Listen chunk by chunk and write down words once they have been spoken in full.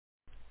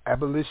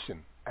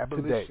Abolition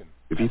Today.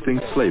 If you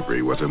think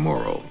slavery was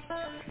immoral.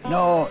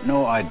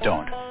 No, I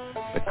don't.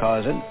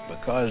 Because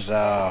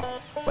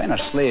when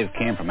a slave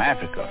came from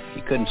Africa,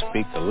 he couldn't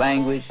speak the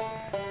language.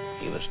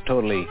 He was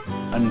totally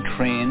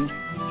untrained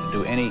to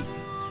do any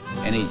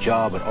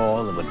job at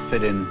all that would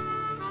fit in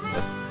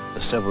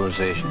the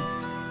civilization.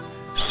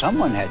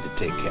 Someone had to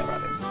take care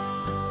of him.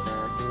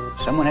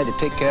 Someone had to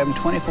take care of him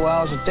 24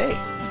 hours a day.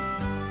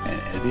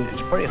 And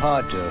it's pretty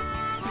hard to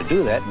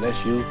do that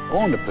unless you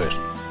owned a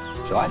person.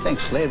 So I think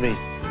slavery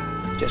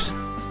just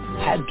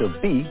had to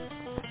be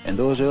in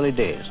those early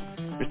days.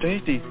 Mr.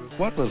 Hasty,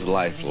 what was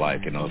life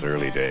like in those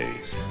early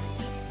days?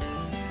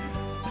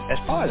 As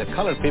far as the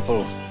colored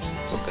people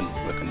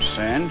were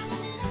concerned,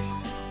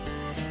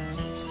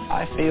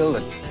 I feel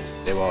that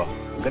they were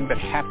a good bit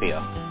happier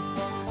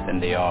than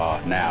they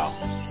are now.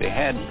 They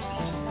had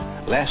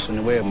less in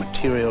the way of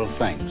material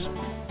things.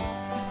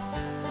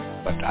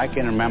 But I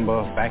can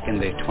remember back in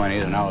the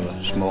 20s, when I was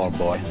a small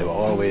boy, they were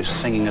always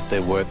singing at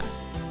their work.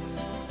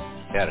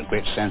 They had a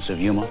great sense of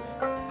humor.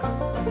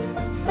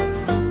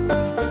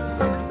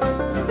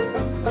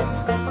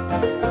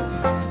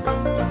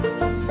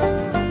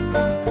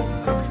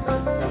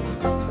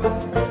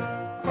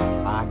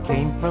 I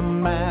came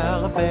from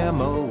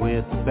Alabama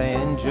with a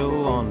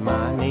banjo on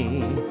my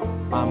knee.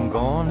 I'm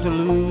going to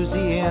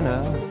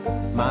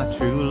Louisiana, my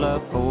true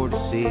love for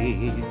to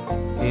see.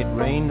 It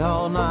rained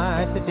all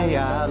night the day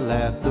I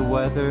left, the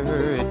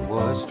weather it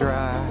was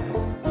dry.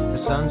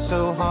 The sun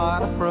so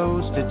hot I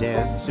froze to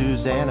death,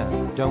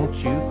 Susanna, don't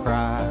you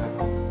cry.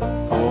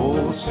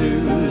 Oh,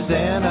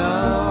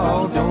 Susanna,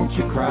 oh, don't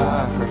you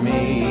cry for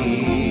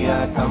me.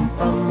 I come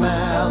from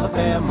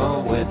Alabama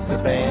with the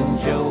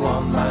banjo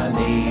on my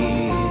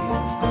knee.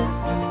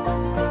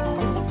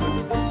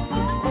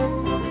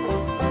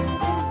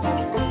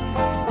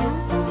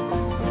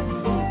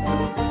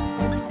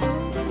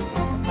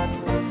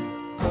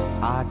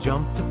 I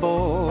jumped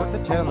aboard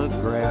the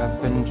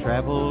telegraph and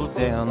traveled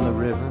down the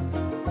river.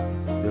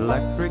 The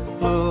electric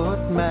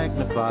fluid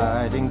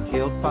magnified and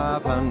killed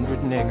 500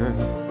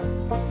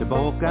 niggers. The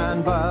bolt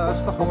gun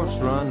bust, the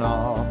horse run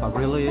off, I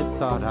really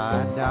thought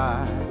I'd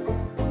die.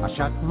 I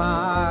shut my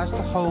eyes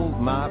to hold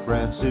my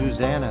breath,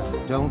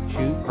 Susanna, don't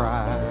you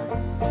cry.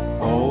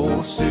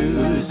 Oh,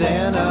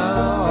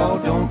 Susanna,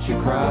 oh, don't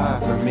you cry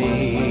for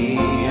me.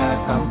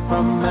 I come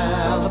from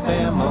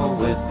Alabama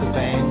with the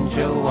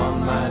banjo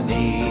on my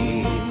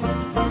knee.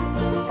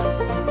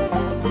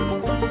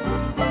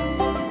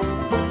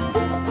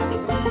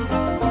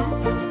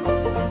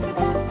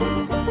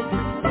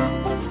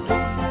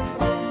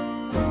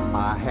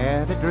 I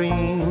had a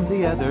dream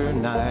the other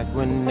night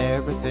when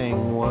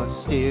everything was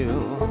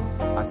still.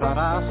 I thought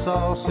I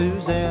saw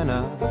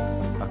Susanna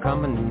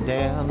a-coming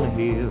down the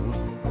hill.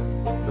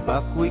 The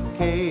buckwheat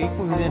cake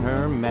was in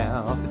her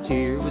mouth, a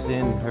tear was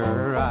in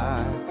her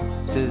eye.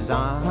 Says,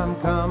 I'm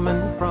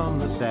coming from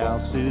the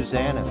south,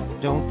 Susanna,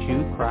 don't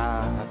you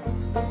cry.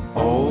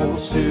 Oh,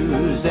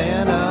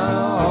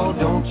 Susanna, oh,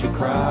 don't you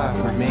cry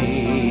for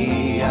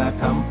me. I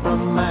come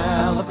from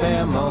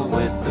Alabama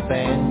with the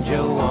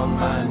banjo on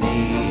my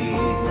knee.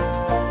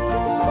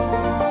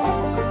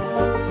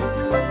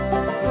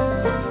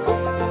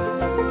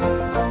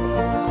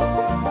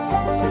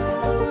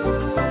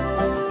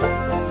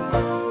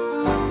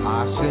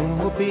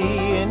 Be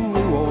in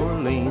New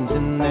Orleans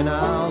and then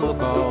I'll look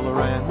all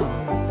around.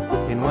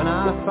 And when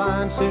I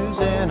find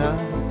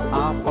Susanna,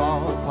 I'll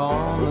fall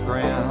upon the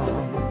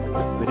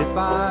ground. But if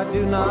I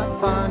do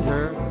not find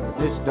her,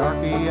 this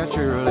darky I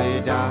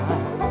surely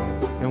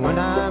die. And when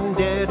I'm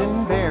dead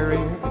and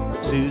buried,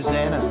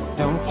 Susanna,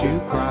 don't you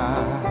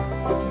cry.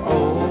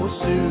 Oh,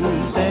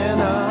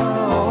 Susanna,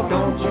 oh,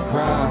 don't you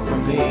cry for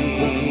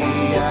me.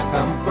 I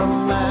come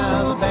from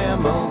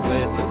Alabama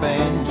with the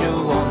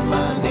banjo on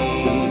my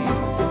knee.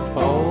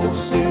 Oh,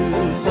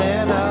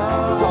 Susanna,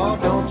 oh,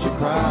 don't you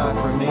cry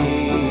for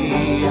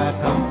me. I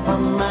come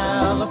from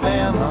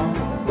Alabama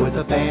with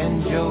a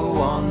banjo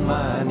on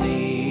my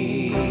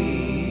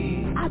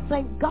knee. I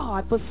thank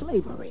God for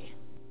slavery.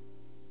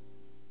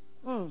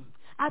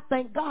 I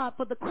thank God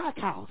for the crack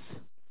house.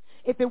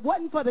 If it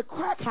wasn't for the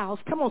crack house,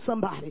 come on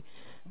somebody,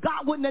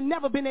 God wouldn't have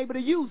never been able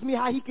to use me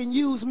how he can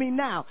use me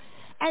now.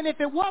 And if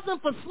it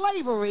wasn't for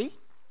slavery,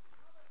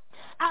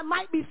 I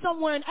might be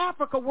somewhere in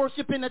Africa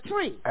worshiping a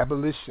tree.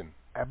 Abolition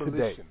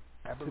Today.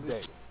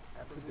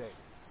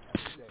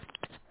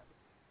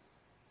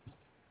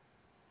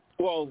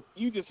 Well,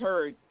 you just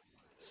heard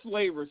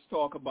slavers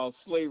talk about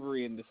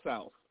slavery in the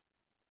South,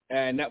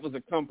 and that was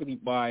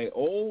accompanied by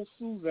Old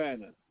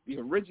Susanna, the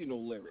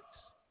original lyrics,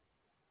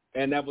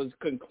 and that was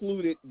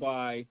concluded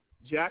by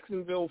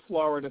Jacksonville,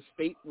 Florida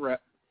State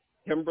Rep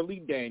Kimberly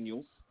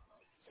Daniels,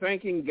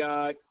 thanking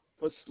God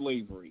for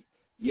slavery.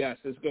 Yes,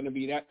 it's going to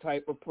be that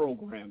type of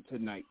program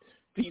tonight.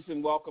 Peace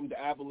and welcome to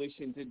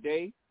Abolition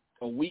Today,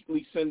 a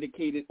weekly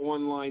syndicated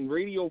online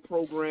radio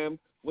program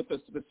with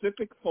a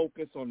specific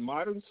focus on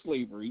modern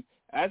slavery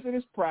as it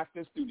is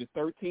practiced through the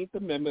 13th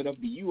Amendment of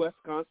the U.S.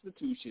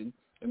 Constitution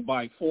and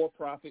by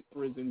for-profit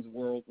prisons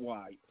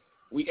worldwide.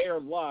 We air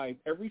live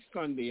every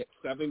Sunday at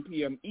 7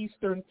 p.m.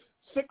 Eastern,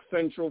 6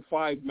 Central,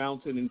 5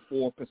 Mountain, and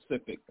 4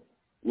 Pacific.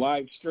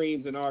 Live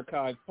streams and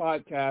archived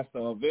podcasts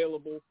are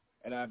available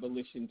at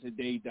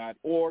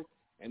abolitiontoday.org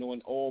and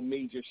on all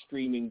major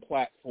streaming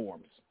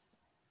platforms.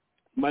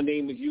 My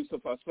name is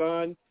Yusuf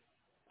Hassan.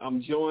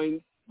 I'm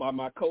joined by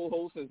my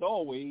co-host, as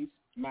always,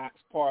 Max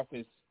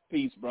Parthas.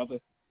 Peace, brother.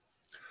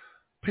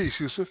 Peace,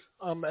 Yusuf.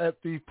 I'm at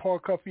the Paul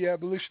Cuffey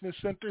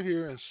Abolitionist Center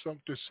here in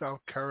Sumter, South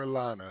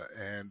Carolina.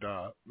 And,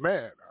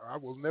 man, I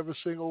will never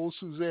sing Old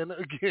Susanna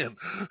again.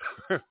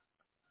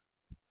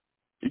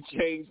 It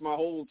changed my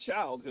whole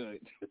childhood,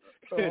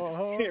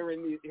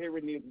 hearing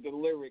the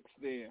lyrics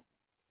there.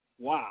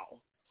 Wow.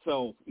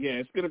 So, yeah,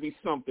 it's going to be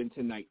something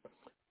tonight.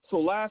 So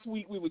last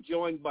week we were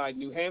joined by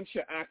New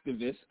Hampshire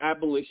activist,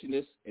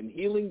 abolitionist, and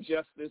healing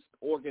justice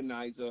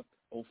organizer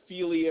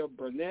Ophelia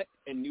Burnett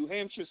and New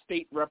Hampshire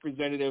State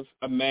Representative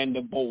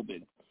Amanda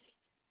Bolden.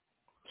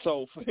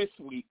 So for this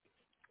week,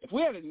 if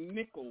we had a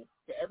nickel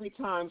for every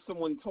time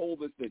someone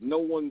told us that no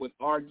one would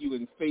argue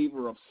in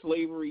favor of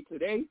slavery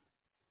today,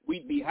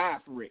 we'd be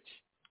half rich,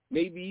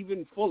 maybe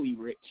even fully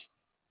rich.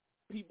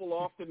 People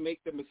often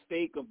make the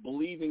mistake of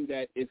believing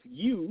that if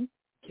you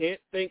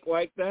can't think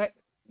like that,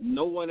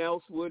 no one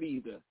else would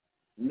either.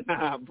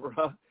 Nah,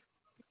 bruh.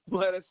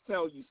 Let us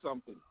tell you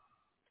something.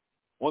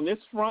 On this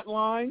front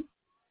line,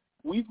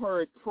 we've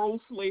heard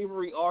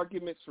pro-slavery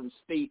arguments from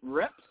state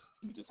reps,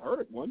 you just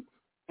heard one,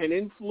 and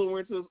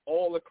influencers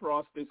all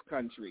across this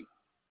country.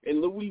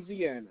 In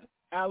Louisiana,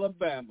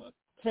 Alabama,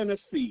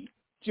 Tennessee,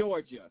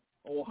 Georgia,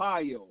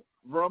 Ohio,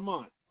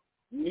 Vermont,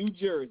 New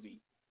Jersey,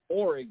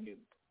 Oregon,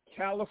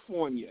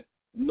 California,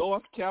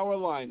 North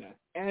Carolina,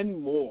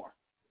 and more.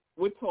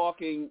 We're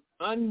talking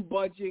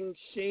unbudging,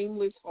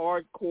 shameless,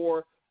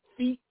 hardcore,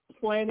 feet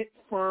planted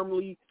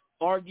firmly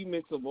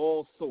arguments of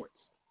all sorts,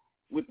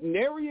 with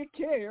nary a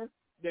care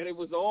that it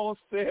was all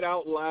said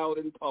out loud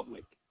in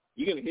public.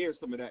 You're going to hear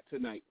some of that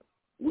tonight.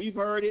 We've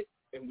heard it,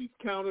 and we've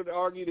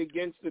counter-argued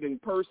against it in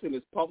person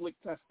as public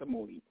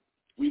testimony.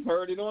 We've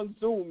heard it on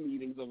Zoom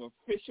meetings of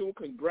official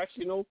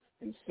congressional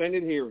and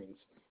Senate hearings.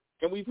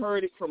 And we've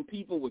heard it from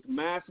people with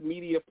mass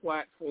media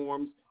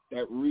platforms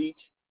that reach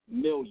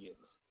millions.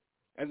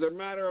 As a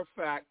matter of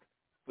fact,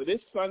 for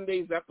this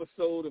Sunday's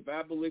episode of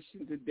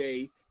Abolition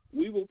Today,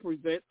 we will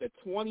present the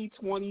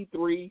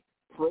 2023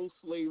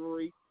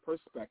 pro-slavery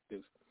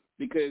perspective,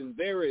 because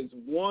there is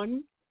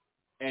one,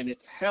 and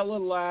it's hella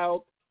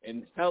loud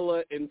and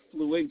hella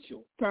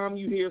influential. Time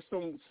you hear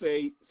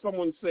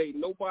someone say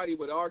nobody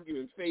would argue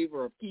in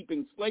favor of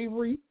keeping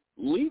slavery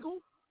legal,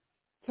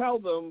 tell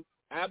them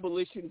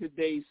Abolition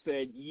Today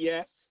said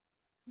yes,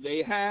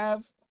 they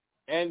have,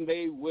 and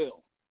they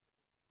will.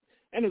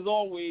 And as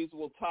always,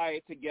 we'll tie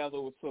it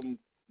together with some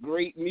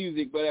great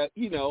music, but, I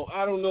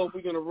don't know if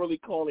we're going to really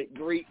call it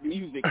great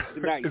music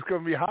tonight. It's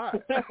going to be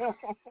hot. That's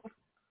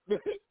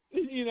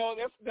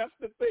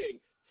the thing.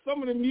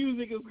 Some of the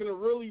music is going to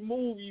really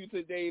move you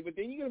today, but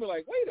then you're going to be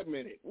like, wait a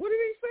minute, what did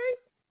they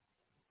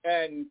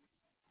say? And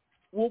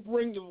we'll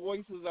bring the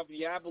voices of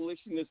the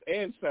abolitionist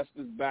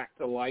ancestors back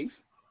to life.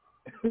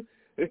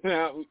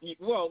 Now,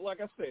 well, like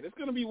I said, it's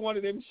going to be one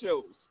of them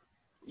shows.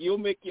 You'll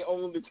make your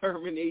own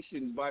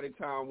determinations by the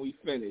time we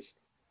finish.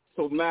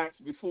 So, Max,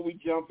 before we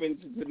jump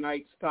into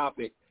tonight's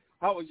topic,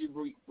 how was your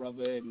week,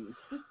 brother? And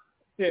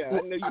yeah, I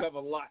know you have a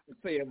lot to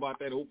say about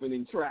that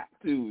opening track,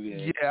 too.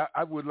 Man. Yeah,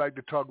 I would like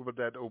to talk about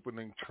that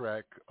opening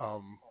track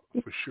for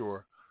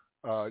sure.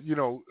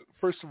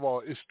 First of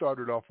all, it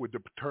started off with the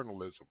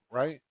paternalism,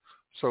 right?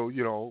 So,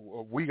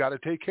 we got to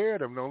take care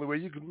of them. The only way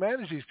you can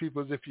manage these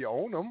people is if you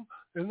own them.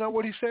 Isn't that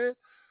what he said?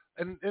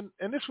 And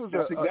this was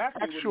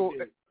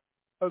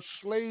a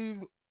slave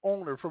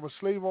owner from a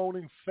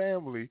slave-owning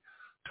family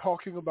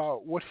talking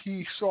about what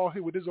he saw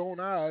with his own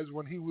eyes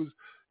when he was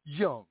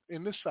young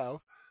in the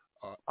South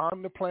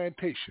on the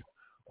plantation.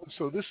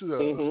 So this is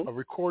a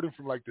recording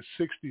from like the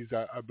 60s,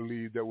 I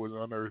believe, that was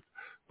unearthed.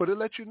 But it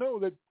lets you know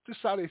that this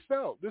is how they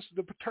felt. This is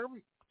the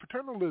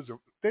paternalism.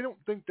 They don't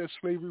think that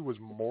slavery was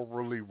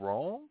morally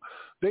wrong.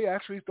 They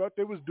actually thought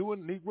they was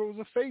doing Negroes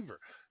a favor.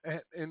 And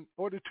in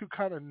order to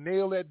kind of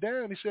nail that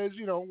down, he says,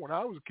 when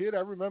I was a kid, I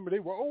remember they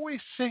were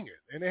always singing,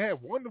 and they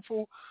had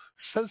wonderful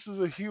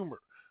senses of humor.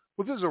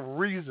 Well, there's a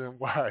reason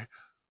why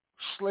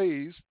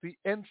slaves, the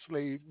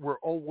enslaved, were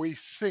always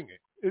singing.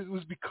 It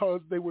was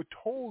because they were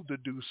told to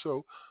do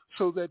so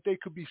that they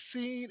could be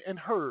seen and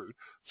heard,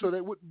 so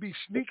they wouldn't be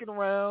sneaking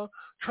around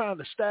trying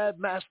to stab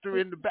master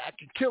in the back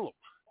and kill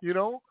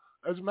him,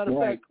 As a matter of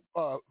fact,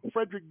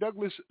 Frederick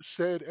Douglass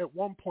said at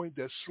one point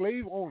that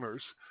slave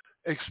owners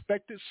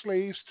expected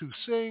slaves to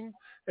sing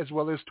as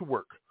well as to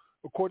work.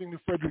 According to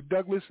Frederick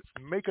Douglass,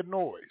 make a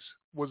noise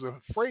was a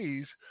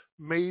phrase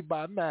made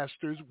by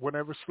masters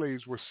whenever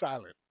slaves were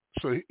silent.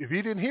 So if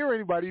he didn't hear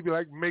anybody, he'd be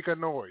like, make a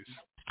noise.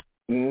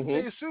 Mm-hmm.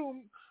 They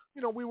assumed,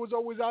 we was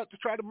always out to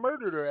try to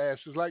murder their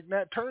asses like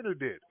Nat Turner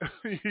did,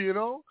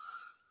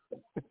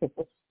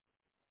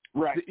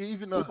 Right.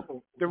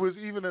 There was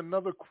even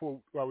another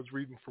quote I was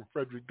reading from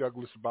Frederick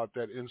Douglass about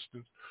that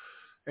instance.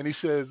 And he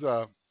says,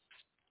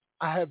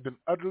 I have been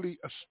utterly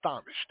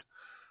astonished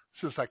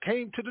since I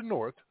came to the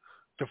North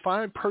to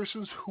find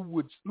persons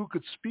who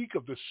could speak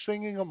of the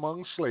singing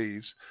among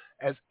slaves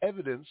as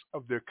evidence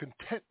of their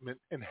contentment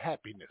and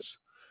happiness.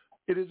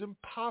 It is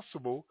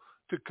impossible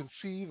to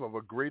conceive of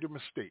a greater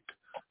mistake.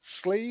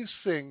 Slaves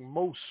sing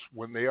most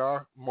when they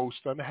are most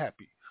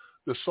unhappy.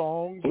 The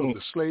songs of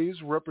the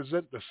slaves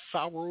represent the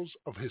sorrows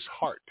of his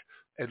heart,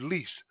 at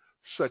least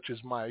such is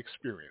my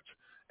experience.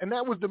 And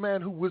that was the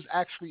man who was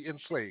actually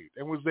enslaved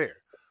and was there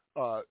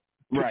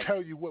to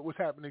tell you what was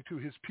happening to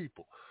his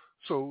people.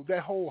 So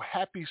that whole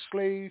happy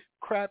slave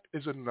crap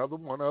is another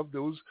one of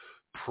those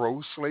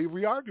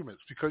pro-slavery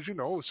arguments because, you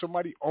know, if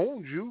somebody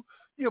owns you,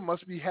 you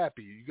must be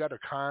happy. You got a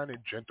kind and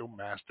gentle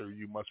master,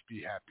 you must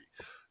be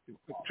happy.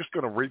 Just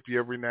going to rape you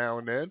every now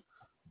and then,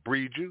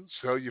 breed you,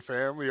 sell your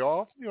family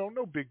off, you know,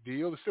 no big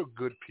deal. They're still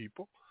good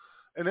people.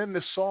 And then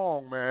the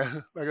song,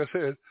 man, like I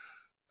said,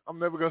 I'm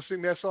never going to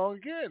sing that song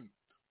again.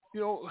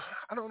 You know,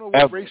 I don't know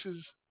what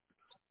races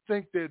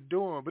think they're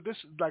doing, but this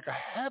is like a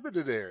habit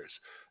of theirs.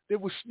 They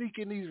will sneak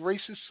in these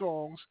racist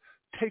songs,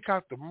 take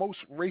out the most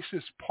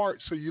racist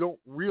parts so you don't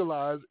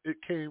realize it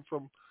came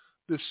from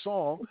this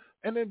song,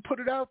 and then put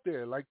it out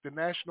there like the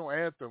national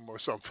anthem or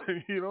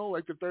something, you know,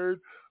 like the third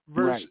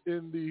verse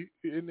in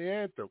the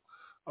anthem.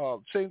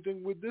 Same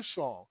thing with this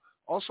song.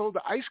 Also,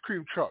 the ice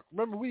cream truck.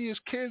 Remember, we as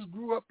kids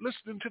grew up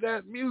listening to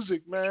that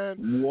music,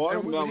 man.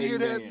 Watermelon and we hear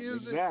Man, that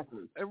music. Exactly.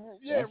 And,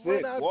 That's run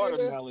it. out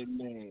Watermelon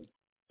Man.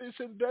 It's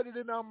embedded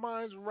in our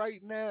minds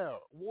right now.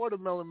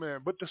 Watermelon Man.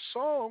 But the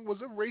song was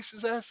a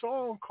racist-ass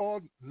song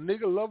called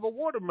Nigga Love a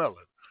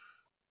Watermelon.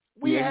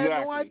 We had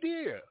no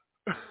idea.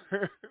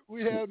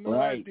 We had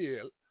no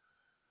idea.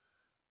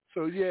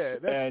 So, yeah.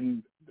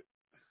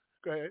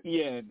 Go ahead.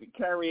 Yeah,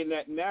 carrying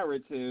that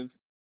narrative.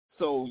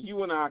 So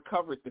you and I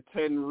covered the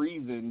 10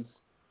 reasons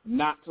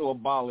not to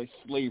abolish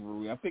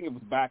slavery. I think it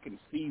was back in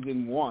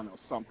season 1 or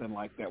something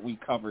like that. We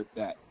covered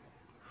that.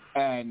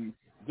 And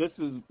this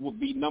would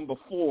be number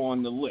 4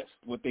 on the list,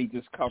 what they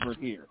just covered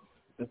here.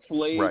 The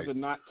slaves are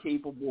not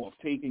capable of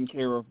taking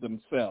care of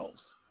themselves.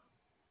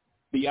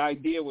 The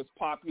idea was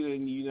popular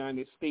in the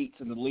United States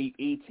in the late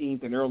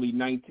 18th and early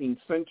 19th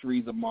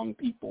centuries among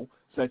people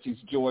such as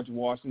George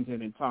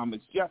Washington and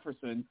Thomas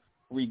Jefferson,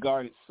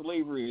 regarded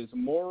slavery as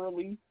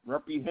morally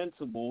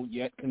reprehensible,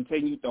 yet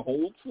continued to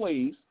hold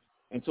slaves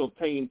and to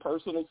obtain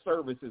personal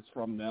services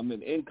from them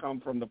and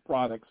income from the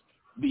products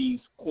these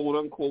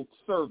quote-unquote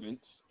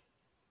servants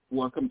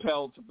were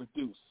compelled to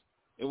produce.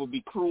 It would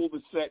be cruel to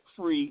set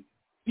free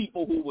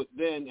people who would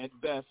then, at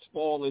best,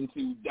 fall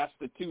into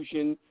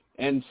destitution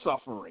and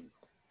suffering.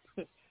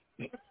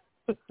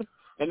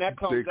 And that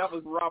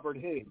was Robert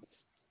Higgs,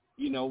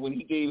 you know, when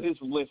he gave his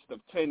list of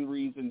 10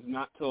 reasons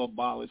not to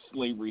abolish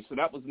slavery. So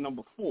that was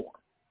number 4.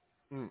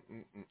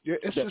 Yeah,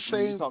 it's the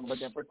same. Talking about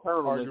that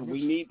paternalism,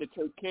 we need to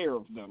take care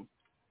of them.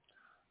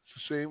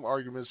 It's the same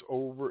arguments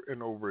over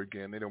and over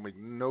again. They don't make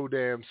no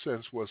damn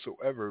sense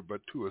whatsoever.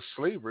 But to a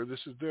slaver, this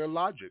is their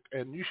logic,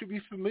 and you should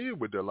be familiar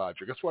with their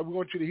logic. That's why we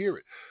want you to hear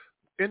it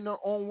in their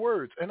own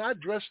words. And I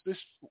dressed this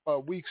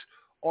week's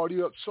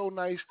audio up so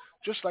nice,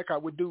 just like I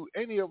would do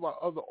any of our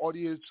other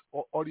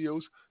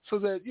audios, so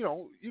that, you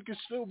know, you can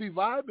still be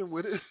vibing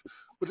with it.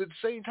 But at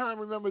the same time,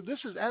 remember, this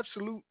is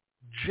absolute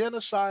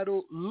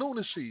genocidal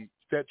lunacy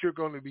that you're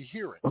going to be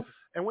hearing.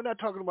 And we're not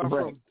talking about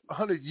from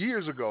 100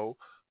 years ago.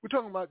 We're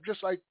talking about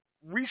just like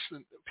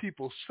recent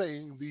people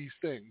saying these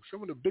things,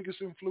 some of the biggest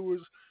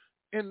influencers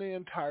in the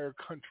entire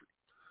country.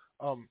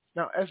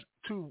 Now, as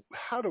to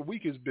how the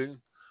week has been,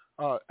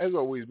 as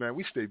always, man,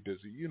 we stay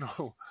busy, you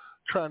know,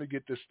 trying to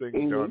get this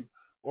thing done,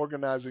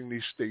 organizing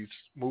these states,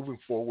 moving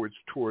forward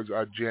towards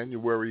our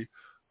January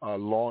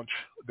launch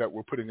that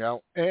we're putting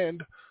out.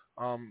 And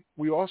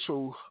we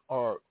also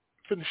are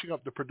finishing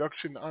up the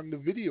production on the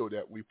video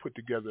that we put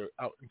together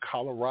out in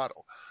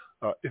Colorado.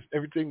 If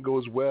everything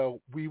goes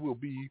well, we will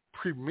be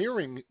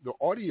premiering the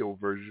audio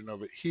version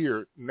of it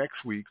here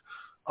next week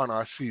on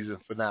our season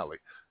finale.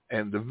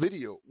 And the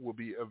video will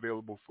be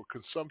available for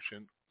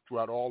consumption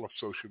throughout all of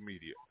social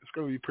media. It's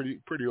going to be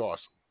pretty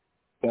awesome.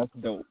 That's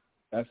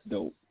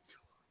dope.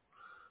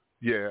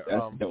 Yeah.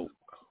 That's dope.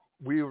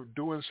 We're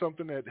doing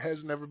something that has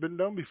never been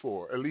done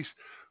before, at least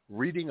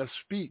reading a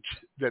speech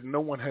that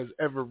no one has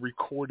ever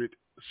recorded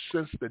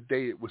since the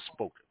day it was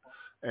spoken.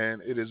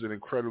 And it is an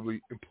incredibly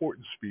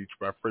important speech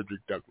by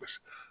Frederick Douglass.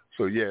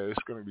 So, yeah, it's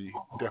definitely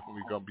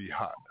going to be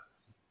hot.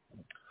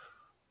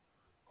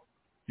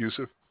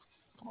 Yusuf?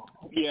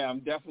 Yeah, I'm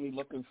definitely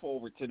looking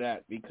forward to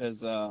that because,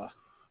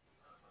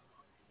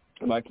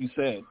 like you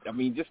said, I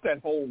mean, just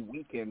that whole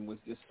weekend was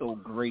just so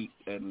great.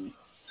 And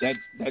that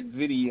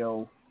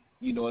video,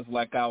 you know, is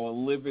like our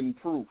living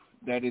proof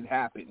that it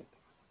happened,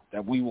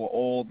 that we were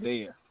all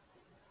there,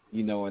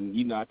 you know. And,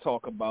 you know, I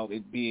talk about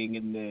it being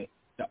in the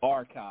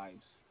archives.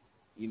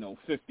 You know,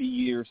 50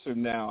 years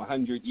from now,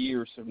 100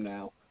 years from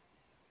now,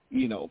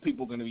 you know,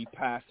 people are going to be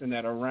passing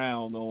that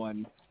around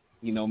on,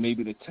 you know,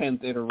 maybe the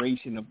 10th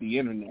iteration of the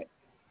internet.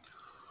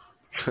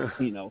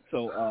 You know,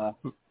 so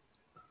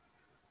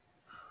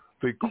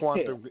the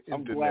quantum internet.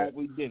 I'm glad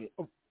we did it.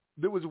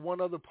 there was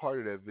one other part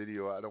of that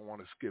video I don't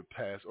want to skip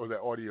past, or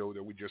that audio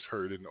that we just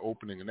heard in the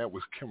opening, and that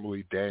was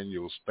Kimberly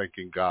Daniels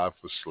thanking God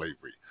for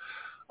slavery.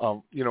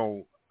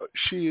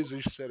 She is, as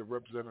you said, a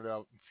representative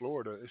out in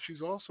Florida, and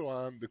she's also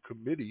on the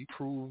committee to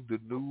approve the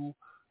new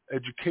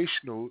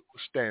educational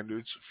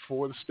standards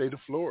for the state of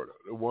Florida,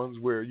 the ones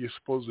where you're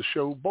supposed to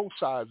show both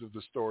sides of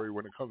the story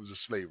when it comes to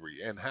slavery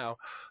and how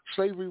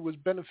slavery was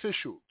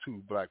beneficial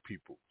to black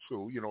people.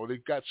 So,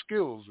 they've got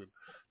skills and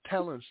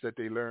talents that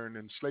they learned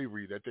in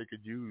slavery that they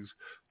could use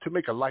to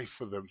make a life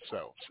for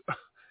themselves.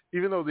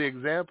 Even though the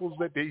examples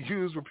that they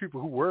used were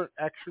people who weren't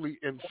actually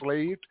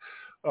enslaved,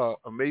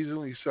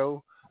 amazingly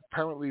so,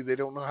 apparently they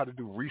don't know how to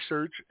do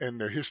research,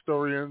 and their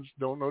historians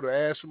don't know to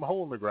ask them a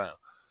hole in the ground.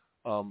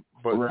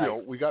 But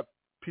right. We got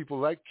people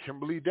like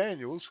Kimberly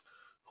Daniels,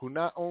 who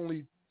not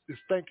only is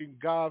thanking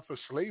God for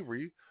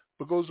slavery,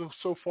 but goes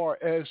so far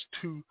as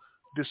to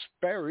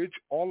disparage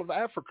all of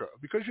Africa,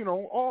 because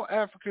all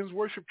Africans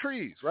worship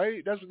trees,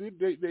 right? That's what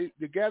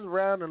they gather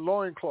around in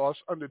loincloths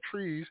under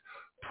trees,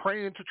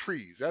 praying to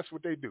trees. That's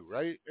what they do,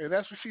 right? And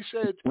that's what she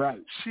said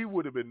she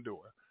would have been doing.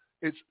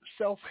 It's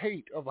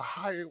self-hate of a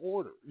higher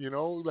order,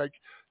 like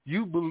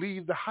you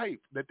believe the hype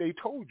that they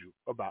told you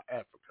about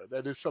Africa,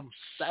 that is some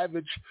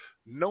savage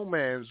no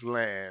man's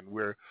land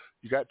where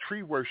you got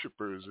tree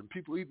worshipers and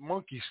people eat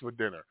monkeys for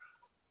dinner.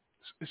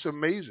 It's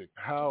amazing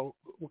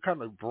what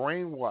kind of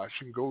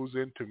brainwashing goes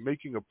into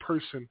making a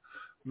person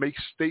make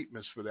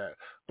statements for that.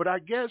 But I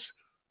guess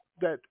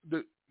that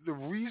the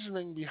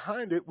reasoning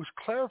behind it was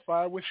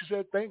clarified when she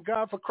said, thank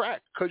God for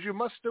crack, because you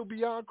must still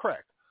be on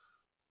crack.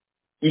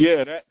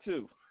 Yeah, that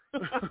too.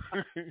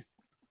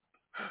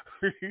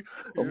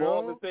 Of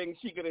all the things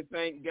she could have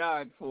thanked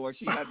God for,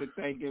 she had to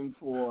thank him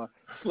for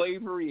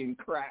slavery and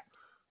crack.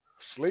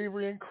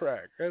 Slavery and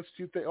crack. That's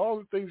all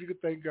the things you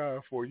could thank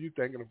God for. You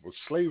thanking him for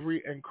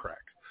slavery and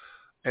crack,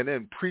 and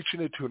then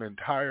preaching it to an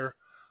entire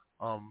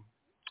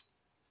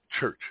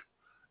church,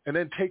 and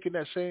then taking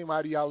that same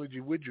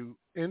ideology with you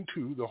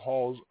into the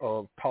halls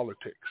of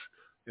politics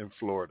in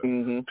Florida,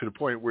 to the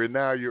point where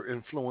now you're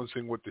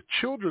influencing what the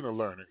children are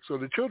learning. So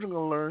the children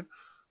will learn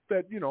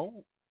that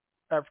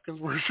Africans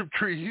worship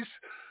trees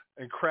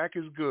and crack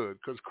is good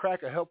because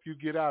crack will help you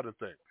get out of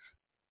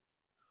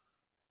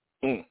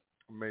things.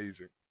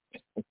 Amazing.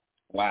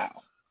 Wow.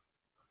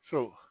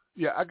 So,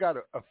 yeah, I got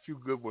a few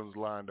good ones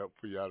lined up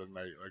for y'all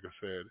tonight, like I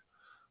said.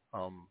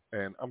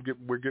 And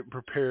we're getting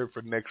prepared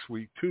for next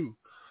week, too.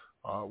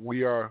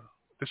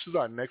 This is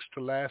our next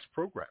to last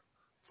program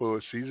for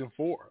season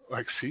 4.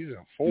 Like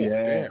season 4,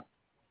 yeah. Damn.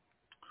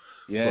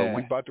 Yeah. Well,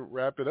 we about to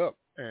wrap it up,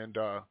 and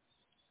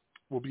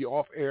we'll be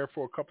off air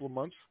for a couple of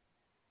months.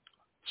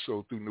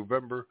 So through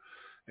November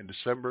and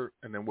December,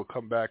 and then we'll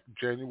come back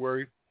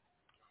January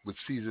with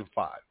season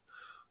 5.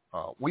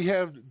 We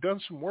have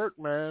done some work,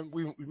 man.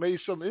 We made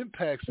some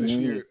impacts this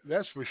year,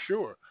 that's for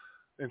sure,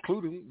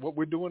 including what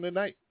we're doing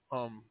tonight.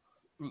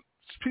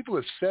 People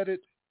have said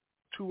it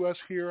to us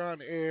here on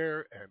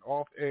air and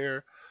off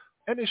air,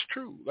 and it's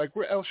true. Like,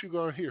 where else you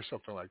going to hear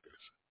something like this?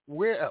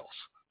 Where else?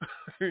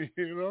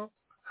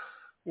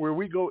 Where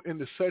we go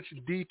into such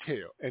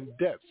detail and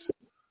depth.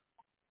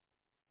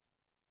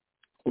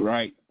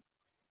 Right.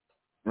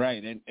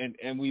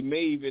 And we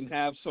may even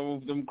have some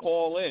of them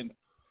call in.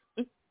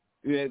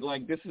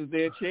 Like, this is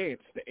their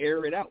chance to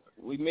air it out.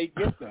 We may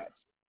get that.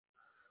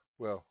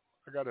 Well,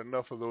 I got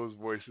enough of those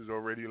voices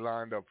already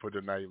lined up for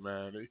tonight,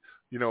 man.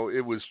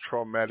 It was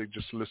traumatic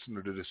just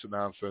listening to this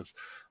nonsense.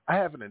 I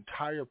have an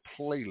entire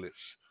playlist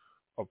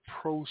of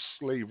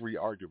pro-slavery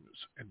arguments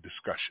and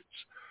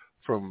discussions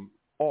from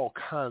all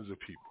kinds of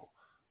people.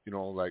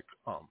 Like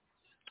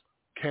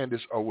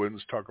Candace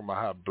Owens talking about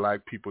how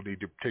black people need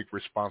to take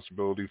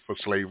responsibility for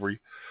slavery.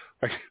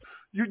 Like,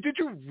 did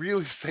you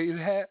really say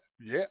that?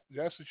 Yeah,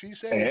 that's what she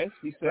said. Yes,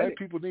 she said black it.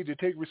 people need to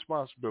take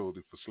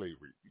responsibility for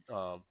slavery,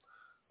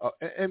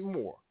 and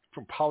more,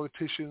 from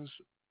politicians,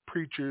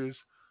 preachers,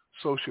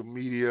 social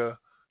media,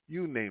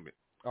 you name it.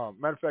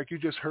 Matter of fact, you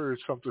just heard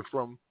something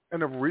from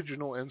an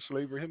original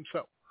enslaver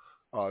himself,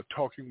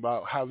 talking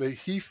about how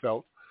he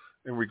felt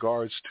in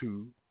regards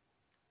to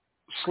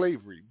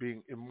slavery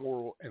being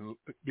immoral and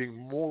being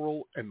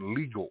moral and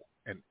legal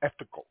and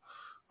ethical.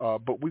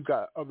 But we've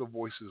got other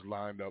voices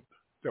lined up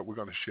that we're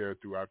going to share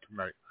throughout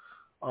tonight.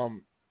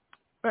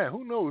 Man,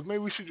 who knows? Maybe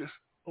we should just...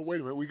 Oh,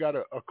 wait a minute. We got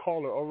a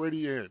caller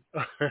already in.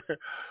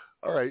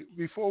 All right.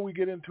 Before we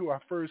get into our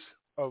first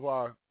of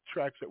our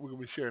tracks that we're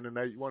going to be sharing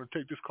tonight, you want to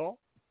take this call?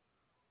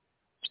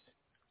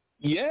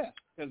 Yeah,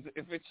 because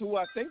if it's who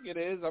I think it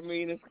is, I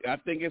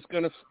think it's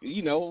going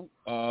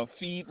to,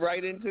 feed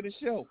right into the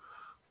show.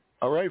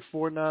 All right,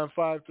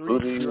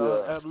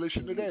 4953.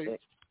 Abolition Today.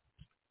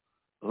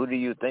 Who do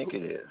you think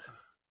it is?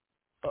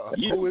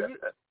 Who is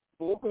it?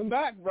 Welcome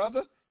back,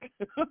 brother.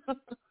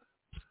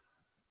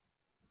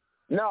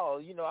 No,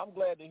 I'm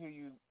glad to hear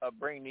you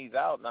bring these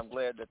out, and I'm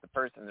glad that the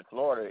person in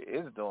Florida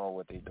is doing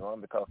what they're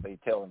doing because they're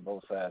telling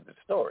both sides of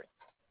the story.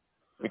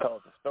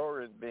 Because the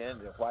story has been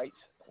that whites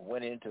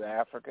went into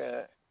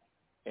Africa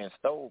and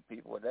stole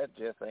people. That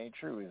just ain't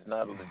true. It's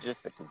not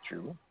logistically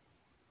true.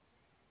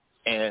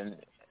 And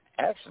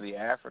Actually,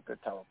 Africa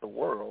taught the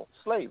world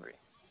slavery.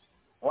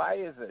 Why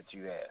is that,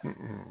 you ask?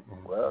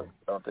 Well,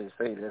 don't they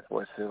say that's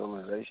where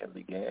civilization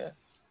began?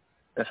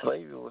 And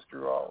slavery was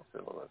through all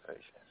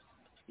civilizations.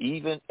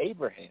 Even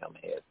Abraham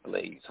had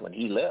slaves when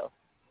he left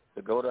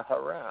to go to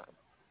Haran.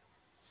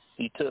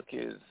 He took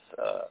his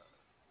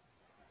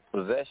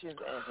possessions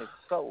and his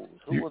souls.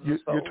 Who was the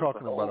souls? You're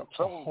talking about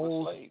a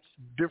whole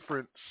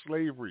different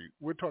slavery.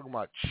 We're talking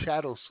about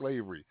chattel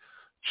slavery.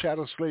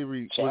 Chattel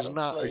slavery was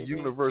not a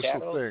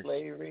universal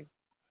thing.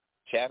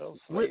 Chattel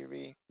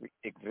slavery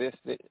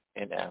existed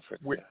in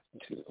Africa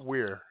too.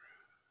 Where?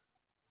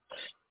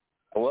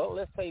 Well,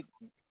 let's say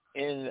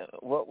in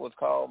what was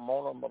called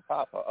Mona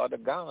Mapapa, or the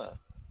Ghana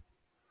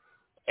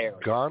area.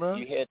 Ghana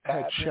you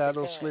had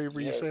chattel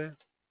slavery, you say?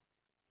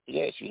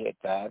 Yes, you had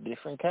 5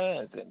 different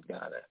kinds in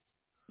Ghana.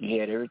 You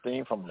had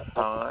everything from the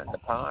pawn. The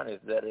pawn is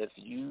that if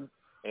you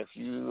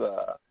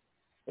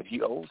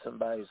owe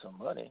somebody some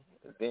money,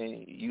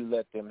 then you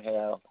let them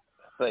have,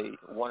 say,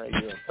 one of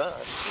your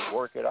sons to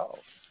work it off.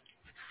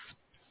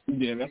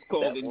 Yeah, that's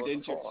called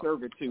indentured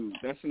servitude.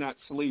 That's not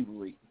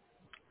slavery.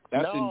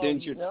 That's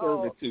indentured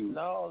servitude.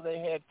 No, they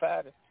had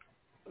 5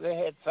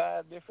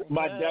 different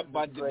kinds.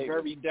 By the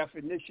very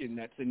definition,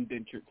 that's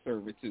indentured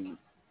servitude.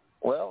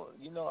 Well,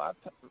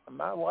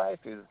 my wife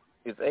is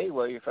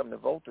Away from the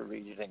Volta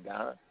region in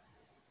Ghana,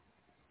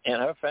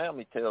 and her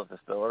family tells the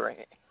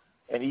story,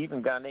 and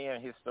even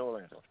Ghanaian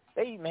historians.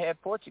 They even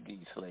had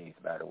Portuguese slaves,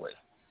 by the way.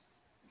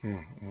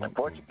 And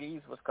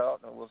Portuguese was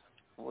caught and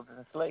was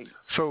enslaved.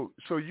 So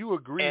you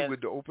agree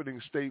with the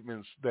opening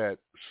statements that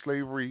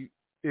slavery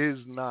is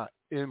not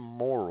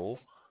immoral,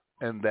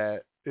 and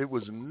that it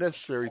was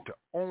necessary to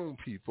own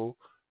people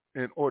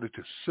in order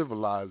to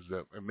civilize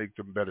them and make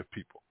them better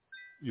people.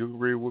 You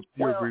agree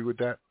with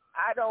that?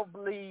 I don't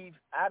believe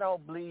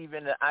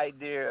in the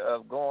idea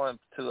of going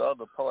to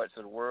other parts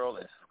of the world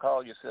and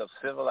call yourself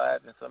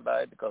civilizing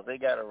somebody because they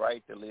got a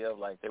right to live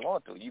like they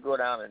want to. You go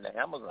down in the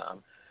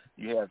Amazon,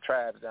 you have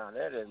tribes down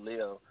there that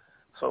live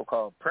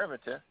so-called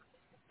primitive,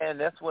 and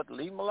that's what,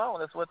 leave them alone.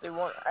 That's what they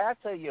want. I'll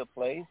tell you a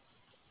place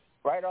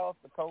right off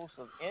the coast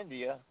of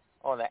India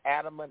on the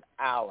Andaman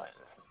Islands,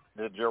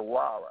 the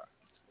Jawara.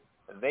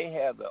 They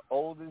have the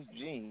oldest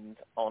genes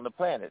on the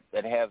planet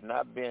that have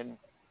not been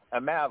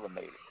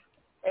amalgamated.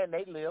 And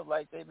they live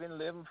like they've been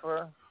living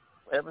for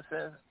ever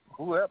since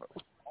whoever.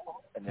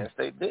 And that's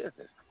their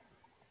business.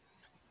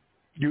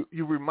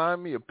 You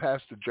remind me of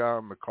Pastor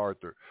John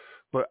MacArthur,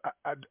 but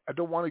I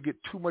don't want to get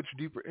too much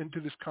deeper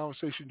into this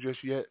conversation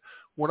just yet.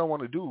 What I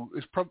want to do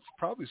is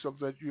probably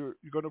something that you're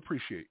going to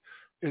appreciate,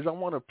 is I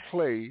want to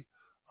play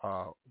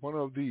one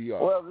of the...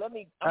 well, I'm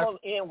going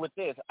to end with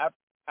this. I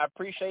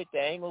appreciate the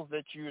angles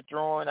that you're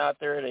throwing out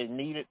there. They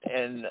need it,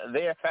 and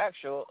they're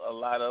factual, a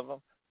lot of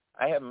them.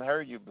 I haven't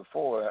heard you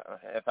before.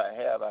 If I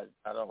have, I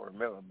don't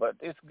remember. But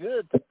it's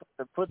good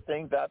to put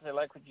things out there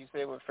like what you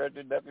said, what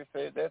Frederick W.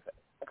 said. That's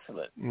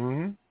excellent.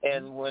 Mm-hmm.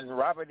 And when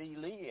Robert E.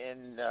 Lee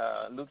and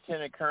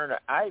Lieutenant Colonel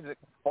Isaac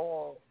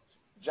foiled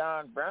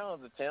John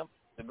Brown's attempt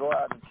to go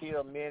out and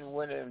kill men,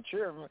 women, and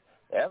children,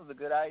 that was a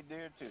good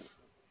idea, too.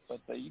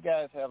 But you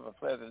guys have a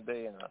pleasant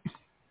day, and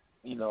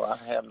I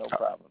have no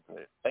problem with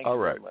it. Thank you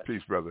very much.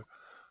 Peace, brother.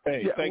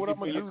 Hey, what I'm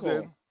going to do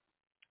then,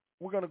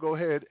 we're going to go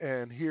ahead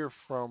and hear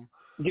from...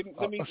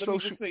 Let me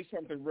just say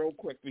something real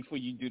quick before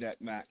you do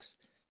that, Max.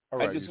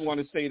 Right, I just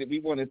want to say that we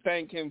want to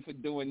thank him for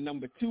doing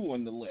number 2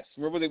 on the list.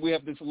 Remember that we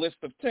have this list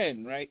of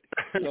 10, right?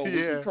 So we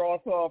can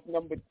cross off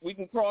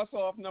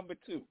number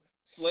 2.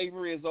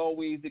 Slavery has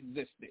always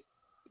existed.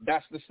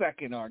 That's the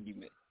second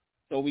argument.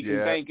 So we can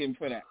thank him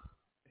for that.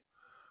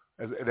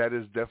 That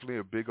is definitely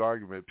a big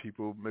argument.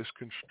 People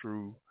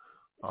misconstrue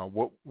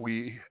what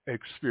we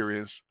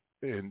experienced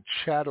in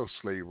chattel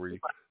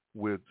slavery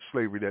with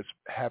slavery that's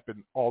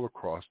happened all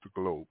across the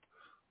globe.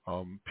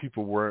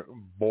 People weren't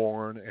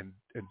born and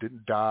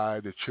didn't die.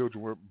 The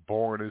children weren't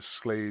born as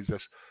slaves.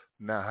 That's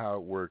not how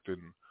it worked in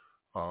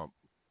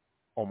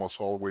almost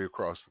all the way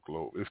across the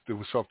globe. If there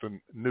was something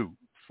new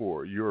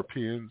for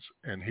Europeans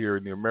and here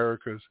in the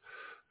Americas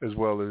as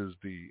well as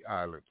the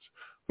islands.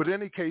 But in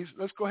any case,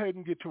 let's go ahead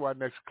and get to our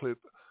next clip.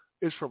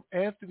 It's from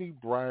Anthony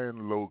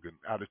Brian Logan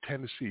out of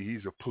Tennessee.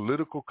 He's a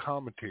political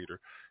commentator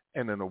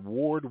and an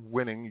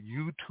award-winning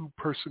YouTube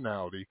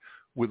personality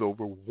with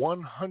over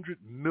 100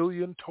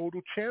 million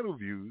total channel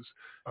views,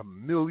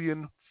 1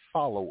 million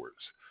followers.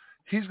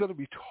 He's going to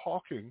be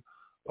talking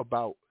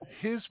about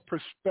his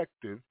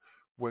perspective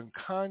when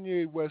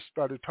Kanye West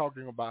started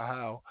talking about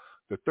how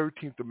the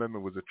 13th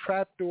Amendment was a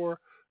trapdoor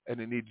and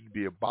it needed to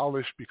be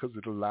abolished because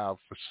it allowed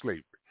for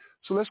slavery.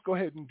 So let's go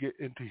ahead and get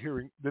into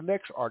hearing the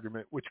next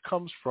argument, which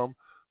comes from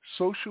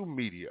social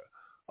media.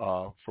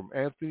 From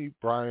Anthony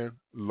Brian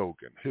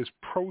Logan, his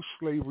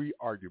pro-slavery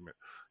argument.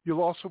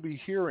 You'll also be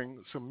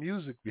hearing some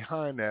music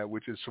behind that,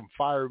 which is some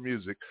fire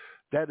music.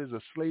 That is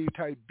a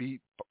slave-type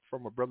beat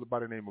from a brother by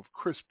the name of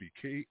Crispy,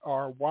 Kryspy.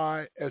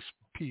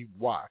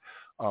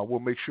 We'll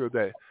make sure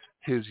that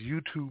his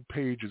YouTube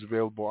page is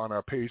available on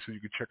our page so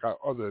you can check out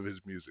other of his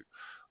music.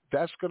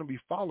 That's going to be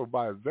followed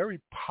by a very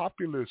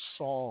popular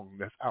song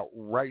that's out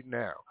right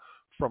now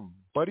from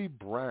Buddy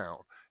Brown.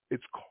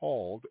 It's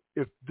called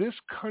If This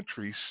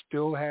Country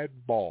Still Had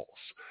Balls.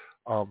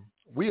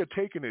 We are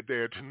taking it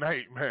there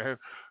tonight, man.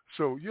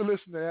 So you're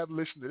listening to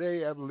Abolition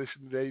Today,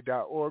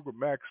 abolitiontoday.org with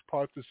Max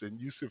Partis and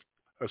Yusuf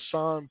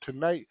Hassan.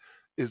 Tonight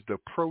is the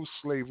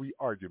pro-slavery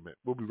argument.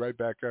 We'll be right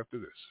back after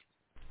this.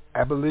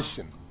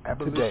 Abolition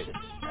Today.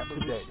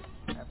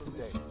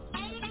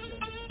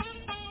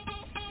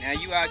 Now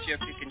you out here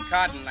picking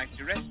cotton like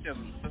the rest of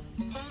them.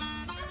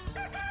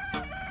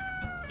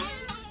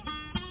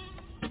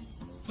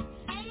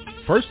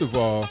 First of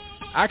all,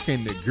 I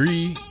can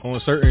agree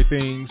on certain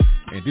things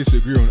and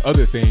disagree on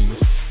other things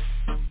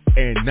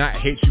and not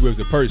hate you as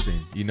a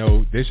person. You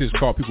know, this is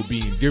called people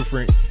being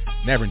different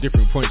and having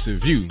different points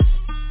of view.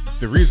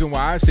 The reason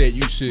why I said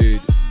you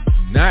should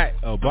not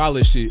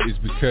abolish it is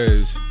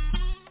because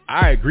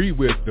I agree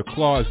with the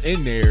clause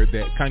in there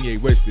that Kanye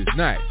West is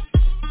not.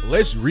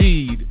 Let's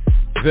read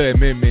the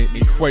amendment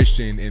in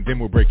question and then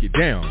we'll break it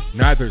down.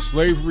 Neither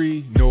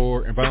slavery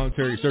nor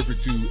involuntary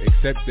servitude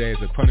except as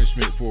a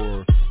punishment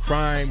for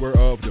crime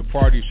whereof the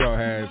party shall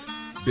have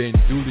been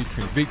duly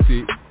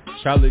convicted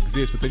shall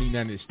exist within the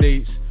United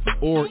States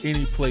or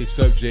any place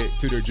subject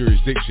to their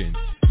jurisdiction.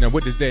 Now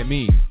what does that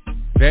mean?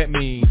 That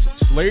means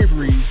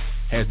slavery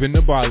has been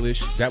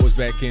abolished. That was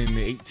back in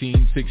the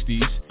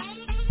 1860s.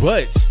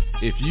 But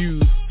if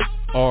you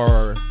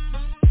are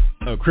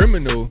a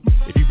criminal,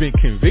 if you've been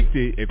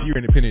convicted, if you're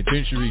in a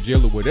penitentiary,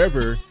 jail or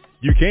whatever,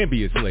 you can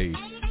be a slave.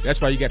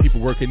 That's why you got people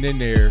working in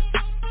there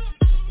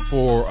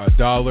for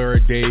 $1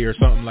 a day or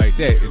something like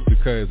that. It's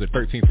because of the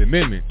 13th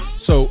Amendment.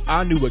 So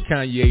I knew what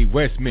Kanye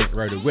West meant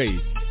right away.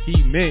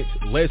 He meant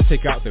let's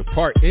take out the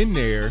part in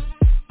there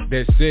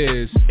that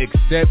says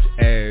except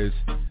as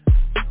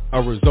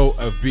a result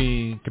of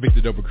being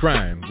convicted of a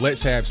crime.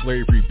 Let's have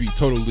slavery be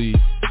totally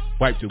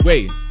wiped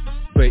away.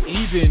 But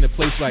even a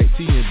place like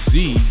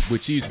TMZ,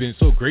 which he's been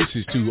so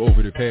gracious to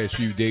over the past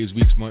few days,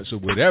 weeks, months, or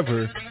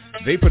whatever,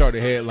 they put out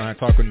a headline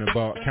talking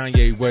about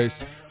Kanye West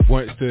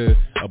wants to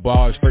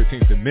abolish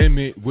 13th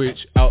Amendment, which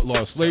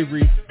outlaws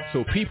slavery.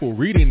 So people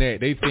reading that,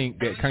 they think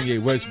that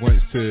Kanye West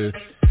wants to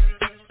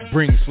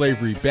bring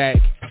slavery back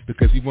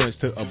because he wants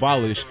to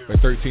abolish the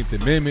 13th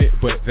Amendment,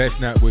 but that's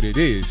not what it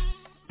is.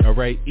 All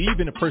right,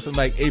 even a person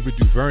like Ava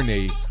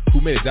DuVernay,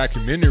 who made a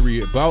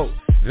documentary about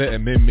the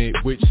amendment,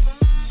 which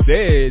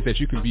says that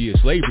you can be a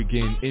slave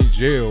again in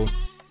jail,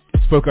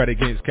 spoke out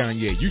against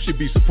Kanye. You should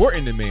be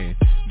supporting the man.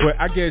 But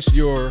I guess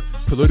your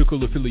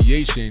political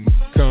affiliation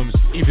comes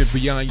even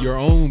beyond your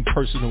own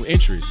personal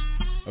interest.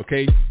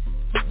 Okay?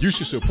 You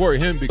should support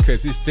him because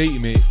his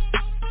statement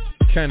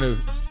kind of,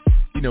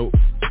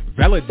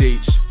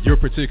 validates your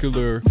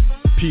particular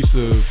piece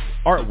of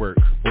artwork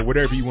or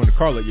whatever you want to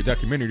call it, your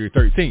documentary,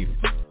 13th.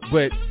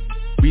 But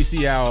we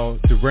see how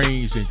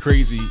deranged and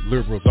crazy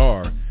liberals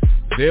are.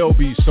 They'll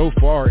be so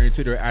far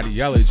into their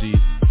ideology,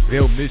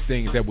 they'll miss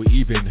things that would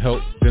even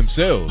help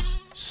themselves.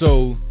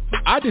 So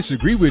I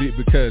disagree with it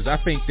because I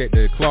think that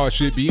the clause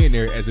should be in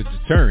there as a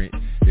deterrent.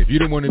 If you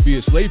don't want to be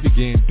a slave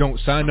again, don't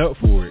sign up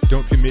for it.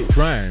 Don't commit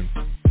crime.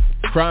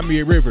 Cry me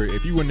a river.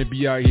 If you want to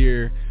be out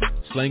here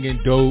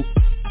slanging dope,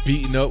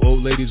 beating up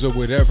old ladies or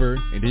whatever,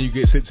 and then you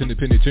get sent to the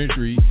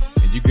penitentiary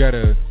and you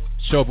gotta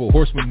shovel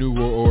horse manure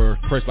or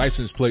press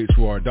license plates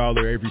for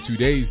 $1 every 2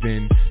 days,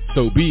 then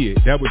so be it.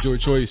 That was your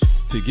choice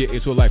to get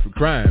into a life of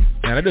crime.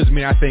 Now that doesn't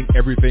mean I think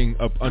everything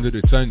up under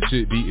the sun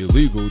should be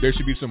illegal. There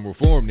should be some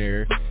reform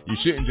there. You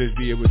shouldn't just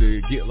be able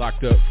to get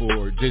locked up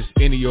for just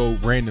any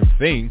old random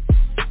thing,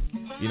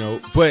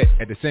 but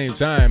at the same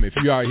time, if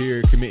you're out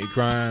here committing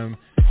crime,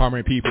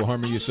 harming people,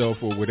 harming yourself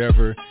or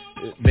whatever,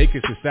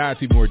 making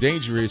society more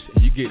dangerous,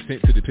 and you get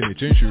sent to the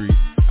penitentiary,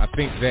 I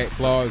think that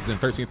clause in the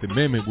 13th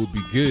Amendment would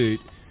be good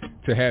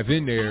to have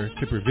in there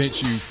to prevent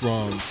you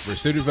from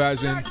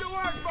recidivizing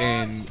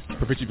and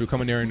prevent you from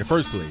coming there in the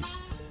first place.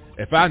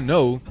 If I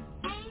know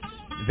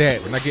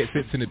that when I get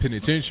sent to the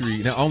penitentiary,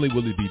 not only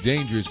will it be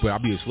dangerous, but I'll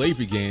be a slave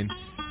again,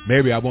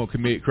 maybe I won't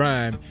commit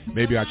crime,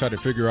 maybe I'll try to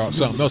figure out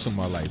something else in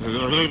my life.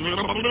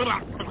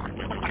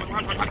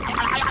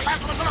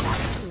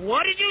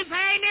 What did you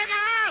say,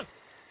 nigga?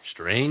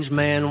 Strange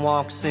man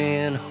walks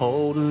in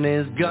holding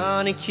his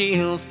gun. He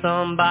kills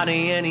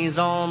somebody and he's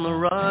on the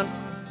run.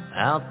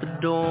 Out the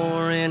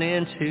door and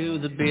into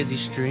the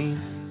busy street.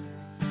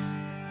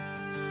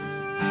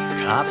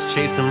 Cops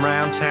chase him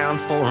round town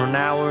for an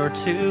hour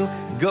or two.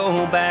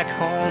 Go back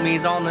home,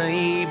 he's on the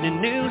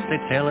evening news. They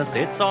tell us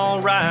it's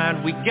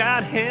alright, we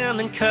got him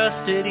in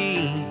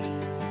custody.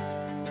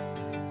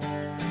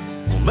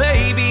 Well,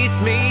 maybe it's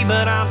me,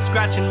 but I'm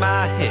scratching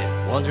my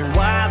head, wondering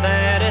why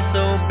that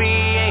SOB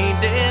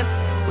ain't dead.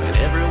 When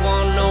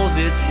everyone knows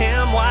it's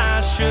him, why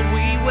should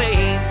we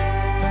wait?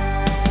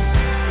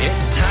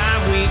 It's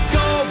time we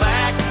go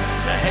back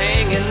to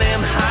hanging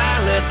them high.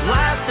 Let's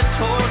light the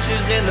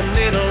torches in the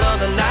middle of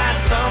the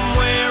night.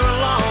 Somewhere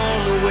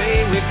along the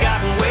way we've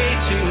gotten way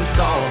too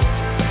soft.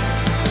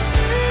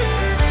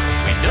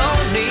 We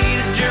don't need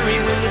a jury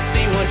when we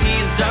see what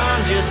he's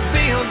done. Just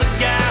build the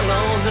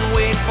gallows and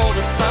wait for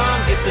the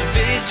sun. Get the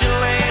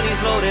vigilantes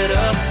loaded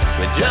up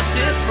with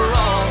justice for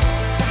all.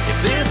 If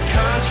this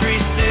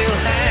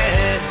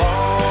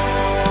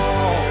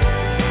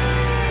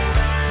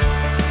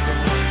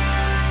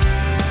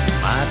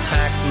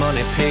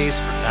money pays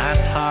for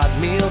nice hot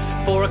meals,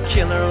 for a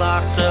killer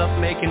locked up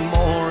making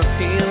more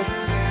appeals.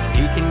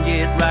 He can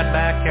get right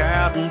back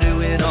out and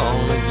do it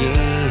all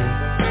again.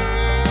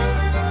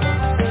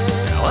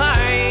 Now I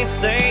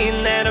ain't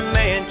saying that a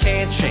man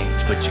can't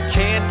change, but you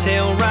can't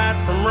tell right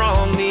from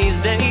wrong these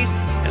days,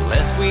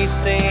 unless we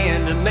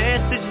send a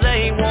message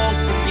they won't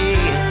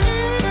forget.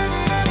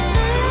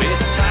 So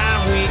it's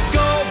time we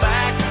go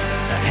back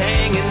to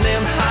hanging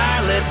them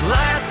high. Let's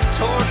light the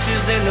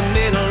torches in the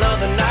middle of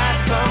the night.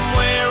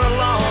 Somewhere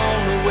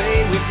along the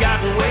way we've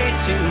gotten way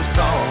too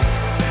soft.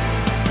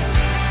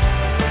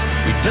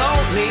 We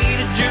don't need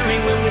a jury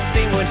when we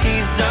see what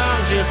he's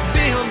done. Just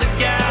build the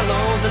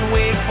gallows and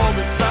wait for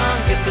the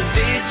sun. Get the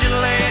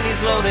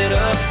vigilantes loaded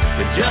up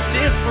with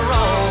justice for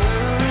all.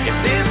 If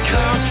this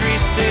country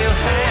still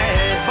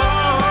had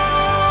balls.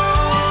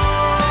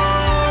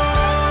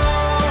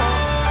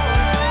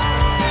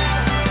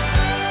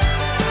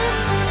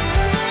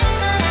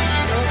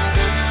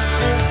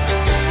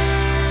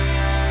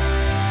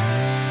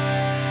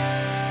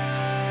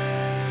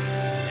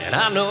 And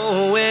I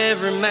know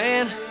every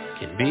man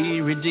can be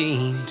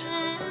redeemed,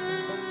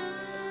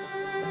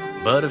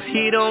 but if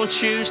he don't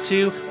choose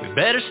to, we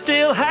better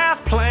still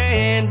have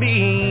plan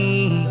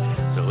B.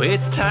 So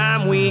it's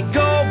time we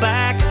go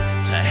back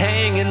to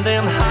hanging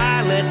them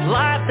high. Let's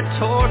light the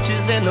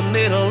torches in the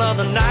middle of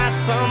the night.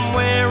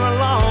 Somewhere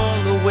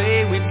along the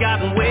way we've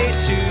gotten way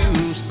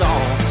too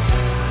soft.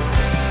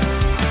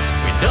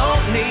 We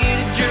don't need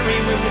a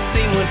jury when we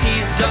see what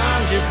he's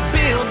done. Just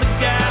build the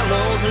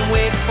gallows and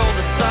wait for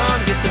the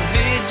sun. Get the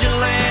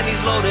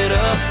vigilantes loaded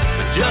up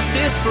with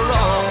justice for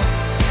all.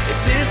 If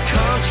this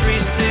country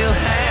still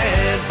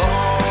had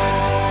balls.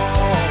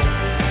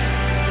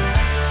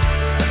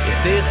 If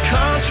this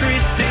country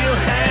still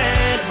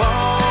had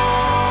balls.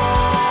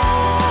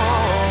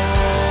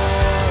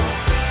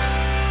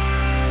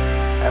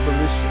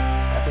 Abolition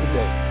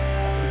Today.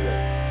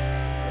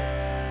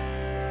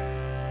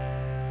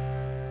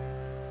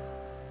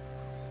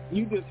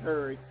 You just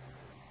heard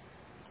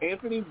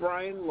Anthony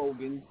Brian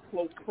Logan's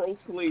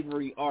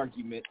pro-slavery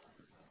argument,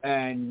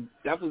 and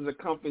that was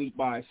accompanied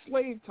by a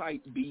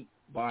slave-type beat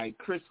by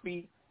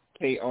Crispy,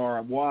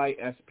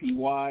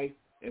 Kryspy,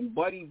 and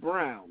Buddy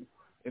Brown,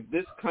 If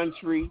This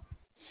Country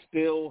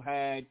Still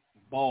Had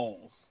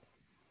Balls.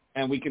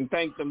 And we can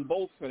thank them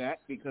both for that,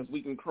 because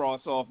we can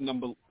cross off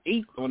number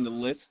 8 on the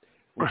list.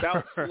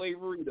 Without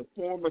slavery, the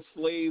former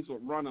slaves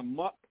would run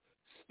amok,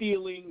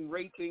 stealing,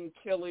 raping,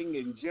 killing,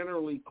 and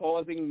generally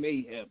causing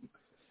mayhem.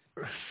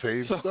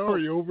 Same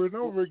story over and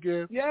over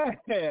again. Yeah.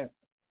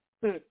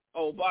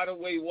 Oh, by the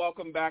way,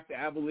 welcome back to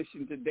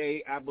Abolition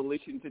Today,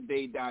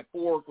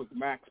 abolitiontoday.org with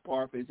Max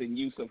Parthas and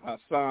Yusuf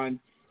Hassan.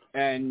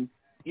 And,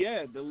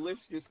 yeah, the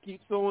list just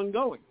keeps on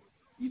going.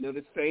 You know,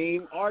 the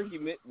same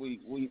argument. We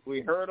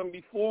heard them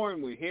before,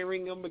 and we're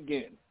hearing them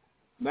again.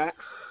 Max?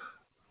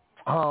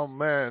 Oh,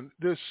 man,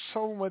 there's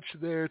so much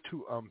there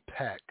to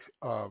unpack.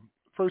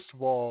 First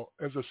of all,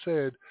 as I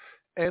said,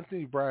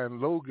 Anthony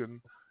Brian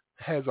Logan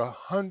has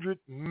 100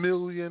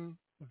 million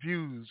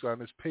views on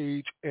his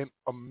page and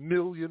 1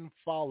 million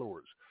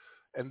followers.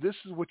 And this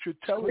is what you're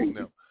telling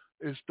them.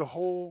 Is the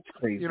whole,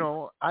 you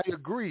know, I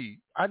agree.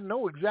 I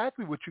know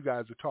exactly what you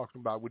guys are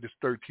talking about with this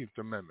 13th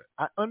Amendment.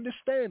 I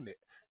understand it.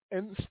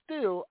 And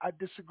still, I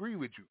disagree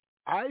with you.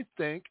 I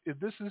think, if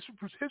this is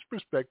his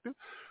perspective,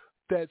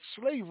 that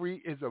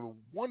slavery is a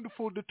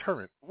wonderful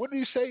deterrent. What do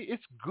you say?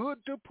 It's good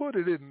to put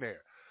it in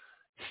there.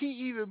 He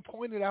even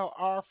pointed out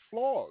our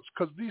flaws,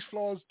 because these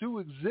flaws do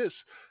exist.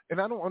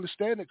 And I don't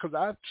understand it, because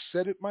I've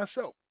said it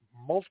myself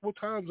multiple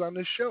times on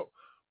this show.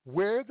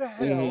 Where the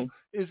hell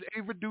is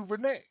Ava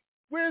DuVernay?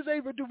 Where's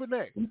Ava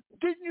DuVernay?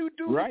 Didn't you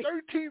do the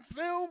 13th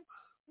film?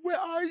 Where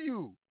are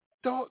you?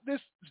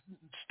 This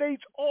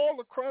states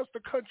all across the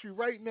country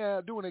right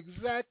now doing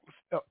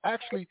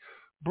actually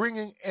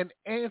bringing an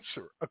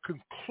answer, a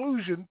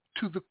conclusion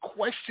to the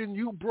question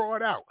you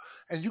brought out.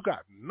 And you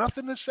got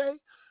nothing to say?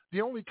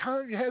 The only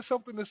time you had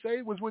something to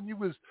say was when you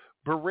was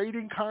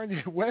berating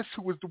Kanye West,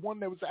 who was the one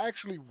that was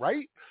actually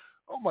right?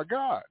 Oh, my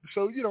God.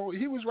 So, you know,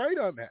 he was right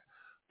on that.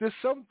 There's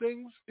some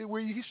things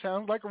where he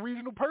sounds like a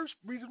reasonable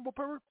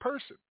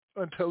person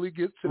until he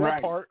gets to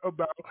that part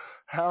about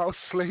how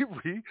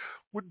slavery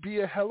would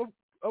be a hell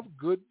of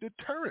good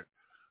deterrent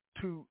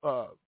to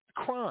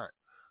crime.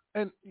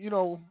 And, you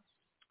know,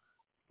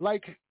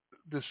 like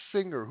the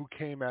singer who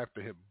came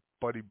after him,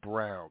 Buddy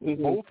Brown,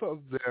 both of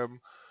them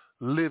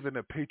live in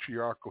a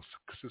patriarchal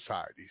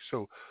society.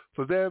 So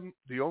for them,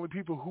 the only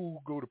people who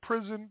go to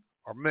prison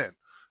are men.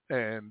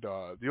 And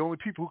the only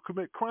people who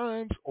commit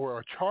crimes or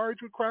are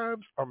charged with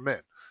crimes are men.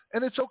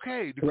 And it's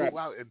okay to go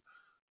out and,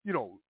 you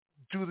know,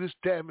 do this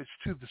damage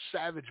to the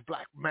savage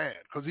black man,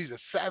 because he's a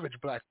savage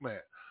black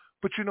man.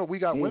 But, you know, we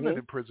got women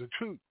in prison,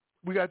 too.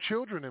 We got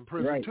children in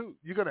prison, too.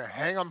 You're going to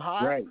hang them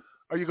high?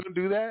 Are you going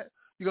to do that?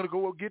 You're going to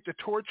go get the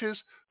torches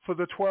for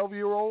the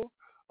 12-year-old?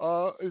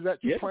 Is that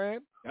your plan?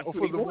 That's or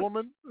for the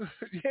woman?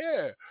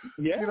 Yeah,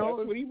 you know?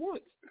 That's what he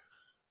wants.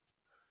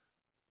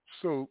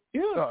 So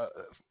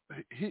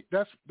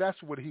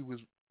that's what he was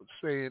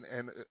saying,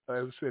 and as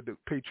I said, the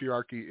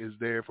patriarchy is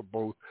there for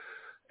both.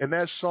 And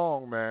that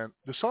song, man,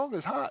 the song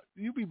is hot.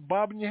 You be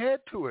bobbing your head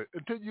to it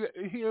until you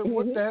hear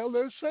what the hell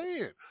they're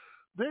saying.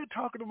 They're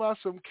talking about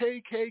some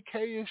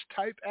KKK-ish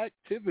type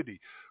activity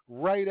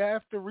right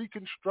after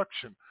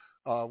Reconstruction,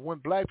 when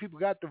black people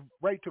got the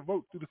right to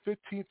vote through the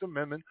 15th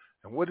Amendment.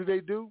 And what did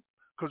they do?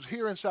 Because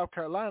here in South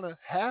Carolina,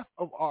 half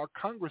of our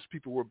Congress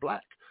people were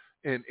black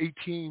in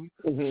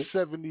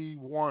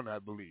 1871, I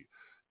believe.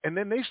 And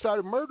then they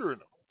started murdering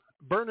them,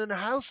 burning the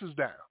houses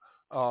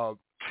down,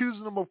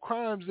 accusing them of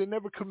crimes they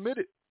never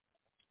committed,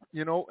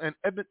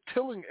 and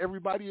killing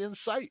everybody in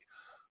sight.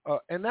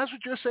 And that's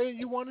what you're saying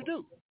you want to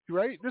do,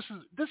 right? This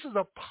is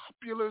a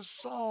popular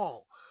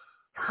song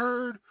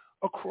heard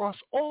across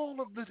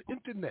all of the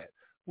internet.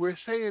 We're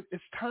saying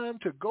it's time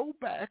to go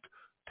back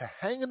to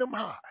hanging them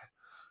high,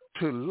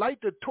 to light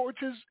the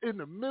torches in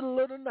the middle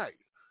of the night,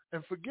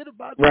 and forget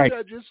about the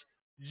judges.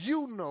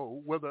 You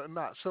know whether or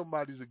not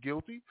somebody's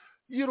guilty.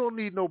 You don't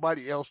need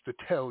nobody else to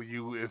tell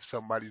you if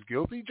somebody's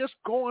guilty. Just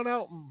go on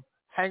out and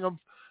hang them.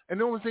 And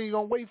the only thing you're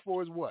going to wait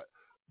for is what?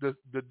 The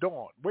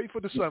dawn. Wait for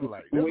the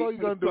sunlight. That's all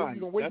you're going to do. You're going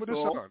to wait for the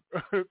sun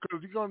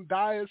because you're going to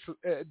die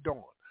at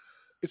dawn.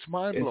 It's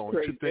mind-blowing.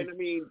 It's crazy. And I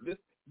mean, this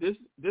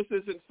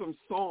isn't some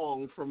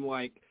song from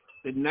like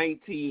the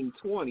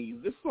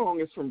 1920s. This song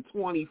is from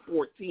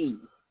 2014.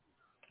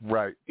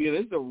 Right. Yeah,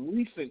 this is a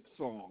recent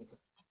song.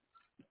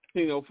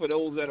 For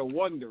those that are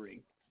wondering,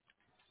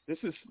 this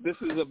is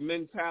a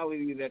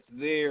mentality that's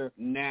there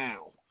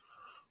now.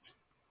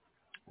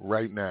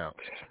 Right now.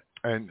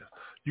 And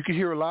you can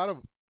hear a lot of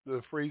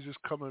the phrases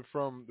coming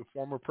from the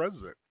former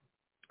president.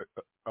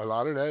 A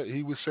lot of that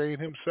he was saying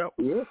himself.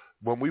 Yeah.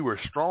 When we were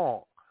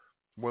strong,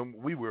 when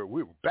we were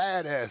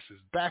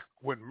badasses, back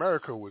when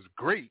America was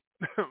great.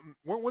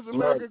 When was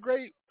America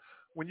great?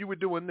 When you were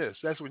doing this.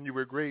 That's when you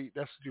were great.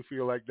 That's what you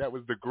feel like. That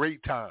was the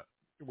great time.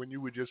 When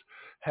you would just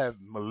have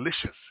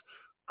militias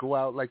go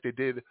out like they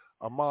did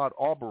Ahmaud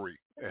Arbery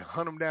and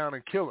hunt them down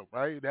and kill them,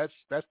 right? That's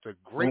the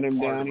great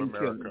part of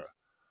America.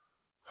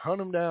 Hunt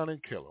them down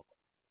and kill them.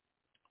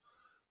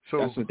 So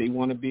that's what they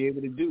want to be able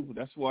to do.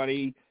 That's why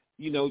they,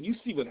 you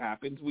see what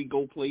happens. We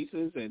go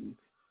places and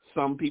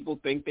some people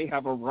think they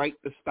have a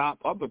right to stop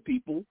other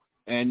people,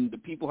 and the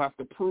people have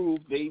to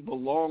prove they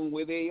belong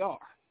where they are.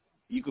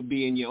 You could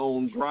be in your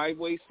own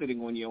driveway,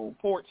 sitting on your own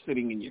porch,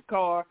 sitting in your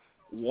car,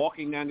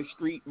 walking down the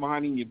street,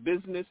 minding your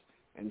business,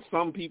 and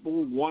some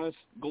people want to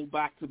go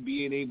back to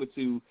being able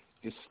to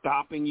just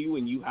stopping you,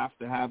 and you have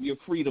to have your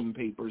freedom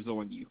papers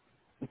on you.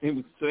 It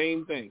was the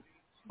same thing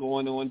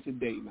going on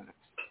today, Max.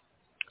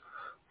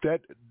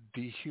 That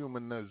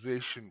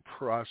dehumanization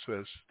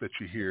process that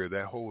you hear,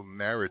 that whole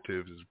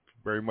narrative is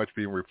very much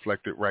being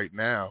reflected right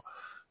now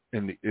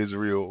in the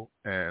Israel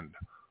and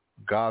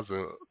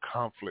Gaza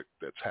conflict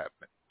that's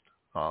happening.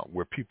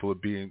 Where people are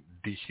being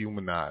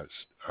dehumanized,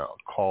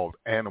 called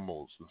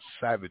animals and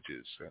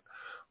savages, and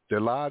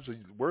their lives are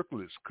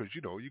worthless because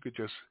you could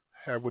just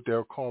have what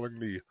they're calling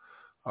the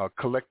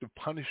collective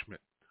punishment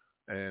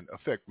and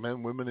affect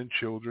men, women, and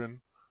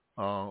children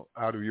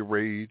out of your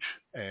rage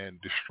and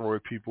destroy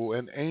people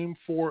and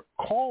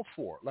call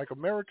for like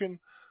American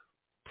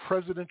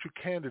presidential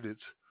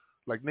candidates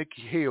like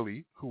Nikki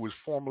Haley, who was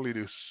formerly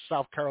the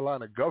South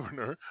Carolina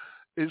governor,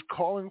 is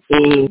calling for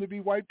them to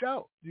be wiped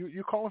out.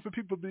 You're calling for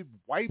people to be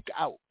wiped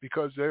out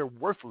because they're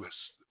worthless.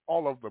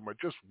 All of them are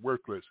just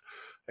worthless.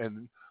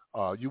 And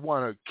you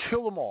want to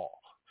kill them all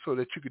so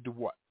that you could do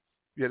what?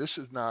 Yeah, this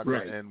is not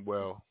going to end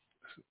well.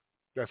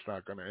 That's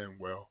not going to end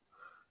well.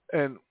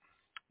 And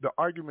the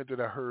argument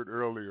that I heard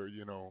earlier,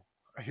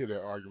 I hear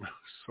that argument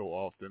so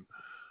often.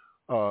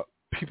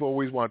 People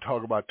always want to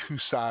talk about two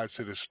sides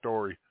to the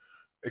story.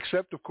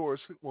 Except, of course,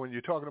 when you're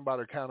talking about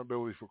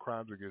accountability for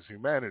crimes against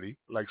humanity,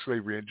 like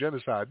slavery and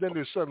genocide, then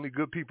there's suddenly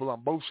good people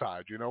on both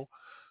sides,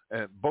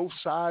 and both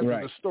sides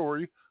of the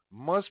story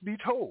must be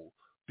told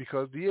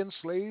because the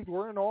enslaved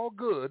weren't all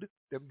good.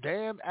 Them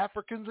damn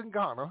Africans in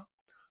Ghana,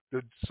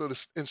 so the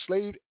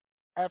enslaved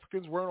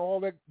Africans weren't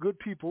all that good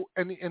people,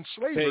 and the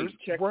enslavers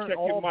weren't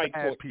all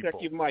bad people. Check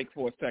your mic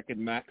for a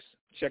second, Max.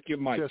 Check your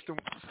mic.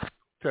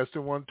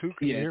 Testing 1, 2.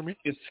 Can you hear me?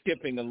 It's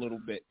skipping a little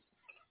bit.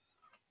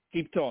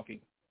 Keep talking.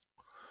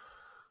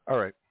 All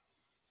right.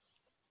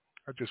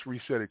 I just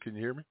reset it. Can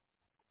you hear me?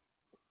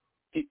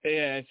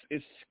 Yeah,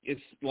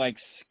 it's like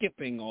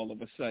skipping all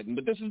of a sudden.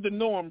 But this is the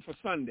norm for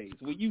Sundays.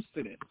 We're used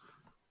to this.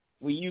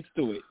 We're used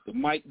to it. The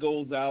mic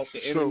goes out.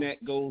 The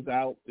internet goes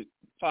out. The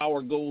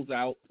power goes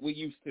out. We're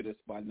used to this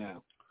by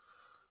now.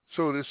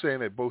 So they're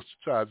saying that both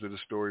sides of the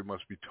story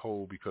must be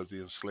told because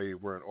the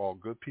enslaved weren't all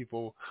good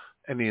people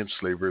and the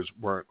enslavers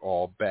weren't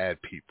all bad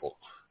people.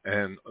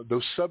 And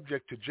those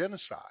subject to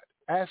genocide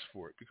asked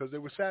for it because they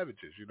were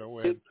savages,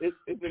 And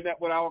isn't that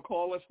what our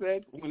caller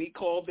said when he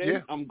called in? Yeah.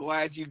 I'm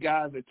glad you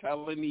guys are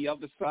telling the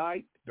other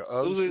side.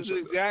 Those are his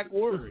exact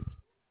words.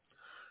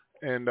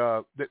 And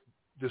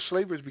the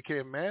slavers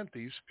became man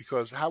thieves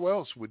because how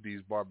else would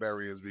these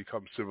barbarians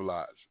become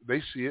civilized?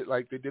 They see it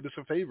like they did us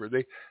a favor.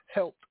 They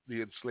helped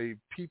the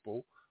enslaved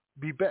people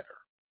be better.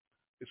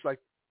 It's like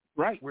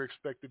we're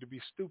expected to be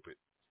stupid.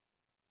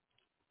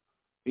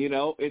 You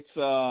know, it's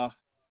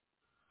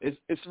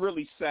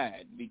really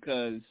sad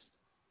because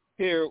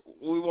here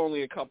we were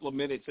only a couple of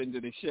minutes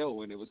into the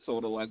show, and it was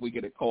sort of like we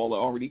get a caller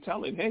already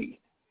telling, hey,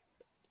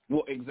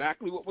 well,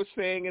 exactly what we're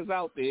saying is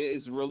out there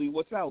is really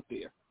what's out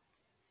there.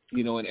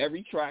 You know, in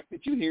every track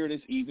that you hear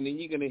this evening,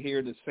 you're going to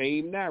hear the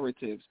same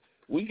narratives.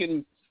 We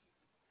can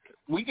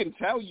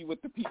tell you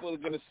what the people are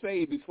going to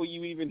say before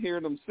you even hear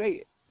them say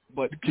it,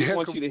 but we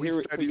want you to hear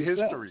it for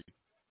yourself. History.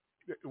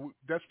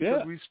 That's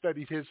because we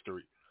studied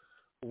history.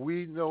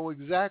 We know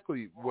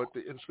exactly what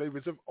the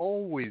enslavers have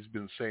always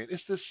been saying.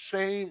 It's the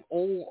same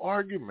old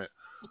argument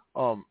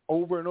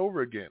over and over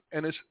again,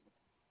 and it's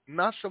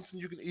not something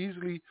you can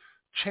easily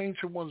change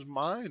someone's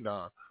mind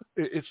on.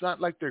 It's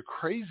not like they're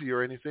crazy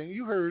or anything.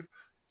 You heard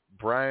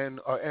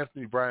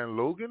Anthony Brian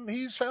Logan.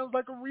 He sounds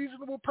like a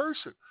reasonable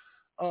person.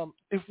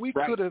 If we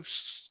could have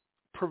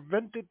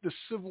prevented the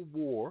Civil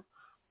War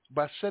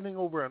by sending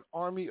over an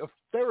army of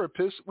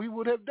therapists, we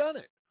would have done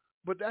it.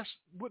 But that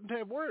wouldn't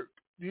have worked.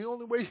 The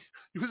only way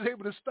you was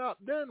able to stop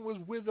then was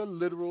with a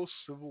literal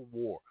civil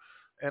war.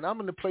 And I'm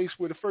in the place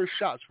where the first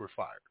shots were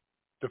fired.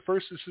 The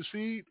first to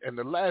secede and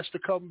the last to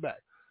come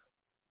back.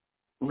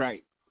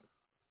 Right.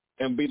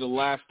 And be the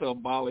last to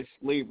abolish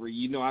slavery.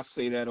 You know, I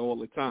say that all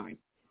the time.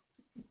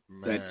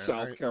 Man, that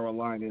South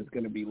Carolina is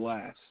going to be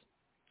last.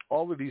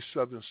 All of these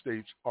southern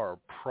states are a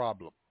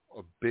problem,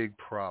 a big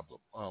problem.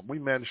 We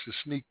managed to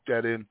sneak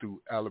that in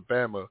through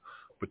Alabama,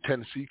 but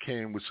Tennessee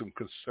came with some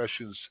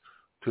concessions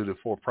to the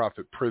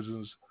for-profit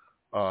prisons.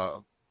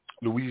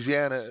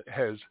 Louisiana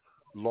has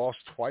lost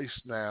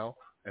twice now,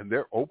 and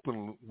they're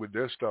open with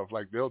their stuff.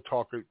 Like they'll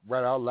talk it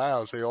right out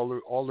loud, say all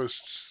the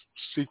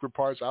secret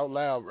parts out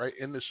loud, right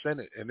in the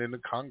Senate and in the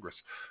Congress.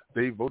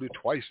 They voted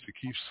twice to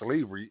keep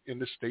slavery in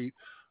the state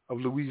of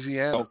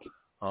Louisiana. Okay.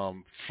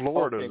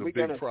 Florida is a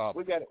big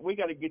problem. We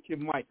got to get your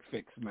mic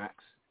fixed, Max.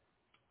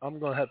 I'm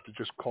gonna have to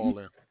just call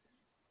in.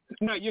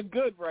 No, you're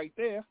good right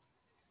there.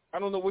 I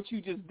don't know what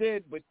you just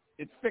did, but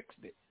it fixed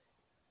it.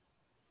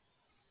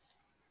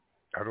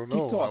 I don't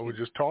know. I was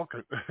just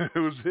talking. It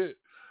was it.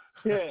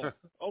 Yeah.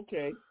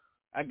 Okay.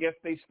 I guess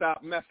they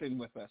stopped messing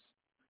with us.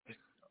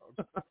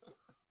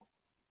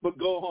 But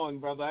go on,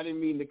 brother. I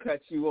didn't mean to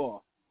cut you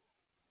off.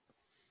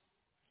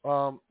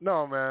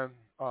 No, man.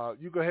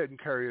 You go ahead and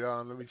carry it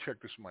on. Let me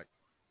check this mic.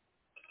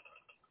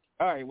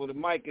 All right. Well, the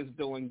mic is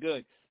doing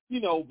good.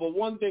 You know, but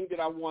one thing that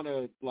I want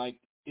to,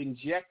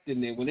 inject in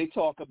there, when they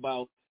talk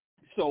about,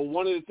 so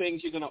one of the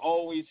things you're going to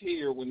always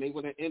hear when they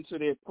want to enter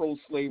their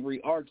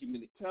pro-slavery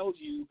argument, it tells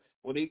you,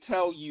 or they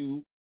tell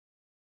you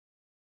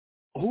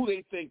who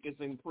they think is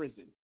in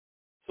prison.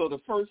 So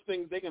the first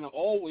thing they're going to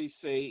always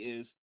say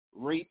is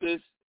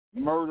rapists,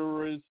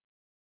 murderers.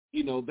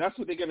 You know, that's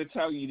what they're going to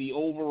tell you, the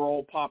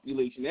overall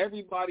population.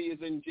 Everybody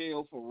is in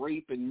jail for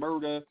rape and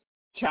murder,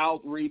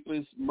 child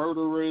rapists,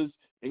 murderers.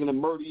 They're going to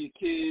murder your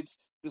kids.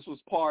 This was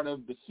part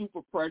of the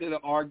super predator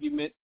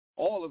argument,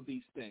 all of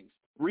these things.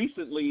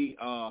 Recently,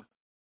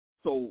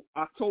 so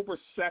October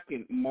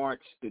 2nd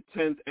marks the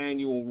 10th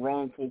annual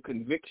Wrongful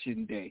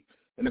Conviction Day.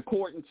 And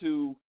according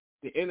to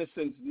the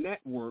Innocence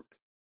Network,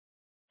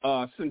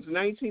 since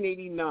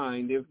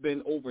 1989, there have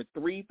been over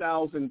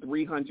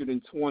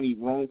 3,320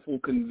 wrongful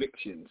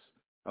convictions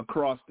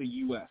across the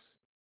U.S.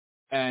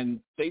 And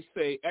they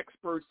say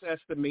experts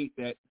estimate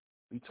that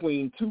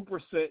between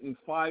 2% and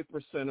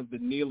 5% of the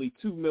nearly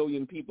 2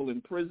 million people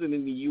in prison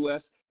in the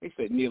U.S., they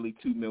said nearly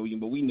 2 million,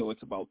 but we know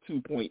it's about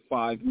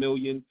 2.5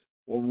 million,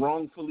 were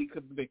wrongfully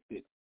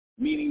convicted,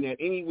 meaning that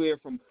anywhere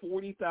from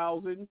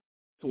 40,000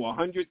 to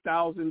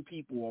 100,000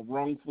 people are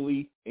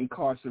wrongfully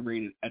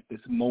incarcerated at this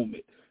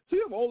moment. So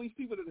you have all these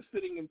people that are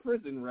sitting in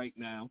prison right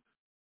now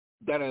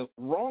that are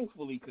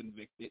wrongfully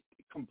convicted,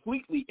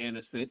 completely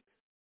innocent,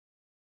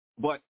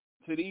 but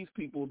to these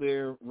people,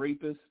 they're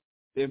rapists,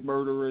 they're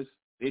murderers,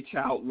 they're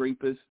child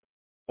rapists,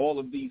 all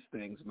of these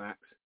things, Max.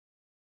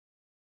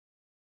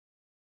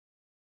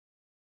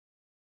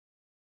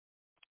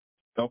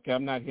 Okay,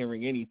 I'm not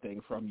hearing anything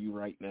from you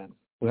right now.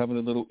 We're having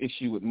a little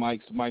issue with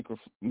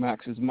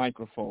Max's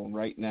microphone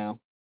right now.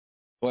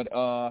 But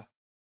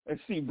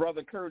let's see,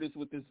 Brother Curtis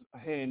with his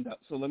hand up.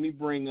 So let me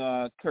bring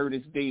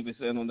Curtis Davis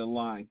in on the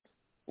line.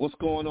 What's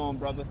going on,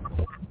 brother?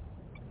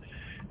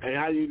 Hey,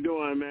 how you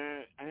doing,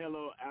 man?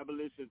 Hello,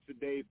 Abolition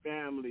Today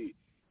family.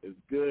 It's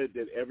good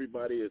that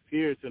everybody is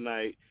here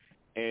tonight.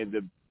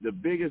 And the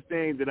biggest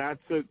thing that I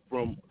took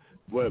from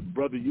what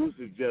Brother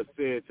Yusuf just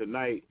said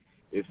tonight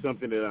is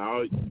something that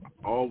I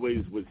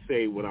always would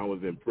say when I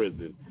was in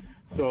prison.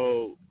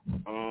 So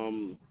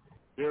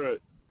there are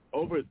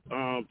over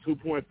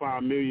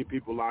 2.5 million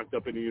people locked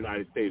up in the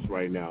United States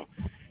right now.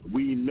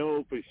 We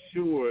know for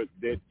sure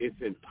that it's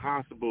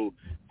impossible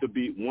to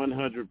be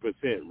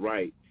 100%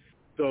 right.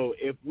 So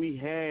if we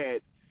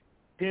had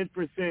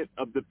 10%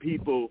 of the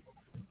people,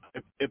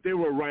 if they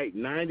were right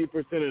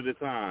 90% of the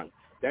time,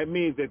 that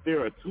means that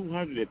there are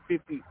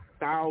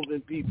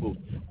 250,000 people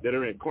that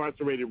are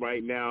incarcerated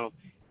right now,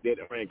 that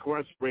are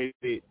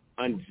incarcerated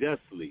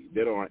unjustly,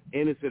 that are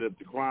innocent of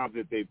the crimes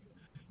that they've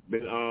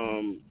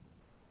been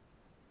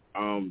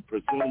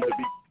presumed to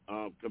be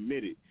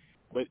committed.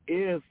 But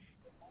if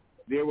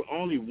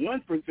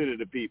 1% of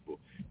the people,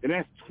 and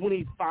that's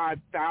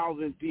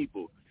 25,000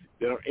 people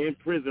that are in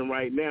prison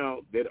right now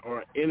that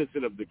are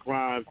innocent of the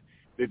crimes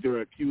that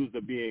they're accused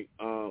of being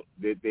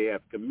that they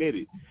have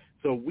committed.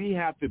 So we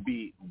have to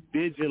be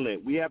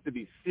vigilant. We have to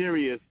be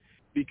serious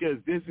because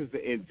this is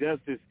an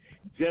injustice.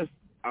 Just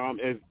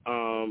as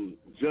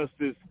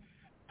Justice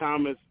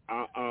Thomas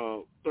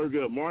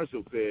Thurgood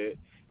Marshall said,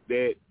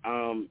 that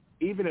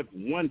even if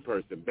one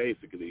person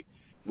basically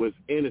was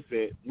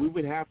innocent, we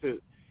would have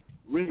to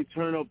really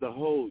turn up the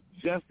whole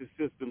justice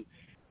system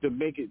to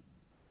make it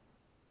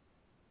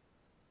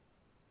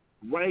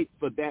right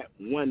for that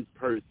one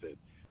person.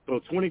 So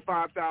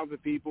 25,000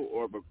 people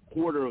or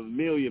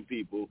 250,000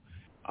 people,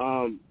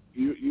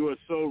 you are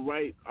so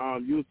right,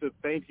 Yusuf.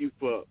 Thank you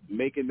for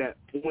making that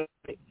point,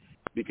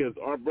 because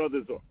our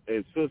brothers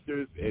and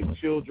sisters and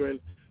children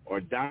are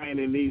dying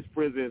in these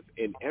prisons,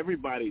 and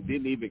everybody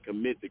didn't even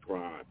commit the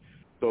crime.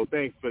 So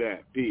thanks for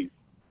that. Peace.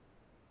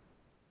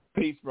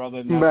 Peace, brother.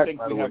 And I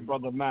think we have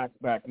Brother Max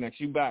back next.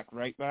 You back,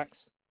 right, Max?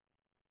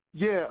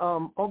 Yeah,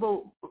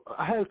 although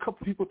I had a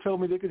couple people tell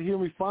me they could hear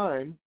me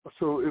fine,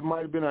 so it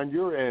might have been on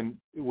your end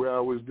where I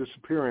was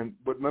disappearing,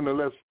 but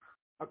nonetheless,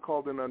 I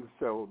called in on the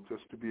cell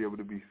just to be able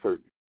to be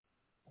certain.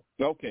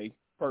 Okay,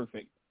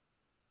 perfect.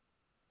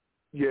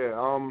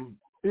 Yeah,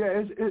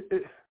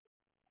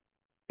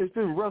 it's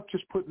been rough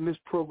just putting this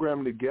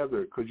program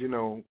together because, you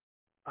know,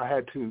 I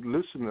had to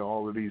listen to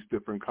all of these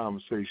different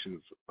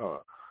conversations.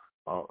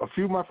 A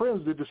few of my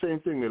friends did the same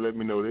thing. They let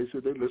me know. They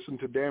said they listened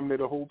to damn near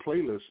the whole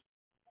playlist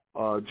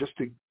just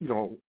to, you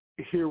know,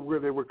 hear where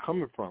they were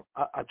coming from.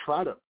 I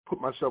try to put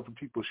myself in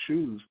people's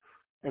shoes,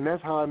 and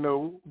that's how I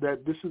know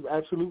that this is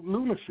absolute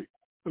lunacy.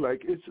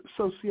 Like, it's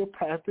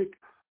sociopathic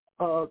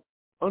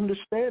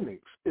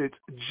understandings. It's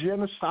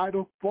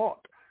genocidal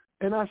thought.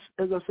 And as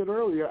I said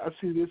earlier, I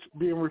see this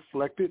being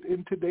reflected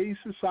in today's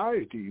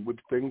society with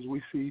things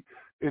we see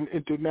in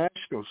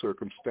international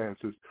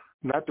circumstances,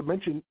 not to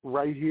mention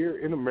right here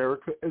in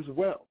America as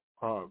well.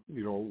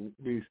 You know,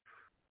 these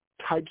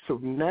types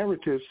of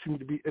narratives seem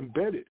to be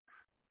embedded.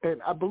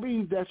 And I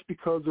believe that's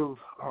because of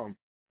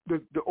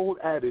the old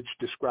adage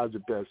describes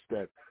it best,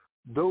 that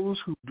those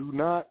who do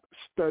not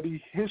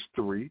study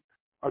history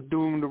are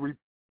doomed to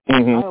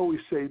I always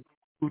say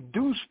who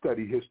do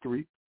study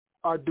history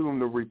are doomed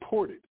to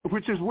report it,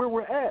 which is where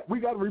we're at. We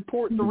got to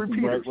report the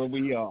repeaters. Right where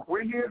we are.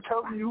 We're here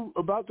telling you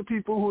about the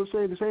people who are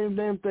saying the same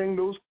damn thing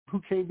those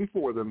who came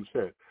before them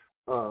said,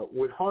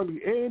 with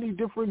hardly any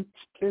difference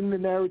in the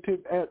narrative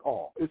at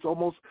all. It's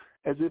almost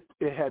as if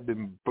it had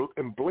been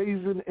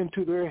emblazoned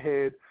into their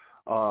head,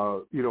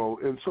 you know,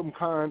 in some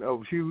kind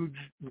of huge,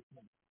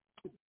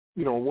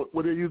 you know,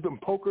 what they use them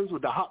pokers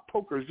with the hot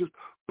pokers, just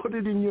put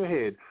it in your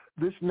head.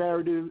 This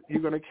narrative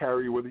you're going to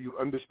carry, whether you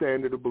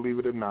understand it or believe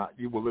it or not,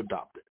 you will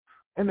adopt it.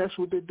 And that's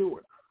what they're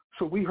doing.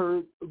 So we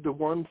heard the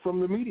one from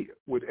the media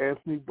with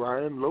Anthony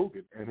Brian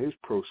Logan and his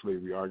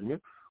pro-slavery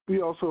argument.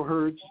 We also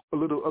heard a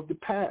little of the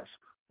past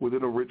with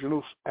an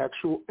original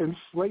actual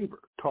enslaver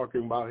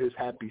talking about his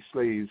happy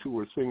slaves who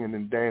were singing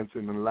and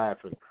dancing and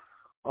laughing.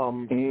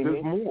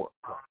 There's more.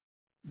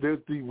 There's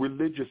the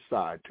religious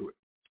side to it,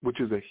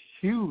 which is a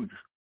huge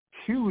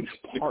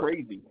part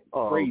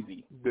of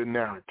the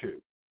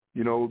narrative.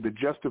 You know, the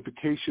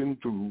justification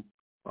through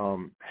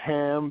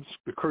Ham's,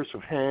 the curse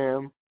of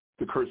Ham,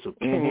 the curse of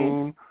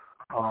Cain,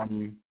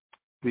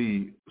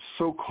 the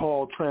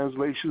so-called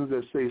translations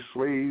that say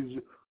slaves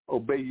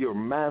obey your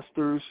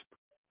masters,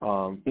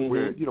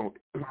 where, you know,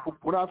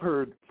 what I've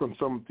heard from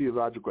some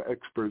theological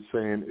experts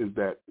saying is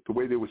that the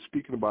way they were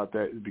speaking about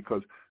that is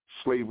because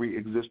slavery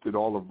existed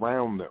all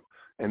around them,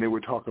 and they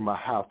were talking about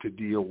how to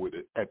deal with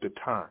it at the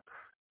time.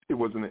 It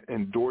was an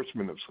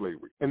endorsement of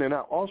slavery. And then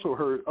I also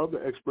heard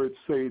other experts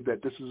say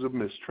that this is a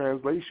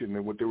mistranslation,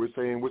 and what they were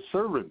saying was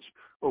servants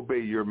obey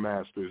your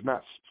masters,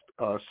 not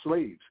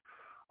slaves.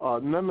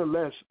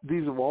 Nonetheless,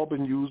 these have all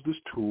been used as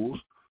tools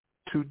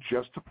to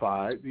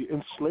justify the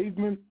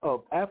enslavement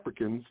of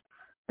Africans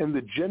and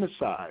the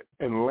genocide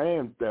and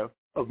land theft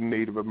of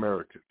Native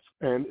Americans.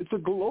 And it's a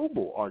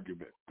global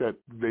argument that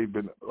they've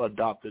been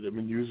adopted and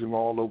been using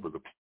all over the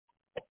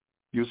place.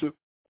 Yusuf?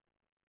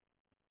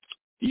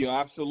 You're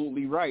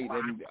absolutely right,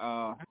 and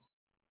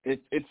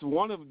it's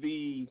one of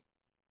the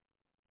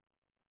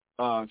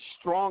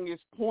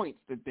strongest points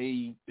that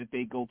they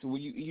go to.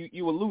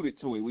 You alluded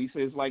to it. We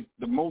say it's like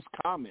the most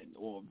common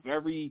or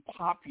very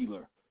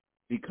popular,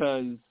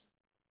 because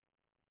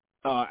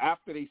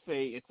after they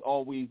say it's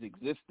always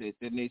existed,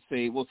 then they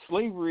say, well,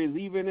 slavery is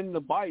even in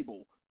the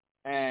Bible,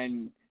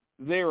 and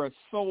there are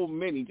so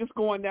many. Just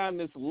going down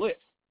this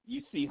list,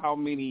 you see how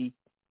many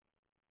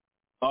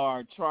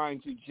are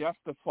trying to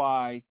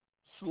justify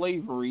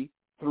slavery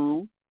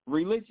through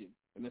religion,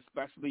 and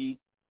especially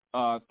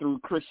through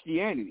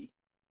Christianity.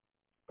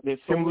 There's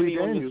so many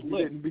on this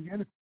list.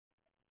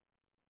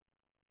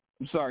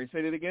 I'm sorry,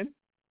 say that again?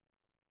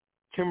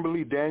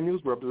 Kimberly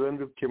Daniels,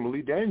 Representative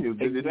Kimberly Daniels,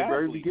 did it at the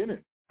very beginning.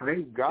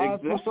 Thank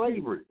God for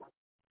slavery.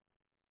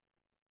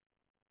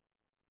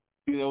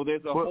 You know,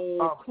 there's a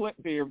whole clip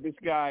there of this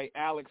guy,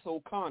 Alex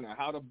O'Connor,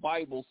 how the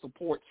Bible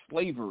supports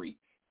slavery.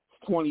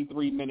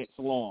 23 minutes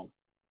long.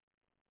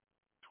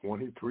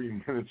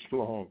 23 minutes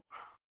long.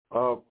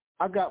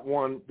 I got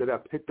one that I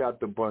picked out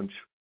the bunch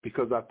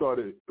because I thought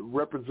it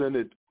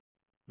represented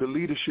the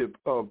leadership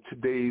of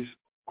today's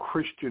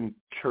Christian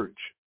church.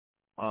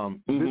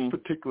 This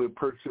particular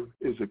person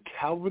is a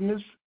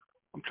Calvinist.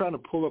 I'm trying to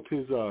pull up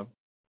his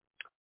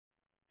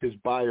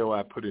bio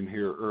I put in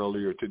here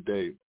earlier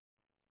today.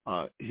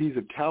 He's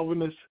a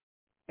Calvinist,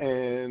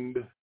 and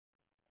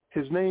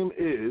his name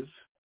is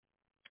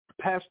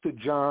Pastor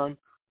John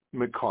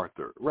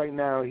MacArthur. Right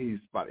now, he's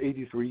about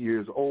 83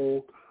 years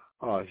old.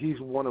 He's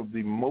one of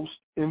the most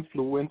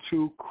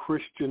influential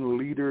Christian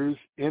leaders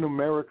in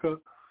America.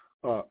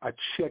 I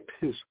checked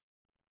his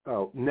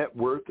net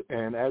worth,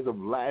 and as of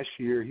last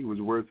year, he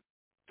was worth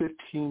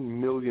 $15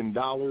 million.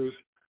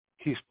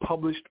 He's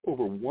published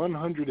over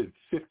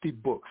 150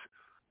 books.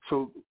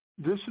 So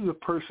this is a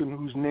person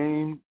whose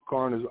name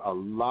garners a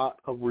lot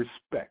of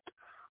respect.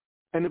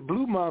 And it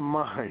blew my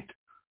mind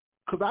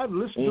because I've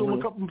listened to him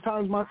a couple of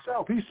times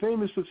myself. He's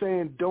famous for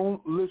saying,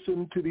 don't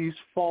listen to these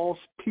false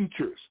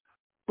teachers.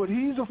 But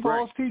he's a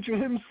false teacher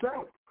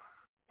himself.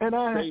 And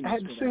I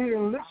had to sit here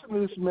and listen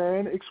to this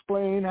man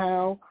explain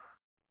how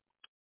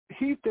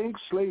he thinks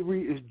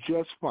slavery is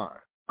just fine.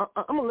 I'm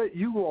going to let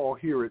you all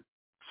hear it.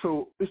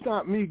 So it's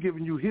not me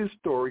giving you his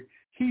story.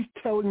 He's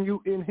telling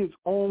you in his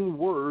own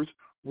words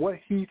what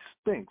he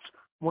thinks.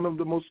 One of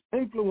the most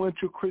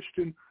influential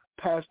Christian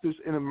pastors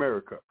in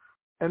America.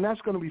 And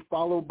that's going to be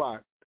followed by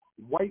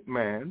White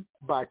Man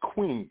by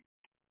Queen.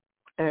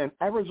 And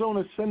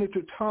Arizona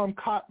Senator Tom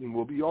Cotton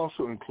will be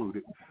also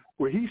included,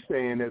 where he's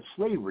saying that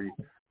slavery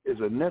is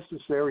a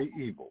necessary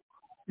evil.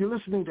 You're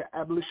listening to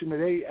Abolition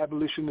Today,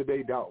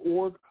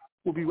 abolitiontoday.org.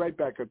 We'll be right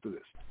back after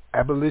this.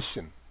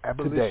 Abolition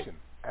Today.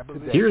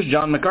 Here's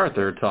John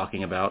MacArthur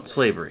talking about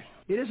slavery.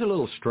 It is a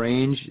little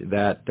strange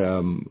that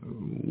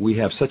we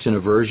have such an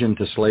aversion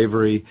to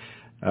slavery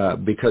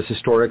because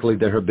historically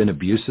there have been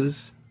abuses.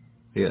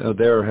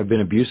 There have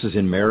been abuses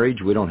in marriage.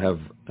 We don't have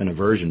an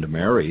aversion to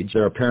marriage.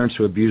 There are parents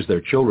who abuse their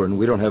children.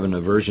 We don't have an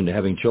aversion to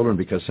having children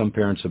because some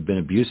parents have been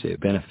abusive.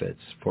 Benefits.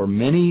 For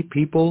many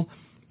people,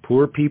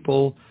 poor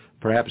people,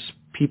 perhaps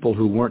people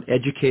who weren't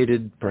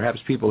educated, perhaps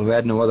people who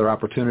had no other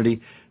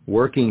opportunity,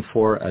 working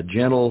for a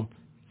gentle,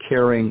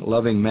 caring,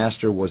 loving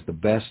master was the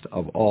best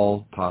of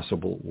all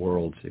possible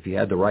worlds. If you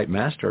had the right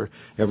master,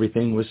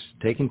 everything was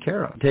taken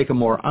care of. Take a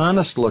more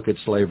honest look at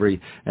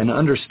slavery and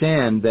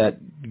understand that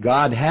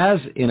God has,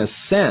 in a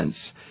sense,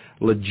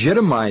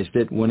 legitimized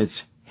it when it's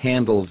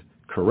handled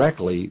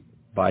correctly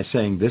by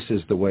saying this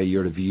is the way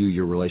you're to view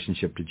your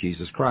relationship to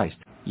Jesus Christ.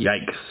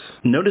 Yikes.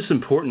 Notice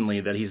importantly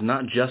that he's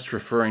not just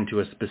referring to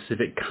a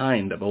specific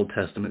kind of Old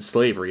Testament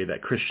slavery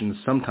that Christians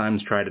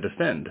sometimes try to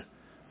defend,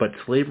 but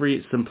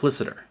slavery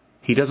simpliciter.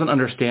 He doesn't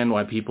understand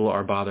why people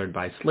are bothered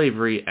by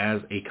slavery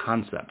as a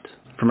concept.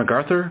 For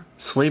MacArthur,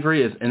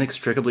 slavery is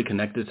inextricably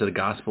connected to the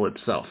gospel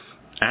itself.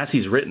 As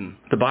he's written,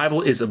 the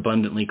Bible is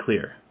abundantly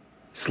clear.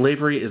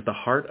 Slavery is the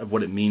heart of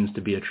what it means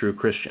to be a true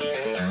Christian.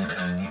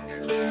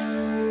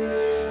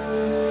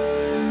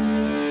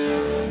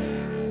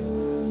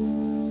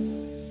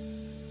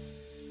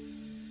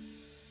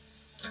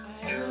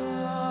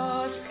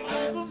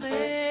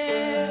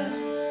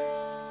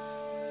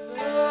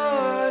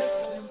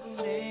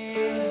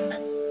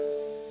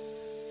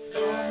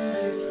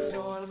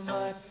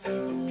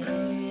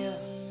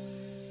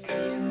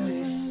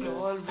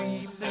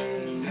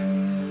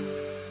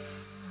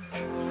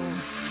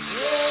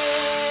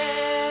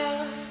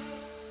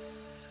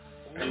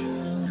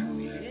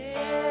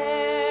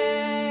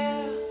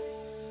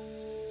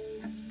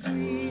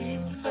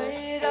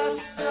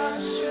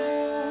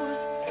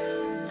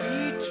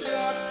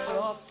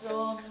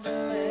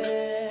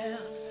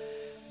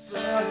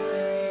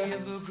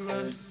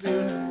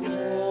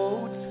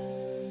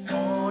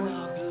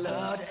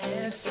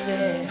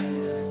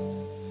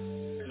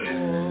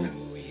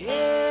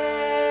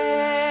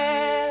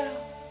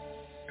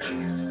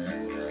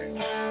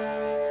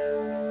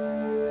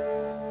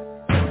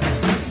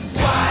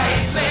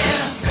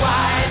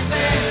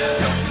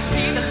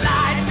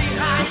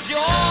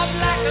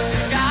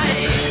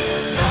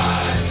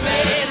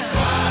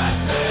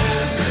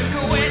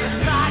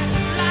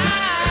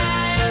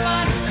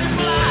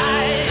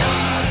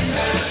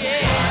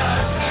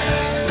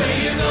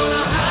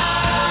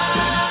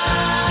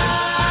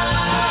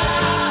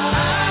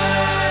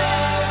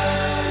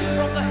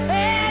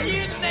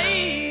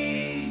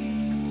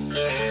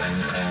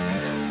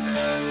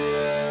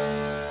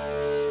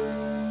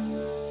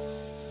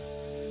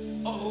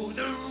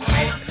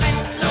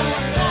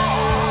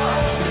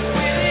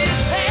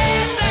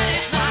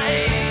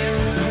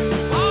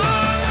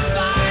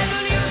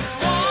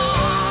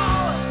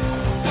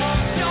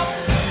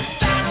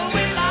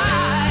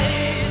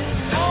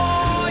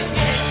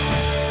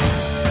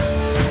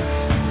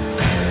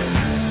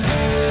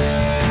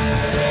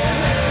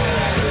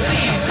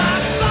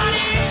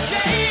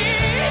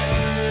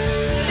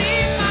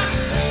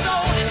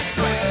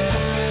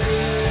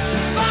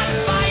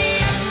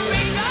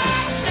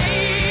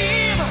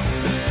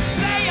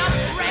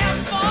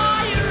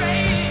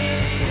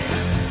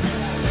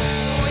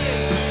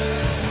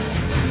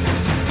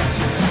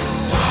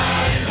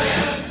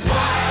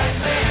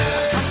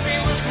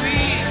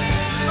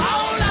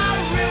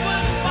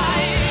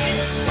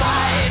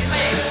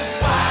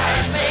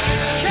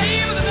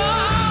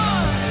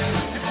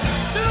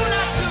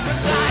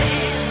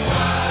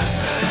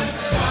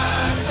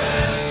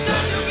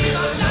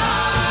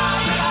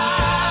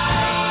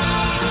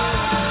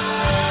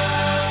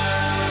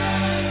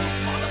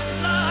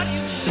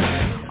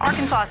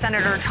 Arkansas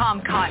Senator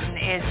Tom Cotton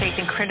is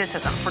facing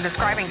criticism for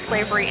describing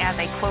slavery as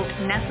a, quote,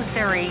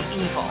 necessary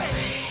evil.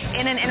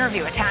 In an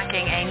interview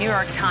attacking a New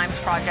York Times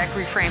project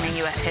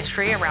reframing U.S.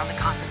 history around the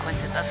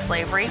consequences of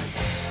slavery,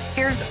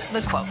 here's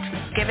the quote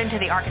given to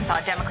the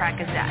Arkansas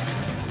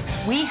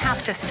Democrat-Gazette. "We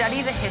have to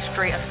study the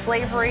history of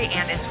slavery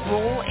and its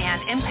role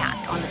and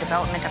impact on the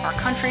development of our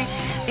country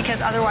because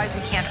otherwise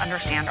we can't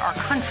understand our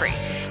country.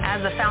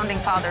 As the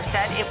Founding Fathers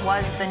said, it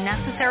was the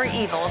necessary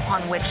evil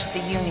upon which the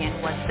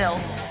Union was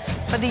built.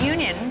 But the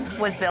Union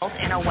was built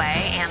in a way,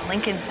 and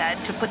Lincoln said,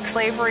 to put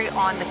slavery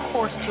on the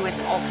course to its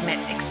ultimate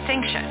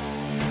extinction."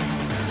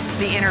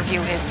 The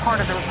interview is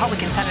part of the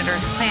Republican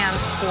senators' plans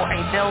for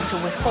a bill to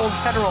withhold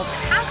federal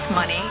tax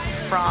money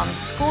from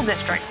school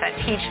districts that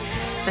teach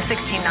the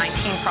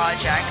 1619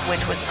 Project,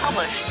 which was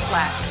published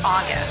last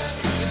August.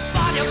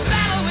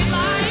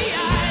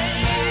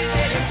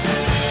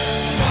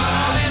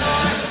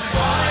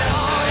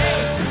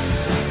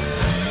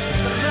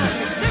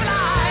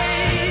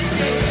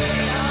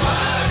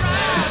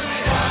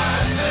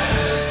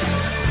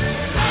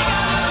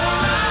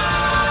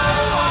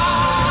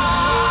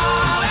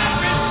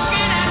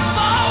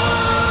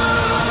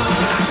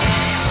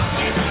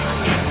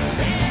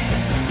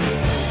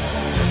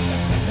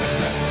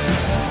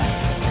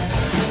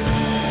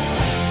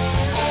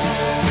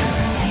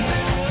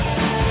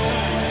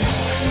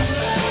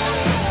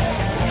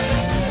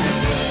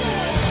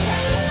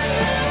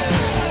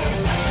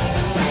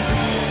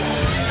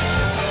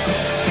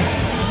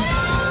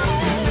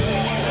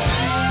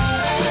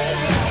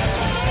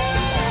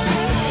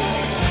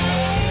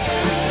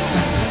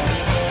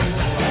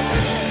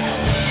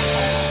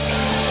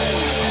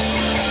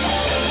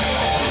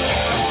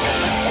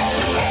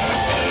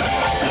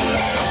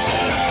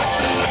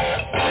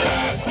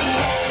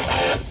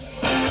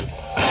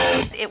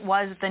 It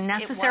was the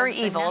necessary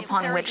evil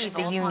upon which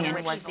the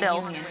Union was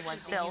built.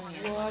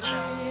 What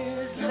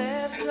is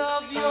left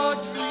of your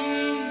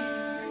dream?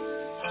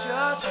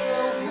 Just the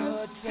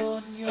words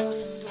on your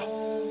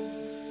stone.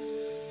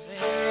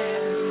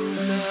 Then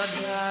learn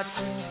how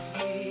to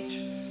teach.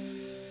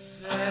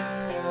 Then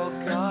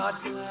forgot how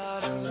to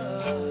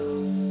love.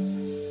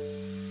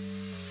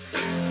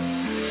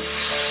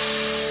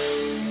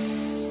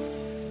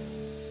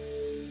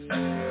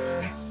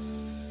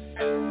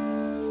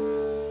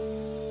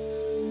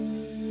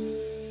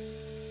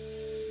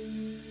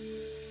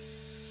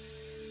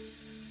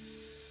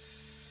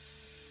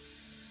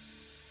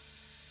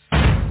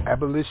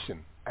 Abolition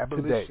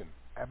today.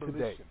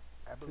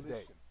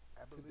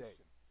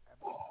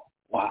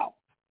 Wow.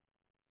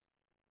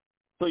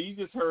 So you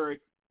just heard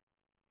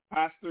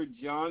Pastor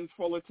John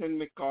Fullerton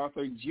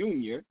MacArthur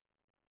Jr.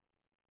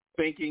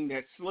 thinking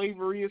that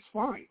slavery is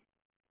fine.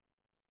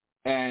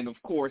 And,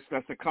 of course,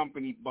 that's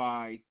accompanied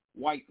by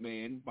white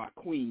man, by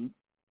Queen.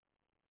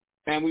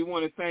 And we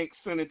want to thank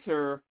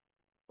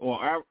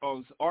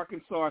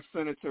Arkansas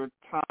Senator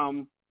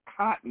Tom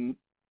Cotton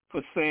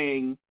for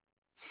saying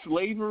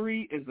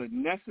slavery is a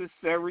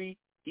necessary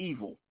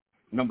evil.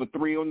 Number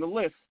 3 on the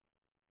list.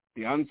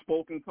 The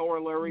unspoken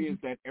corollary is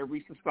that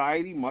every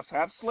society must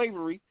have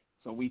slavery,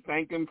 so we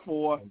thank him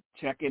for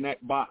checking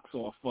that box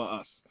off for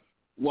us.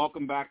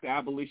 Welcome back to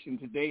Abolition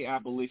Today,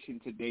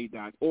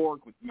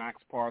 abolitiontoday.org with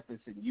Max Parthas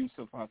and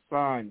Yusuf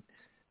Hassan.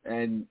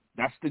 And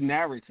that's the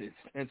narrative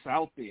that's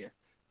out there,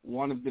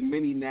 one of the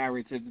many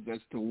narratives as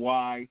to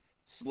why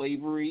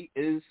slavery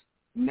is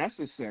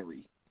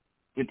necessary.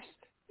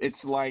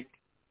 It's like,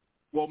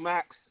 well,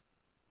 Max,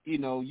 you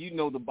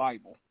know the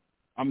Bible.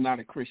 I'm not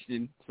a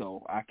Christian,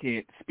 so I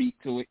can't speak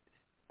to it.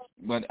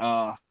 But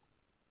I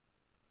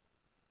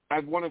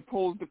want to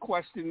pose the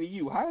question to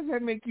you. How does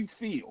that make you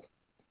feel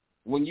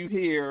when you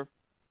hear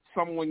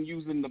someone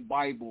using the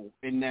Bible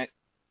in that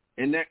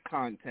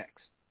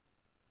context?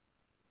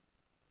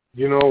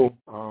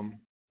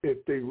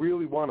 If they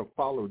really want to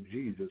follow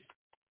Jesus,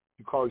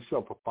 you call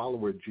yourself a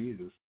follower of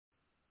Jesus,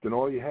 then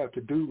all you have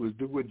to do is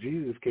do what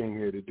Jesus came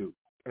here to do.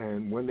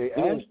 And when they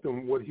asked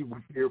him what he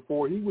was here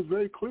for, he was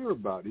very clear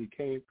about it. He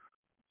came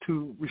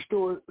to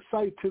restore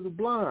sight to the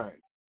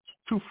blind,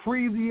 to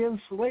free the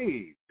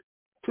enslaved,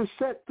 to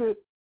set the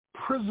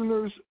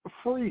prisoners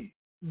free.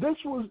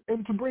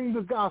 And to bring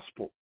the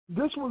gospel.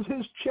 This was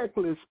his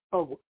checklist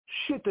of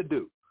shit to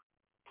do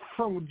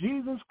from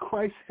Jesus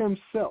Christ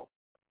himself.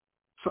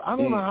 So I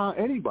don't know how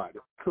anybody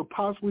could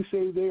possibly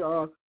say they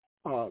are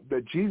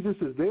that Jesus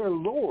is their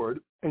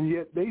Lord, and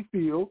yet they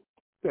feel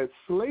that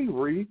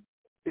slavery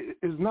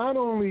is not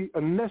only a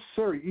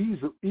necessary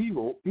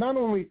evil, not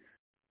only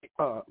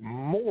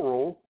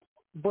moral,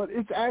 but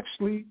it's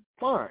actually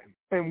fine.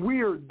 And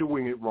we are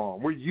doing it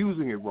wrong. We're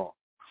using it wrong.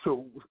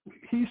 So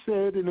he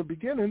said in the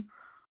beginning,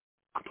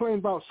 complain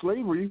about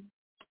slavery,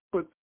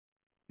 but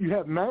you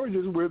have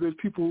marriages where there's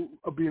people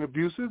are being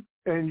abusive,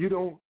 and you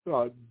don't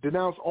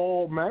denounce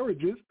all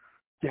marriages.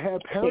 You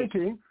have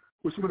parenting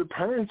where some of the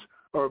parents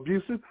are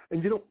abusive,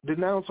 and you don't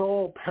denounce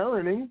all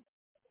parenting.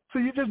 So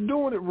you're just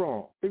doing it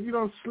wrong. If you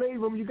don't enslave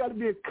them, you got to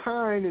be a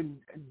kind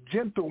and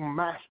gentle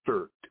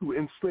master to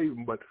enslave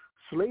them. But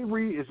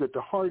slavery is at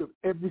the heart of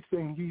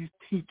everything he's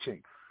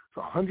teaching. It's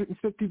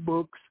 150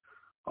 books,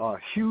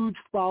 huge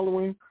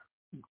following,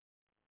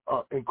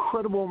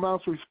 incredible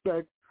amounts of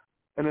respect,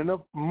 and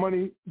enough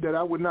money that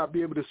I would not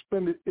be able to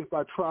spend it if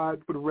I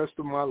tried for the rest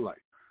of my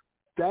life.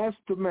 That's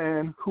the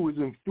man who is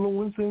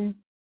influencing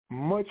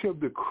much of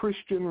the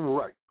Christian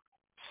right,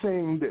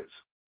 saying this.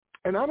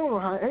 And I don't know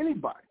how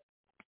anybody,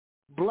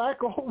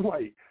 black or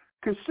white,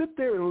 could sit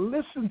there and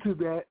listen to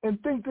that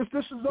and think that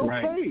this is okay.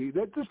 Right.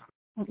 That this,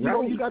 you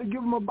know, you got to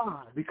give him a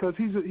bye because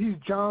he's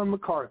John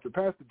MacArthur,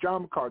 Pastor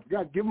John MacArthur. You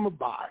got to give him a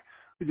bye.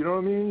 You know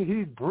what I mean?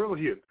 He's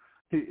brilliant,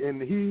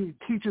 and he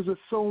teaches us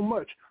so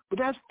much. But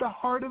that's the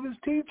heart of his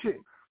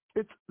teaching.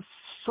 It's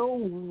so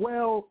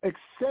well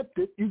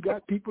accepted. You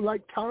got people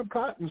like Tom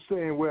Cotton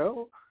saying,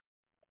 well,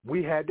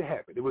 we had to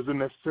have it. It was a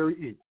necessary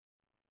evil.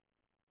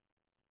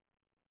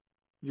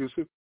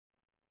 Yusuf?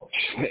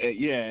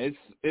 Yeah,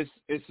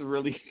 it's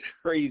really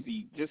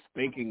crazy just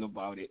thinking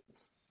about it.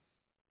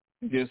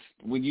 Just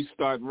when you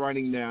start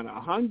running down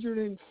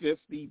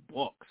 150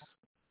 books.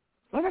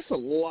 Well, that's a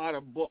lot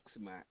of books,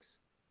 Max.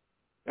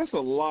 That's a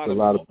lot of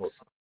books.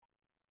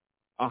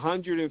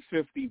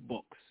 150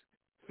 books,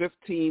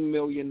 $15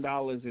 million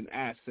in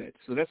assets.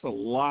 So that's a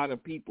lot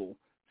of people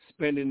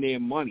spending their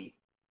money,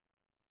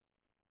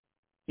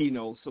 you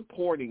know,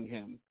 supporting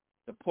him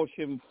to push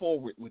him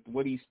forward with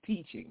what he's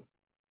teaching.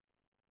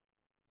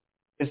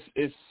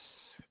 It's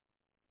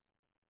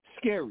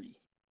scary.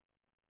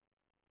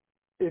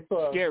 If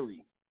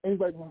scary.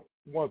 Anybody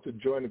wants to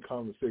join the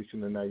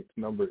conversation tonight,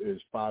 the number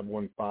is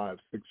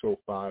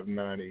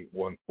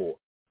 515-605-9814.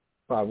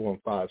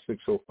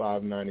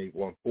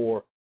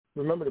 515-605-9814.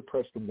 Remember to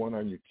press the 1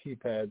 on your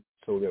keypad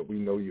so that we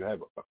know you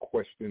have a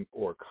question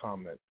or a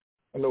comment.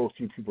 I know a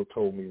few people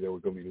told me they were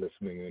going to be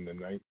listening in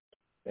tonight,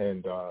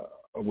 and I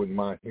wouldn't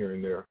mind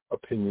hearing their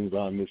opinions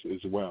on this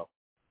as well.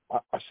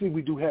 I see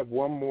we do have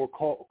one more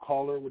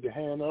caller with your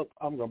hand up.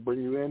 I'm going to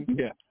bring you in.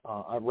 Yeah.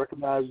 I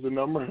recognize the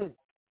number.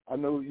 I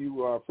know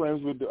you are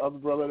friends with the other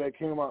brother that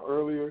came out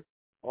earlier.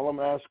 All I'm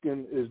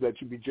asking is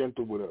that you be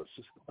gentle with us.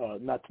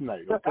 Not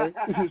tonight, okay?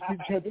 Just be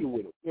gentle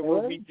with us. It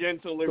will be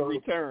gentle in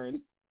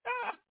return.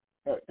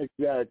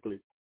 Exactly.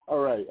 All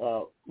right.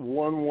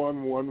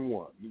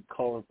 1111. You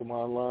calling from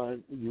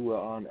online. You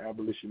are on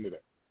Abolition Today.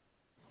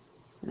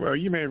 Well,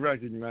 you may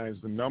recognize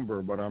the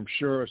number, but I'm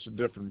sure it's a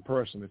different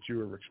person that you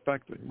were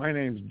expecting. My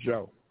name's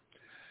Joe.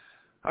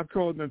 I've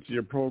called into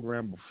your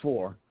program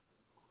before.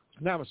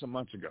 That was some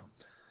months ago.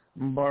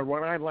 But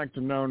what I'd like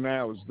to know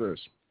now is this.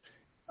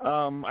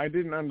 I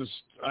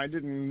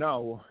didn't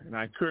know, and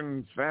I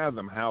couldn't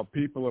fathom how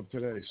people of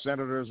today,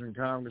 senators and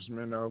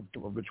congressmen of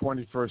the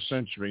 21st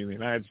century in the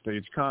United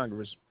States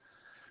Congress,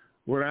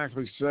 would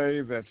actually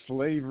say that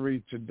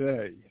slavery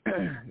today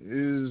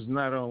is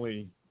not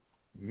only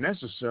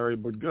necessary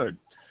but good.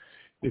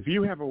 If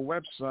you have a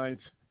website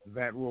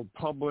that will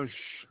publish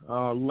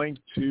a link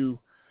to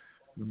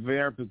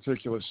their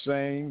particular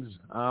sayings,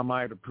 I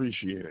might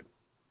appreciate it.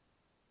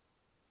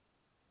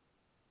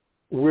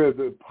 Where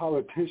the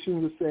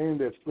politicians are saying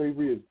that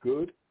slavery is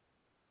good?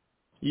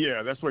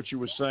 Yeah, that's what you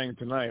were saying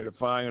tonight,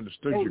 if I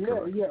understood you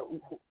correctly. Yeah.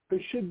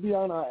 It should be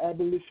on our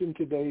Abolition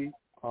Today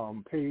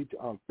page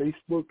on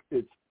Facebook.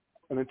 It's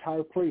an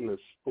entire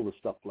playlist full of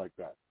stuff like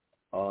that.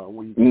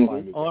 Where you can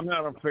find it. Oh, I'm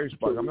not on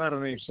Facebook. I'm not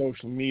on any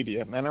social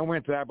media. And I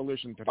went to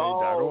abolitiontoday.org.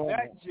 Oh,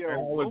 that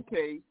Joe.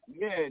 Okay.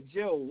 Yeah,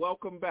 Joe,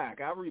 welcome back.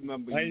 I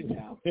remember you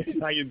now.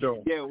 How you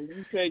doing? Yeah, when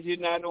you said you're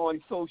not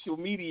on social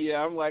media,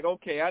 I'm like,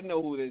 okay, I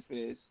know who this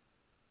is.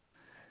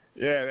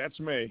 Yeah, that's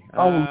me.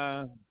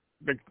 Do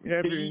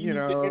you use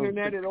the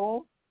internet at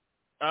all?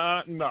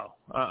 No.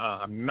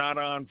 I'm not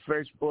on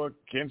Facebook,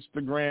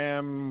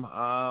 Instagram.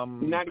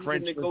 Not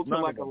even to go to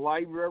like a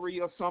library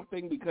or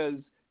something, because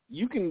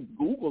you can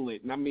Google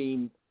it, and I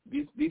mean,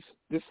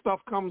 this stuff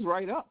comes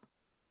right up.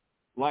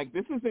 Like,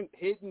 this isn't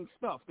hidden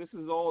stuff. This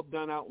is all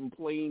done out in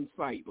plain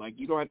sight. Like,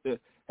 you don't have to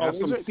have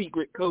some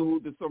secret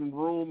code to some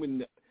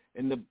room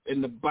in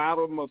the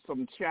bottom of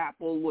some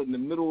chapel in the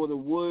middle of the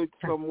woods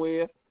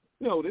somewhere.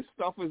 No, this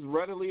stuff is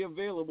readily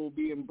available,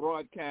 being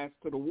broadcast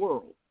to the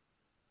world.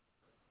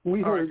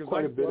 We heard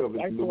quite a bit of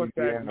it. I thought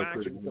that Max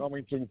was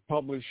going to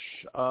publish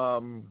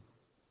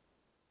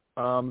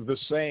the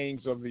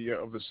sayings of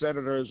the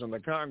senators and the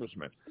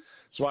congressmen.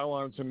 So I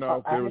wanted to know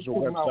if there was a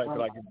website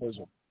that I could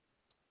visit.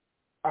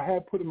 I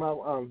have put them out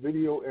on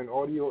video and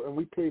audio, and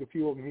we played a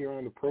few of them here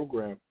on the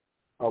program.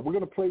 We're going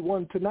to play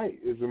one tonight,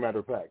 as a matter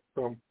of fact,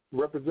 from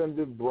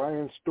Representative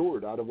Brian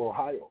Stewart out of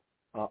Ohio.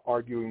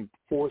 Arguing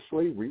for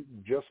slavery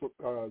just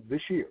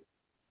this year.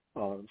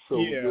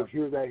 You'll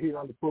hear that here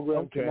on the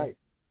program tonight.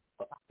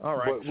 All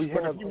right. But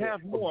if you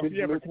have more, if you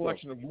have a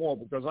collection of more,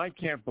 because I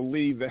can't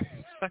believe that,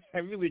 I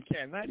really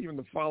can't, not even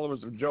the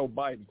followers of Joe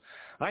Biden,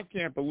 I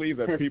can't believe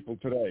that people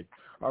today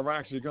are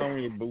actually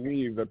going to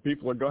believe that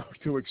people are going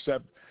to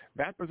accept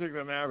that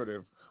particular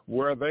narrative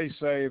where they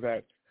say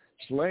that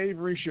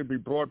slavery should be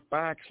brought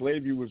back,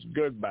 slavery was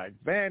good back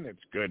then,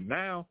 it's good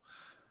now.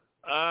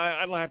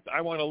 I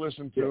want to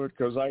listen to it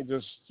because I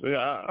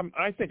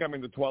think I'm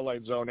in the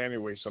twilight zone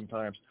anyway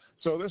sometimes.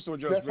 So this will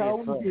just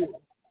be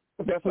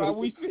That's how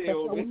we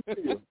feel.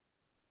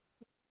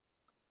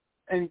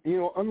 And,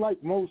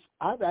 unlike most,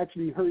 I've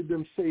actually heard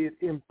them say it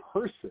in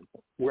person,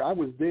 where I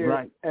was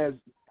there as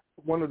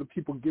one of the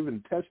people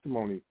giving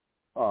testimony,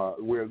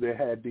 where they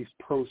had these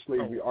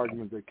pro-slavery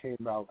arguments that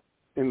came out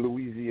in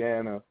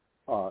Louisiana,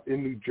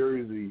 in New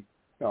Jersey,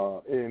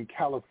 in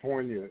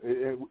California.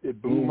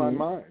 It blew my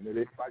mind that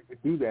anybody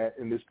could do that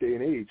in this day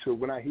and age. So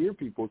when I hear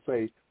people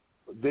say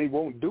they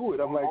won't do it,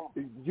 I'm like,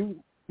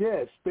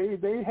 yes,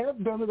 they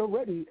have done it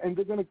already, and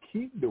they're going to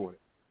keep doing it.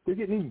 They're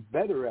getting even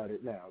better at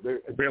it now. They're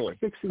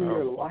fixing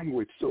their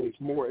language so it's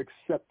more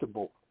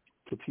acceptable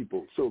to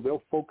people. So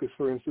they'll focus,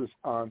 for instance,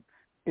 on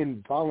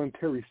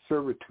involuntary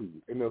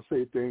servitude, and they'll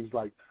say things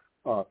like,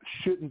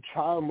 shouldn't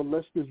child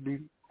molesters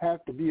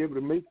have to be able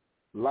to make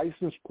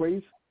license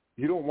plates?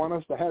 You don't want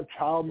us to have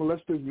child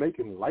molesters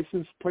making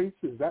license plates?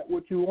 Is that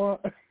what you want?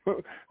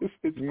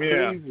 It's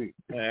crazy.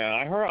 Yeah,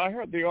 I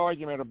heard the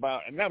argument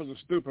about, and that was a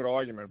stupid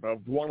argument, about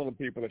one of the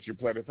people that you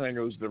played. I think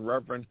it was the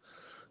Reverend,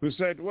 who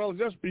said, well,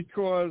 just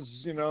because,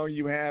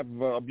 you have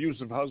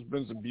abusive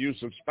husbands,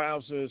 abusive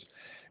spouses,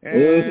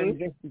 and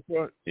just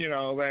because,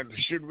 that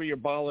should we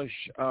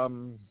abolish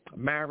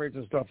marriage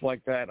and stuff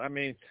like that. I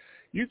mean,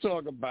 you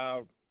talk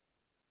about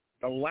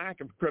a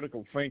lack of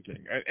critical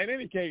thinking. In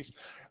any case,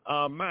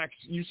 Max,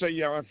 you say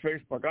you're on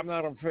Facebook. I'm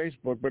not on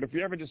Facebook, but if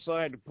you ever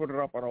decide to put it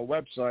up on our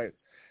website,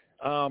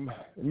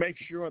 make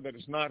sure that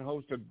it's not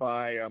hosted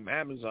by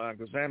Amazon,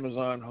 because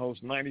Amazon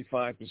hosts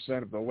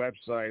 95% of the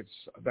websites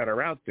that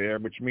are out there,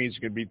 which means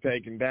it can be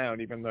taken down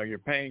even though you're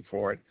paying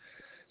for it.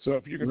 So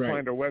if you can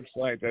find a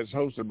website that's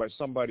hosted by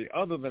somebody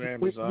other than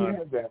Amazon. We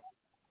have that.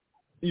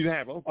 You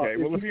have? Okay.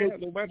 Well, if you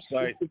have the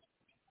website,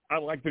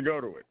 I'd like to go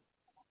to it.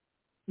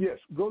 Yes,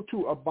 go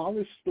to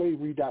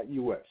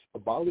abolishslavery.us,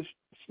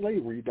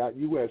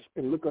 abolishslavery.us,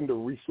 and look under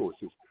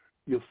resources.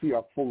 You'll see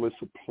our full list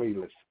of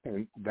playlists,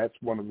 and that's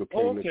one of the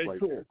playlists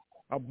there.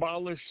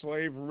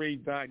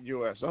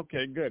 Abolishslavery.us.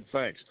 Okay, good.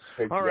 Thanks.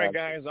 Exactly. All right,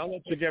 guys, I'll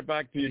let you get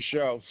back to your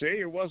show. See,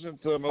 it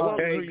wasn't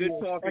Malone. Good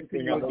talking to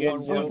you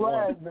again, I'm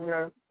glad,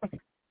 man.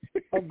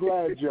 I'm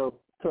glad, Joe,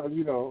 because,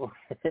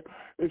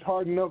 it's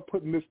hard enough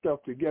putting this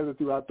stuff together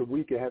throughout the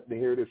week and having to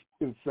hear this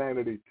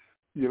insanity.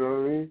 You know what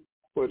I mean?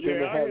 But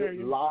then they have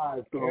it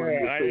live thrown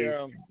in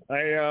your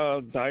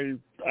face.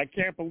 I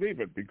can't believe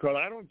it, because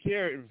I don't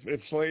care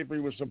if slavery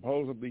was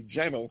supposedly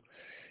gentle.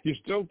 You're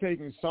still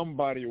taking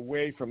somebody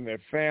away from their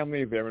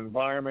family, their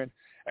environment,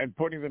 and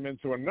putting them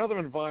into another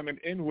environment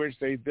in which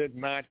they did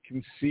not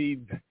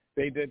concede,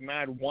 they did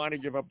not want to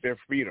give up their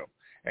freedom.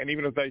 And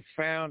even if they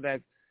found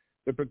that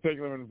the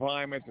particular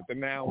environment that they're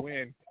now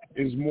in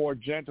is more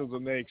gentle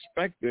than they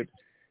expected,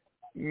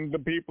 the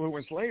people who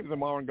enslaved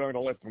them aren't going to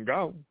let them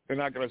go. They're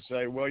not going to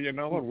say, well, you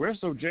know what, we're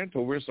so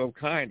gentle, we're so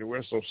kind, and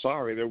we're so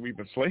sorry that we've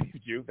enslaved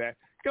you that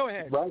go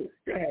ahead, go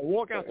ahead,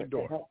 walk out the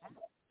door.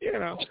 They're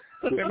not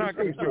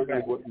going to do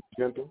that.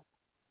 Gentle.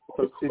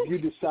 But if you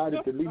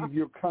decided to leave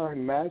your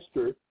kind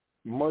master,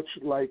 much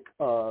like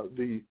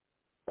the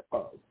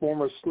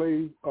former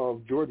slave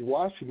of George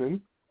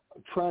Washington,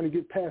 trying to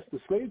get past the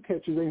slave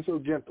catchers ain't so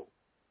gentle.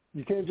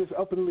 You can't just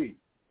up and leave.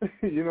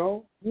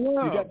 No, you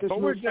got this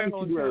but we're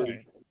gentle.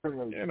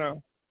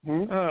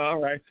 All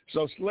right.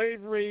 So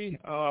slavery,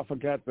 I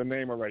forgot the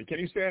name already. Can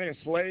you say that again?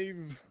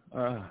 Slave?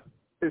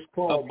 It's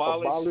called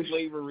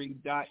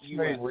abolishslavery.us.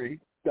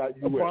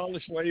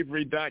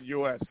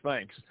 Abolishslavery.us.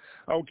 Thanks.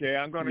 Okay,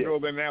 I'm going to go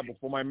there now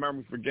before my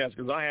memory forgets,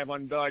 because I have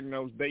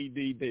undiagnosed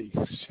ADD.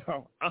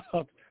 So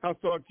I'll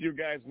talk to you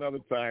guys another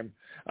time.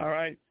 All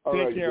right?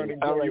 Take care and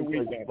enjoy your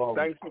weekend.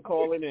 Thanks for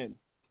calling in.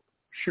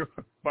 Sure.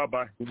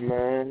 Bye-bye.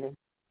 Man.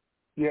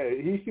 Yeah,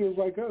 he feels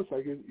like us.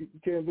 Like, you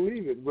can't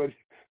believe it. But,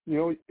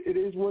 it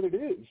is what it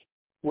is.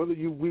 Whether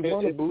we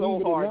want to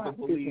believe it or not, it's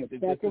so hard to believe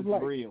that this is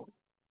real.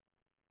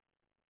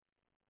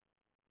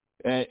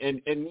 And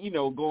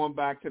going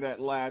back to that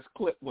last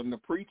clip when the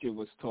preacher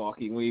was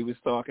talking, when he was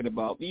talking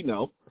about, it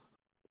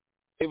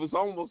was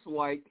almost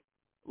like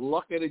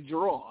luck of the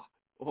draw,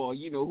 or,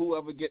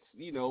 whoever gets,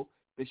 the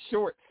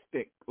short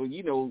stick, or,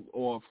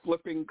 or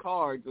flipping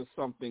cards or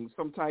something,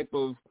 some type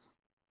of,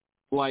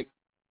 like,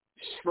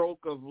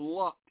 stroke of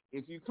luck.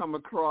 If you come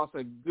across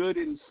a good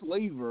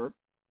enslaver,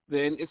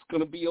 then it's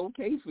going to be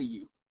okay for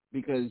you,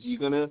 because you're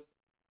going to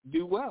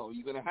do well.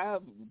 You're going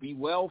to be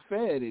well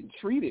fed and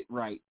treated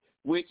right,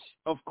 which,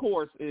 of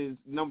course, is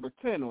number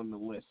 10 on the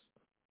list,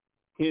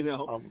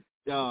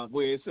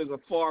 where it says a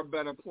far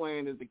better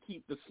plan is to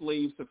keep the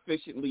slaves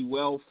sufficiently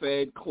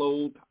well-fed,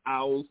 clothed,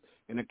 housed,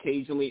 and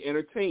occasionally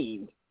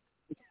entertained.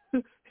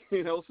 So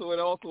it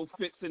also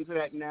fits into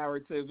that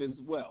narrative as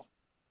well.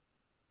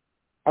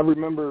 I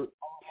remember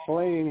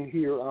playing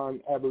here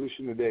on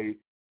Abolition Today,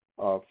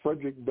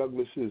 Frederick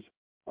Douglass's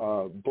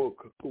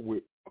book,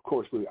 with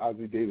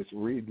Ossie Davis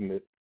reading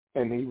it,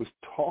 and he was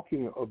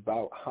talking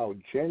about how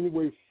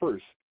January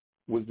 1st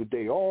was the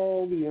day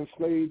all the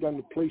enslaved on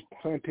the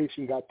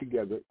plantation got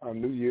together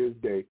on New Year's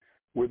Day,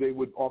 where they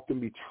would often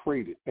be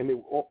traded, and they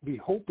would be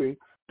hoping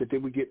that they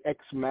would get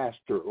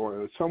ex-master,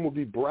 or some would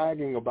be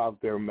bragging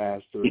about their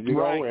master,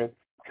 and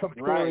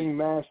comparing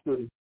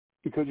masters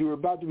because you're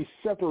about to be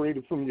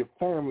separated from your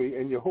family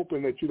and you're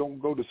hoping that you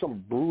don't go to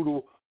some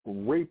brutal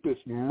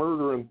rapist,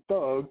 murdering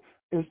thug.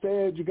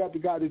 Instead, you got the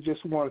guy that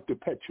just wanted to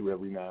pet you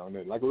every now and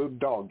then, like a little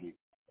doggy,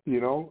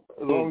 as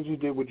long as you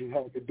did what you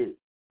had to do.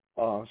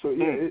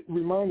 It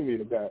reminded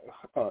me of that.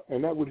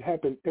 And that would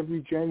happen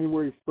every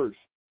January 1st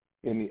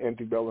in the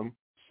antebellum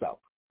South,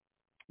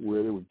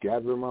 where they would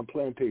gather them on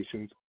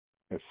plantations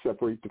and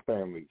separate the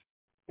families.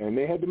 And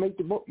they had to make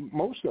the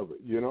most of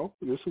it,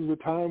 This was a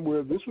time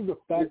where this was a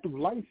fact of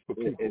life for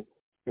people,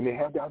 and they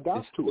had to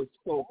adapt to it. It's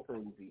so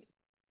crazy.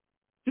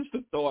 Just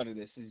the thought of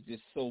this is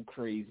just so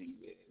crazy,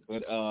 man.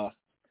 But,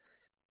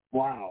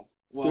 wow.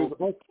 Well,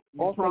 you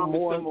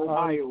promised them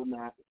Ohio,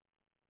 Matt.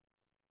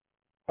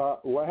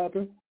 What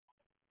happened?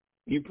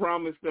 You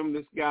promised them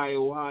this guy,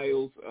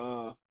 Ohio's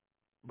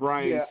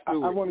Brian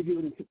Stewart. I want to give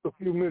it a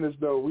few minutes,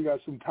 though. We got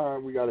some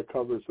time we got to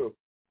cover, so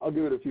I'll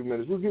give it a few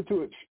minutes. We'll get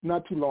to it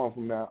not too long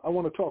from now. I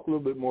want to talk a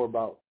little bit more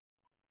about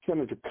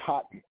Senator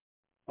Cotton.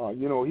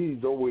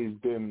 He's always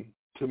been,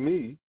 to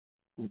me,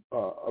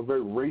 a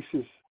very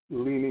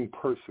racist-leaning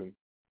person.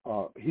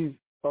 He's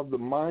of the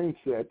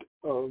mindset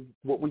of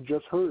what we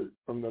just heard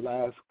from the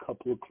last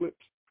couple of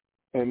clips.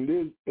 And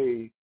there's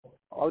a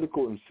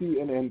article in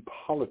CNN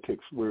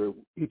Politics where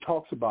he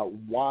talks about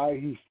why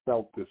he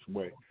felt this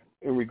way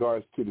in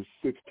regards to the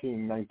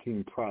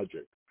 1619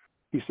 project.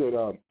 He said,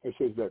 it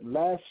says that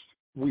last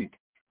week,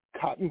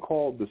 Cotton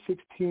called the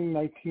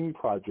 1619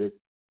 project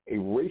a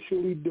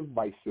racially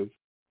divisive,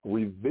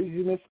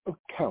 revisionist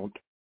account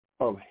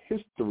of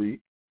history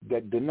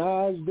that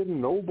denies the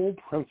noble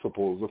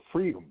principles of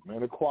freedom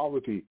and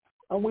equality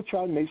on which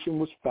our nation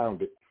was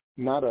founded.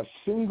 Not a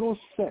single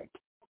cent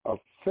of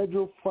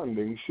federal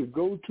funding should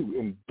go to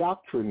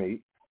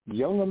indoctrinate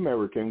young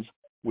Americans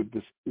with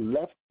this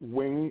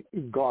left-wing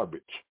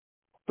garbage.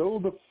 Though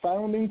the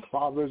founding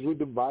fathers were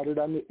divided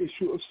on the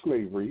issue of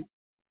slavery,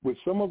 with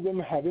some of them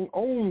having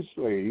owned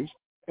slaves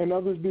and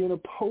others being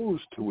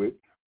opposed to it,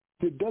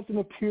 there doesn't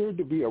appear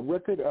to be a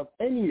record of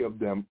any of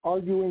them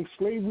arguing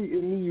slavery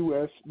in the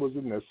U.S. was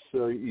a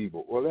necessary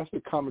evil. Well, that's the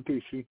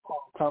commentated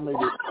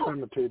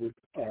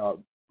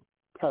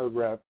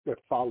paragraph that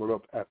followed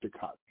up after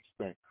Cotton's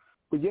thing.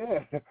 But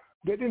yeah,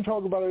 they didn't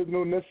talk about it as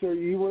no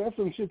necessary evil. That's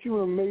some shit you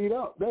would have made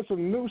up. That's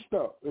some new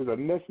stuff. It's a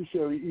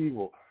necessary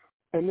evil.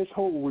 And this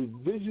whole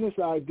revisionist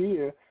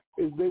idea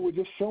is they were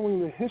just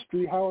showing the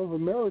history how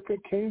America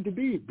came to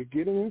be,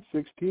 beginning in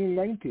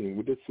 1619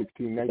 with the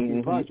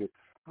 1619 project.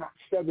 Not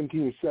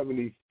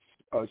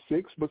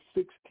 1776, but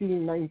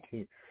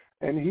 1619.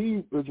 And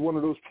he was one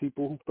of those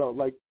people who felt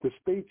like the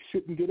state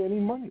shouldn't get any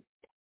money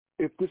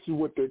if this is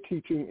what they're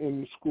teaching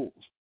in the schools.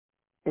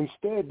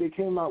 Instead, they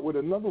came out with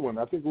another one.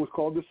 I think it was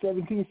called the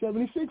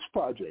 1776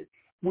 Project,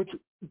 which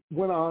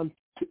went on,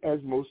 as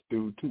most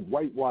do, to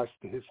whitewash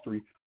the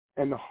history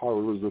and the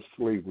horrors of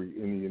slavery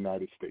in the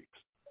United States.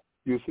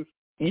 Yusuf?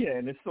 Yeah,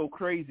 and it's so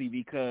crazy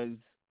because,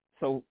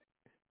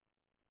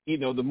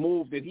 the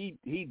move that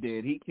he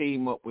did, he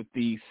came up with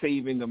the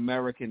Saving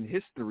American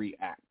History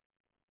Act.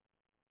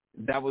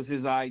 That was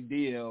his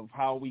idea of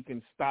how we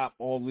can stop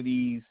all of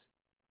these,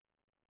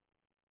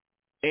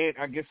 and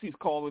I guess he's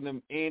calling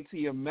them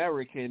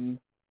anti-American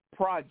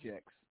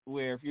projects,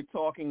 where if you're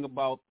talking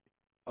about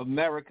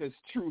America's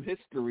true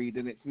history,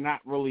 then it's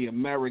not really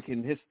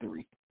American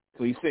history.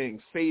 So he's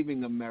saying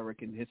saving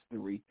American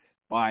history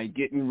by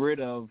getting rid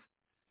of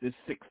this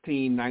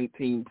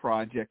 1619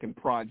 project and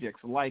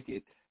projects like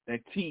it that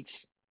teach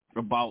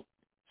about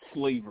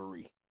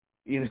slavery.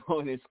 And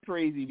it's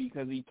crazy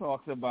because he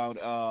talks about,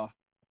 of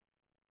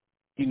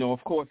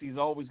course, he's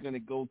always going to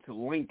go to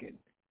Lincoln.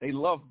 They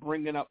love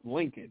bringing up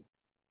Lincoln.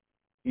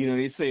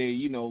 They say,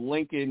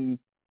 Lincoln,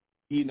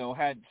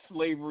 had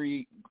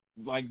slavery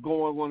like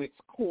going on its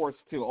course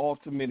to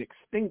ultimate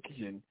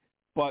extinction.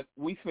 But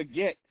we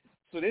forget.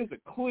 So there's a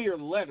clear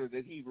letter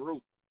that he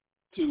wrote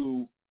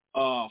to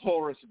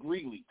Horace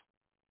Greeley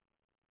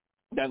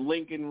that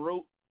Lincoln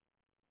wrote.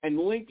 And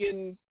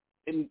Lincoln,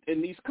 in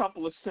these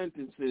couple of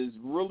sentences,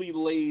 really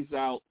lays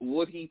out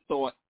what he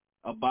thought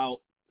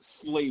about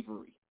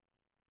slavery.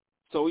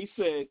 So he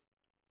said,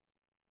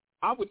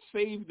 I would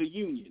save the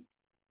Union.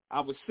 I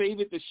would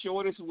save it the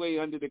shortest way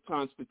under the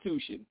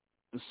Constitution.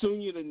 The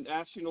sooner the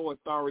national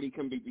authority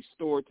can be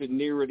restored to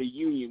nearer the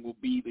Union will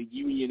be the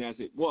Union as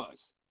it was.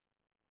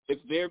 If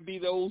there be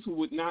those who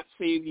would not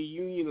save the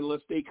Union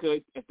unless they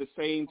could at the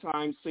same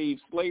time save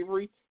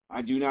slavery,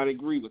 I do not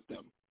agree with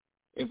them.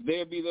 If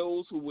there be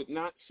those who would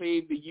not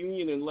save the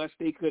Union unless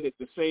they could at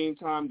the same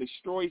time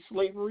destroy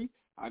slavery,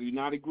 I do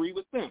not agree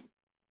with them.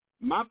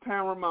 My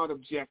paramount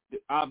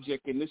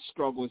object in this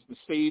struggle is to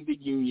save the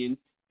Union,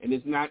 and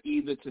is not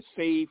either to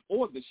save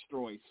or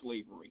destroy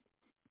slavery.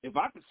 If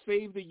I could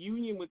save the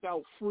Union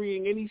without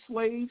freeing any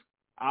slaves,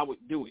 I would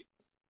do it.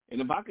 And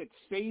if I could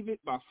save it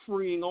by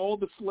freeing all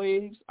the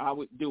slaves, I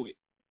would do it.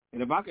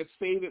 And if I could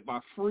save it by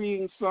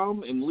freeing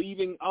some and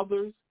leaving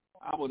others,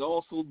 I would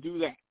also do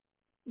that.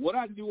 What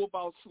I do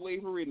about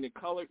slavery and the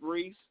colored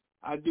race,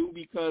 I do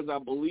because I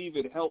believe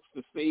it helps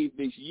to save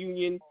this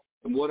Union,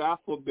 and what I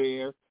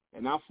forbear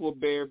and I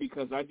forbear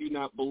because I do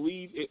not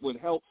believe it would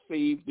help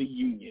save the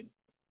Union.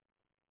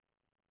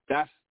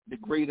 That's the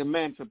great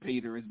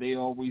emancipator, as they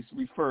always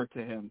refer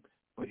to him.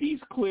 But he's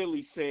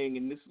clearly saying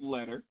in this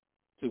letter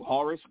to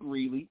Horace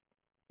Greeley,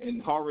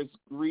 and Horace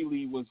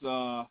Greeley was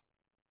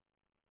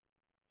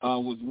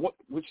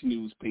which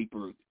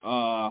newspaper?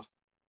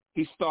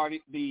 He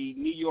started the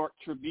New York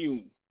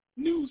Tribune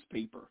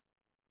newspaper,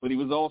 but he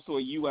was also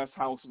a U.S.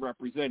 House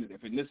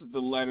representative. And this is the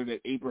letter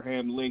that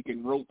Abraham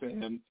Lincoln wrote to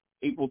him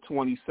April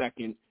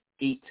 22nd,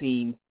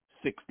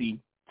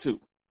 1862.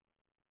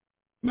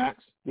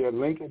 Max? Yeah,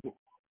 Lincoln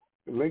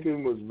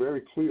was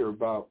very clear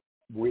about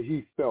where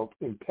he felt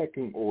in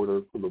pecking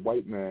order for the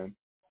white man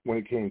when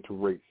it came to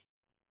race.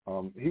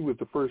 He was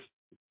the first,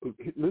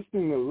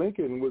 listening to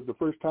Lincoln was the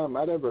first time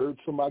I'd ever heard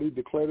somebody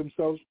declare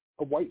themselves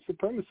a white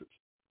supremacist.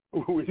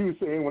 What he was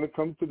saying, when it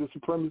comes to the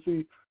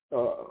supremacy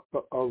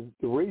of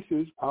the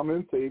races, I'm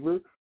in favor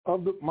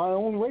of my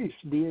own race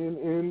being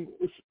in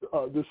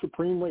the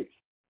supreme race.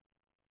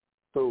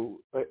 So,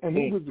 and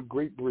he was a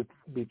great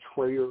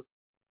betrayer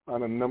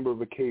on a number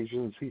of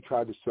occasions. He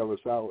tried to sell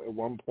us out. At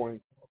one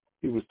point,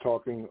 he was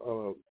talking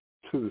to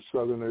the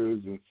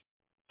Southerners and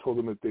told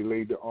them if they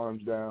laid their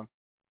arms down,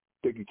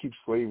 they could keep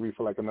slavery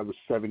for like another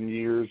 7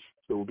 years.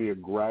 So it would be a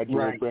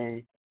gradual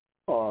thing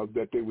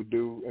that they would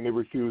do, and they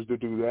refused to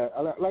do that.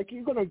 Like,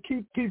 you're going to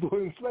keep people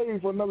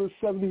enslaved for another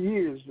 70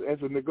 years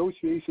as a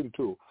negotiation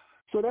tool.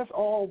 So that's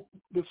all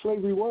the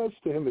slavery was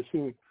to him. It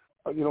seemed,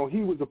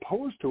 he was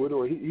opposed to it,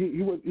 or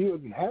he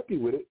wasn't happy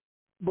with it,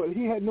 but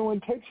he had no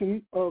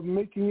intention of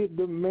making it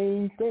the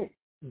main thing.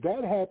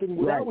 That happened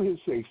without his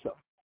say-so.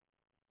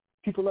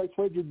 People like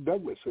Frederick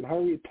Douglass and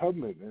Harriet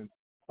Tubman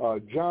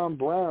and John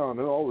Brown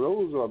and all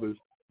those others,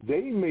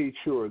 they made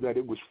sure that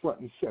it was front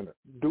and center,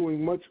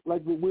 doing much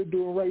like what we're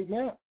doing right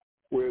now,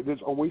 where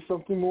there's always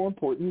something more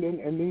important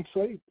than ending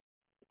slavery.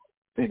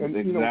 And,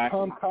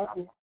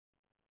 exactly.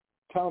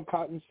 Tom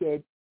Cotton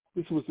said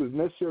this was a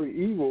necessary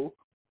evil,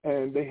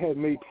 and they had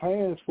made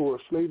plans for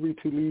slavery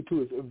to lead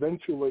to its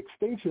eventual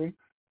extinction.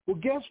 Well,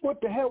 guess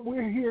what the hell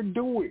we're here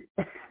doing?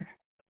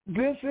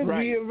 This is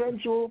the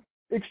eventual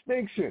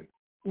extinction.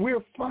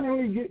 We're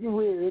finally getting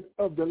rid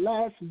of the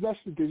last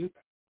vestiges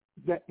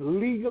that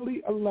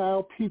legally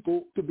allow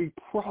people to be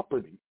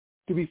property,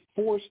 to be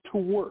forced to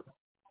work.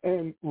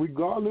 And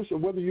regardless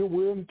of whether you're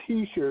wearing a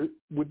T-shirt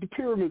with the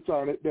pyramids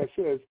on it that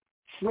says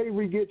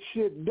slavery gets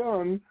shit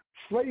done,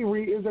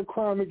 slavery is a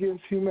crime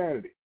against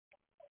humanity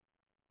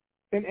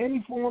in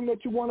any form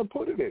that you want to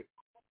put it in.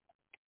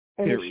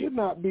 And it should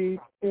not be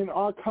in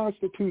our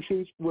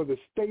constitutions, whether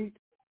state,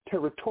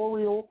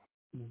 territorial,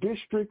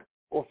 district,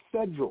 or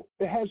federal.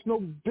 It has no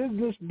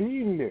business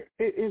being there.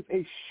 It is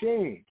a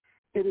shame.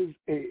 It is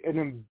an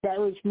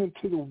embarrassment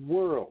to the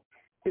world.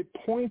 It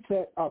points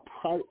at our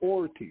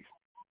priorities.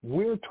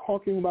 We're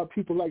talking about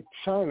people like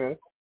China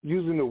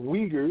using the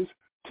Uyghurs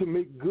to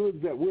make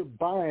goods that we're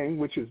buying,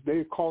 which is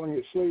they're calling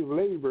it slave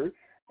labor,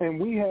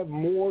 and we have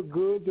more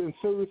goods and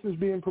services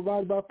being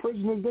provided by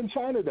prisoners than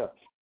China does.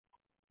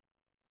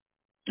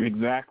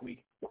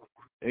 Exactly.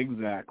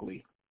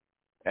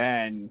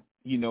 And,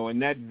 in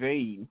that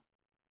vein,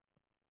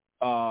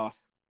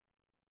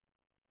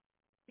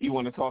 you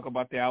want to talk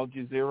about the Al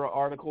Jazeera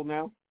article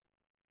now?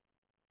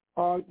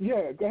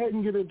 Yeah, go ahead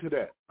and get into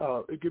that.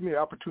 It give me an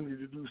opportunity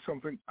to do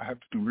something I have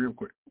to do real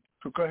quick.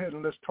 So go ahead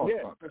and let's talk about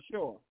that. Yeah, for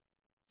sure.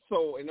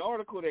 So an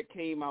article that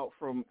came out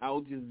from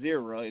Al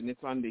Jazeera, and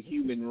it's on the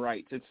human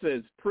rights, it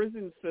says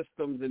prison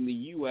systems in the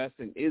U.S.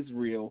 and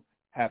Israel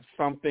have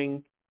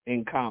something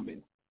in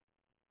common.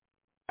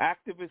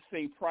 Activists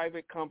say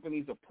private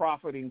companies are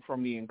profiting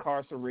from the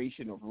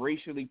incarceration of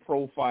racially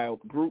profiled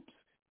groups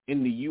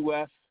in the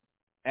U.S.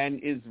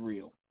 and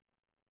Israel.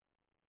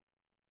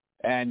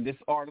 And this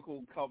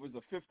article covers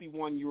a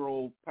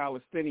 51-year-old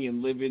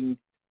Palestinian living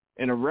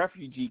in a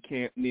refugee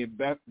camp near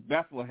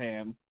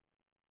Bethlehem,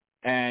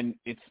 and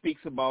it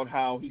speaks about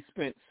how he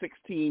spent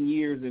 16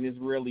 years in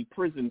Israeli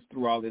prisons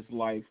throughout his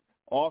life,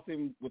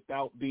 often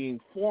without being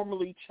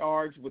formally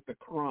charged with a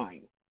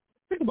crime.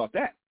 Think about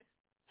that.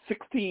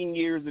 16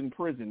 years in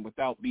prison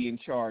without being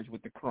charged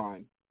with the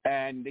crime.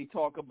 And they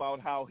talk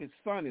about how his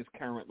son is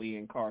currently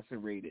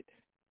incarcerated.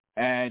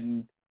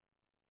 And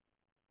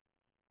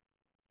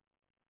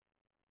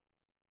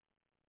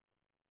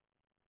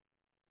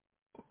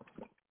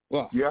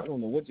I don't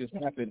know what just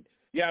happened.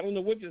 I don't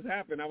know what just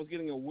happened. I was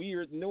getting a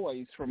weird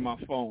noise from my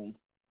phone.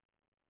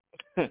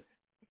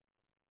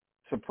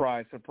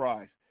 Surprise,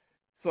 surprise.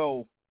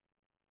 So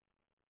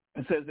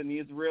it says in the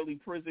Israeli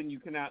prison you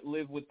cannot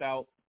live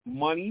without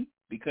money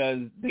because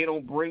they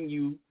don't bring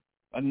you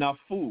enough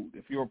food.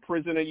 If you're a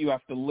prisoner, you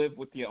have to live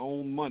with your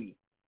own money.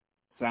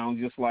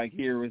 Sounds just like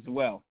here as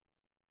well.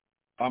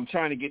 I'm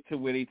trying to get to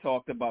where they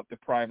talked about the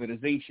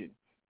privatization.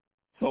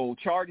 So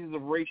charges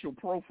of racial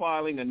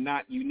profiling are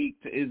not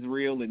unique to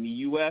Israel and the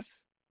U.S.,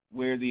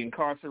 where the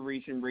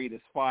incarceration rate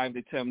is 5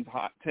 to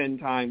 10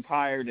 times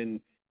higher than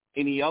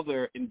any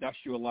other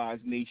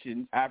industrialized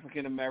nation.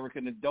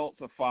 African-American adults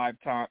are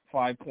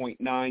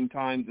 5.9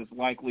 times as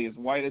likely as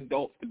white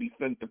adults to be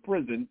sent to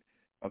prison,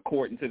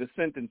 according to the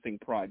Sentencing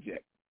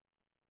Project.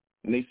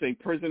 And they say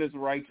prisoners'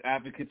 rights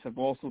advocates have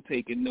also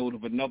taken note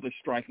of another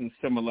striking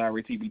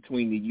similarity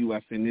between the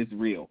U.S. and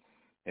Israel.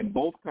 In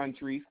both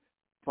countries,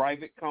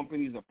 private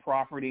companies are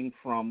profiting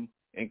from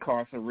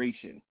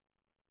incarceration.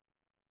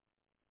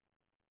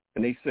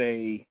 And they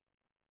say,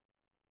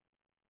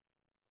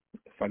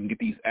 if I can get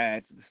these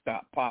ads to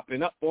stop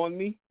popping up on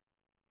me.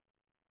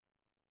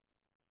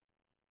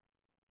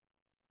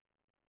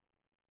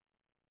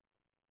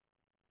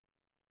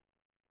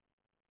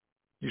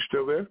 You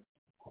still there?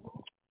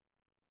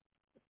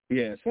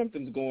 Yeah,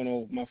 something's going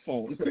on with my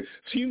phone. So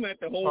you might have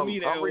to hold me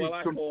down while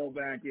I call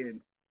back in.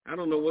 I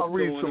don't know what's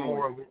going on. I'll read some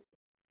more of it.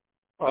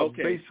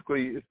 Okay.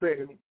 Basically, it's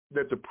saying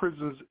that the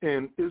prisons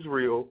in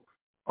Israel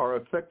are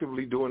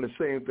effectively doing the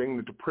same thing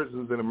that the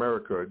prisons in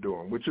America are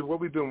doing, which is what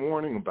we've been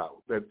warning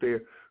about, that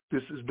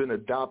this has been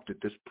adopted.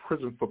 This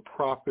prison for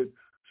profit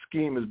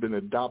scheme has been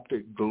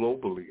adopted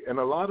globally. And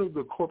a lot of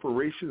the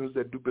corporations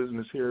that do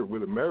business here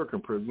with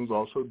American prisons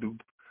also do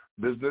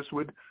business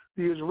with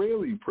the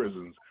Israeli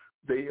prisons.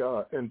 They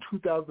in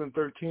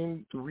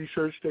 2013, through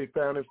research, they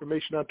found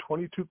information on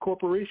 22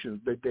 corporations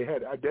that they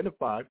had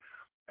identified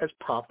as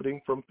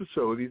profiting from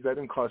facilities that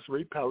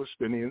incarcerate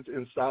Palestinians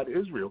inside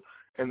Israel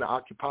and the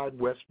occupied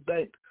West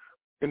Bank.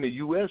 In the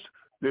U.S.,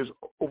 there's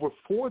over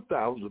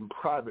 4,000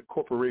 private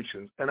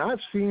corporations, and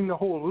I've seen the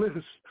whole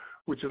list,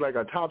 which is like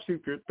a top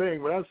secret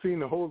thing, but I've seen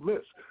the whole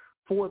list.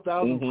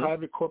 4,000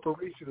 private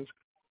corporations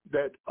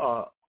that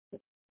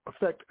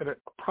affect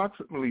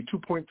approximately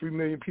 2.3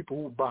 million people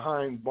who are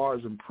behind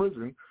bars in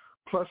prison,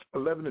 plus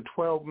 11 to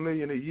 12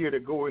 million a year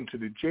that go into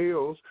the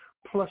jails,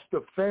 plus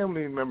the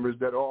family members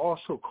that are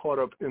also caught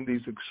up in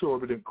these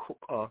exorbitant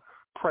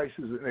prices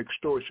and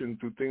extortion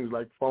through things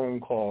like phone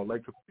call,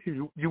 like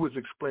you was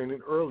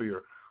explaining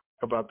earlier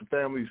about the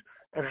families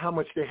and how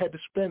much they had to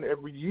spend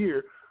every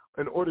year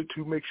in order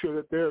to make sure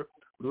that their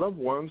loved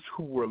ones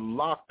who were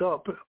locked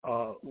up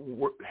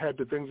had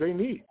the things they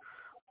need.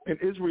 In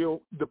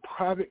Israel, the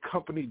private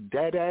company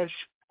Dadash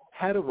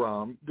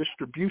Hadaram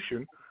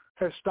Distribution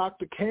has stocked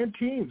the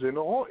canteens in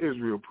all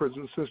Israel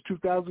prisons since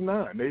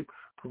 2009. They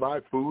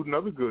provide food and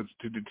other goods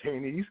to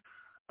detainees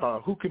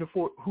who can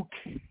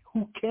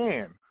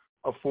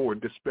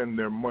afford to spend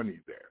their money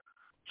there.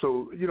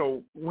 So,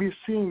 we're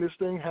seeing this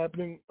thing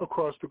happening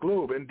across the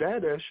globe. And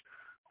Dadash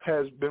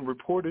has been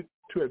reported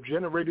to have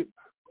generated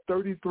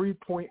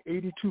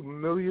 $33.82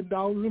 million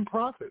in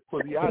profit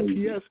for the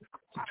IPS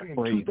between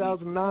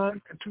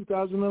 2009 and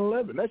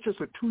 2011. That's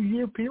just a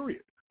 2-year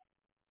period.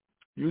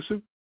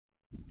 Yusuf?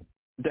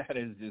 That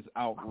is just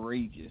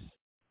outrageous.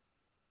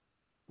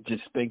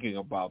 Just thinking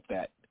about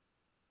that.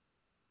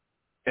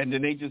 And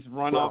then they just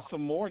run off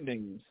some more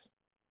names,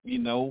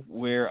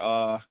 where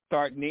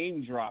start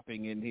name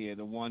dropping in here,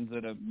 the ones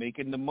that are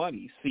making the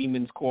money.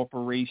 Siemens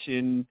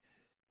Corporation,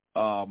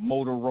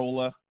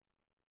 Motorola,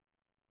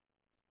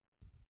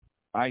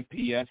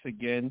 IPS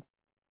again,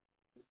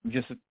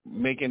 just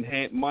making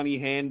money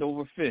hand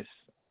over fist.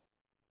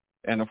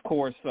 And, of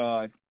course,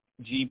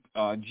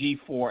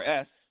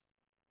 G4S,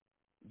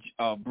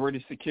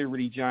 British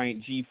security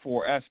giant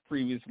G4S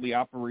previously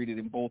operated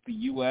in both the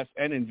U.S.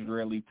 and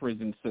Israeli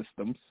prison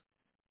systems,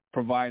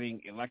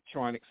 providing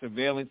electronic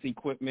surveillance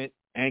equipment,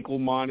 ankle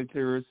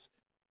monitors,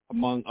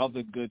 among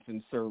other goods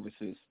and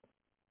services.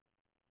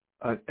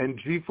 And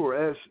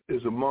G4S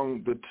is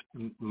among the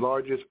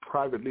largest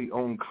privately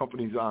owned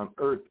companies on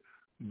earth.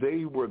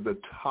 They were the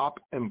top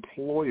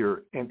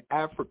employer in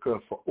Africa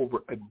for over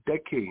a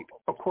decade.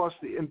 Across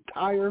the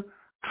entire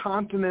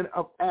continent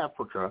of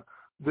Africa,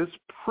 this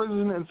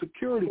prison and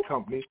security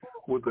company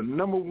was the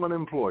number one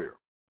employer.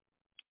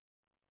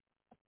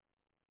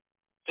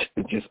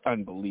 It's just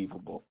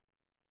unbelievable.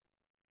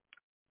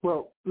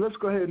 Well, let's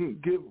go ahead and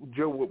give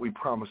Joe what we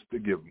promised to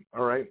give him,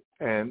 all right?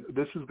 And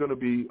this is going to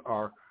be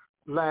our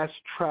last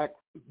track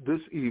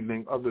this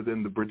evening other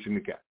than the Bridging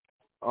the Gap.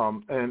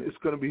 And it's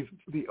going to be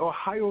the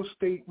Ohio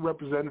State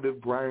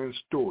Representative Brian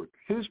Stewart,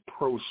 his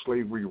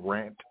pro-slavery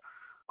rant.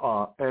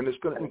 And it's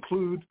going to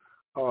include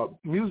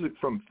music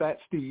from Fat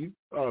Steve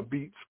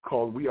Beats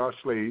called We Are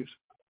Slaves.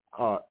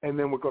 And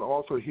then we're going to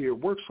also hear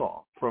Work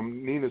Song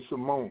from Nina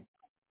Simone.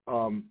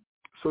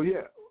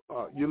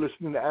 You're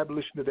listening to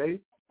Abolition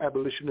Today,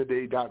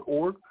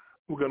 abolitiontoday.org.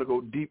 We're going to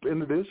go deep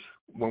into this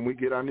when we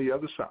get on the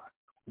other side.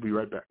 We'll be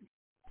right back.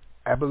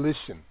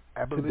 Abolition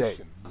Today.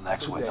 The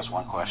next witness,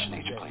 one question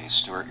each, please.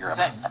 Stuart, you're up.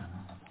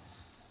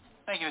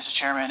 Thank you, Mr.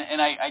 Chairman.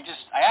 And I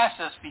asked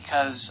this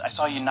because I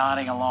saw you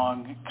nodding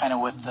along kind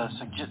of with the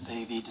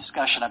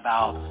discussion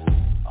about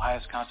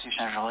Ohio's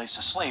Constitution as it relates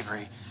to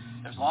slavery.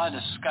 There's a lot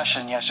of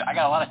discussion yesterday. I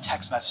got a lot of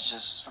text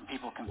messages from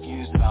people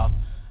confused about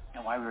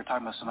why we were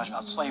talking about so much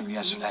about slavery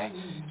yesterday.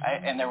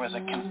 And there was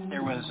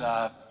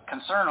a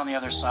concern on the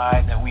other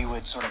side that we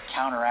would sort of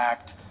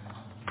counteract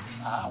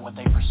what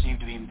they perceived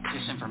to be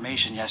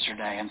disinformation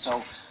yesterday. And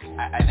so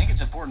I think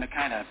it's important to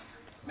kind of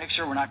make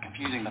sure we're not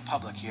confusing the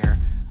public here.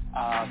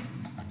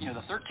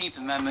 The 13th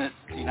Amendment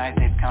to the United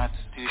States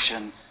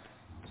Constitution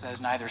says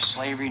neither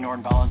slavery nor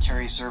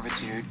involuntary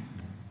servitude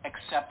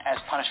except as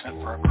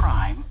punishment for a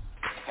crime,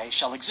 okay,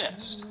 shall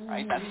exist,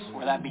 right? That's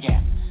where that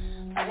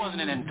began. That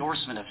wasn't an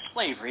endorsement of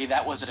slavery.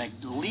 That was a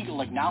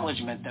legal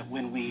acknowledgement that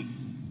when we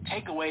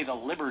take away the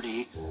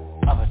liberty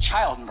of a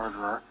child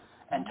murderer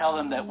and tell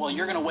them that, well,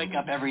 you're going to wake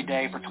up every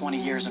day for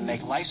 20 years and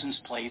make license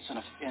plates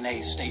in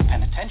a state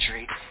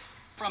penitentiary,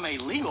 from a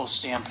legal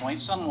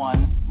standpoint,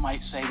 someone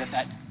might say that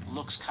that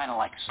looks kind of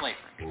like slavery.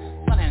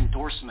 It's not an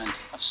endorsement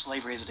of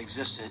slavery as it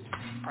existed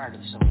prior to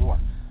the Civil War.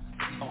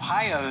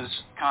 Ohio's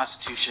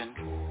Constitution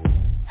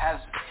has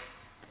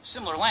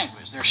similar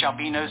language. There shall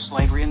be no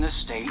slavery in this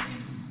state,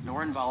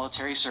 nor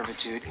involuntary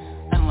servitude,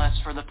 unless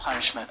for the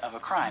punishment of a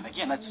crime.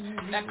 Again,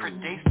 that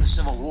predates the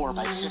Civil War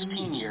by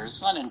 15 years.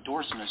 It's not an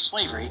endorsement of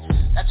slavery.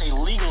 That's a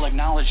legal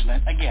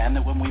acknowledgement, again,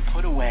 that when we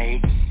put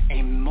away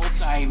a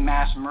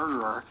multi-mass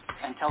murderer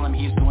and tell him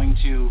he's going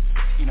to,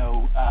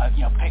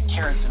 pick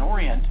carrots and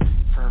Orient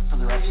for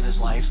the rest of his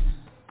life,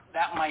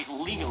 that might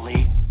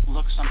legally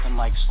look something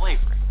like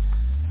slavery.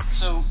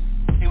 So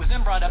it was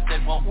then brought up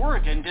that, well,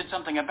 Oregon did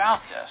something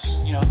about this.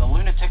 The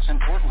lunatics in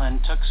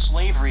Portland took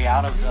slavery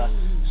out of the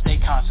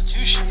state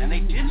constitution, and they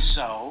did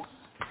so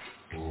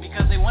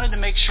because they wanted to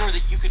make sure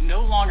that you could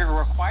no longer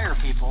require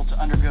people to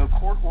undergo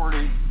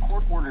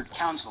court-ordered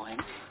counseling,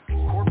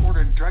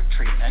 court-ordered drug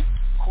treatment,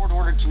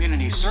 court-ordered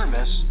community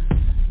service,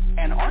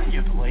 and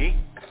arguably,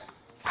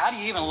 how do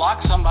you even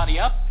lock somebody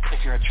up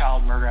if you're a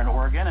child murderer in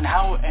Oregon?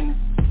 And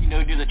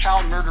do the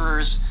child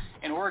murderers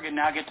in Oregon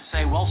now get to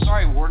say, well,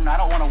 sorry, warden, I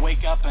don't want to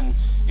wake up and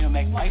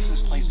make license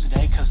plates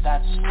today because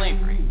that's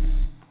slavery?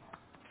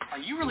 Are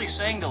you really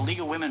saying the League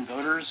of Women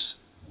Voters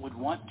would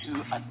want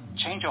to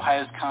change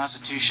Ohio's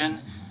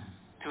Constitution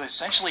to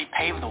essentially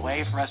pave the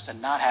way for us to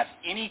not have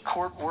any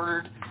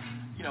court-ordered,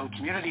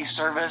 community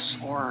service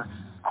or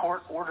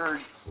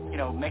court-ordered,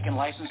 making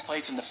license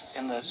plates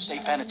in the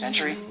state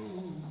penitentiary?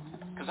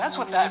 Because that's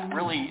what that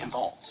really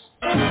involves.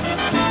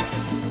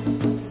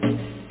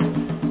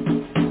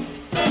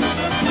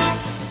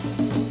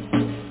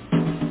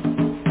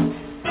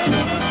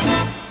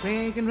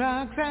 Breaking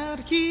rocks out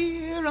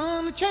here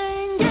on the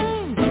chain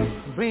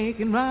gang,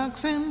 breaking rocks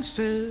and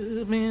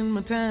serving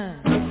my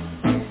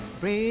time.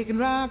 Breaking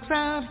rocks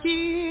out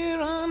here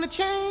on the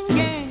chain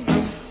gang,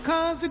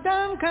 'cause they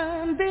done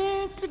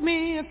convicted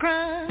me of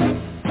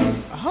crime.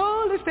 I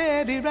hold it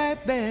steady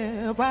right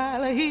there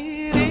while I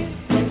hit it.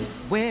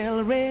 Well,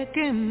 I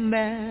reckon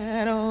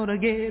that ought to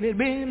get it.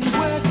 Been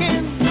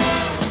working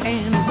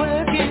and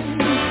working,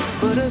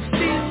 but I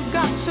still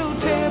got so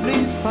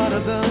terribly far to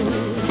go.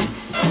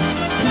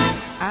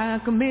 I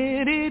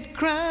committed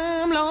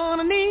crime, Lord,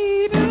 I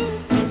need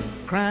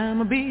it.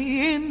 Crime of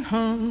being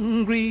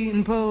hungry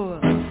and poor.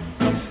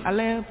 I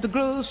left the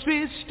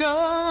grocery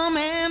store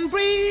and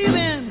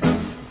breathing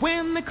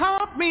when they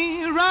caught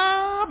me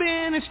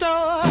robbing a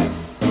store.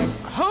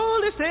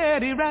 Hold it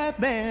steady right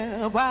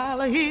there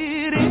while I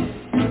hit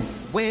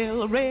it.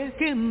 Well, I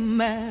reckon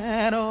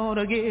that ought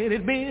to get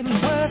it. Been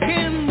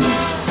working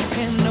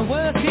and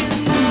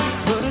working,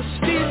 but I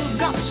still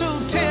got so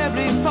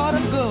terribly far to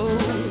go.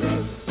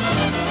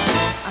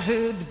 I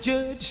heard the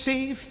judge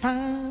say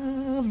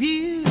 5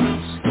 years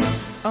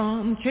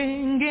on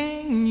chain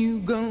gang you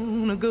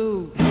gonna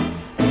go.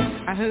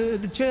 I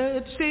heard the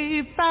judge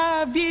say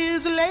 5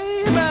 years of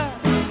labor.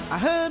 I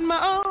heard my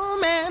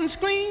old man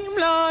scream,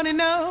 Lordy,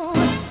 no.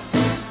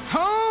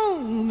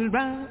 Hold it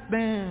right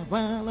there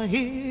while I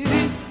hit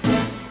it.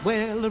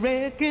 Well, I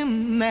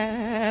reckon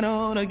that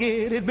ought to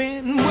get it.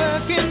 Been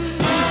working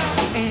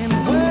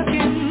and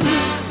working,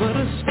 but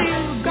I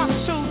still got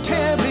so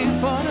terribly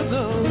far to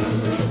go.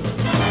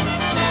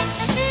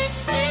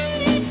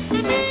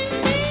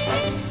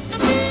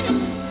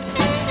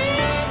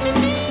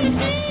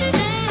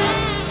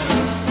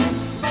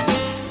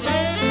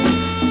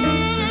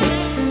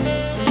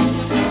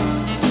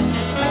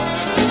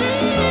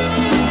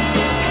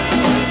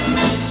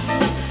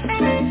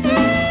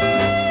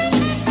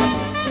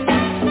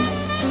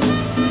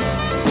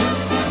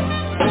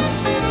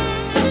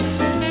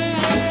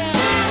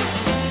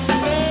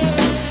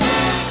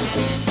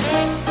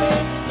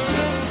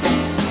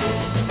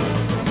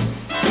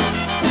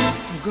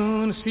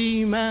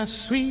 See my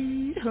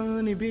sweet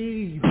honey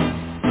babe,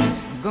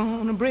 I'm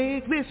gonna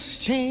break this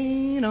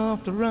chain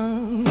off the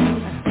run.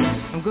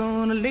 I'm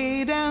gonna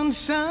lay down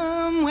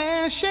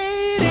somewhere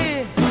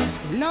shady.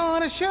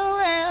 Lord, I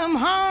sure am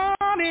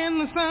hard in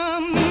the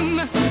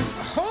sun.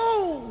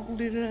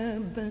 Hold it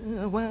right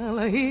there while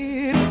I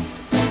hit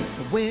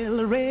it.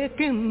 Well, I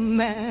reckon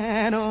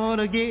that ought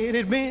to get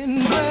it.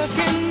 Been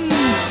working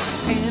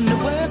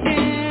and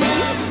working,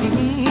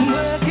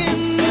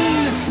 working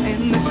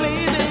and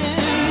slaving.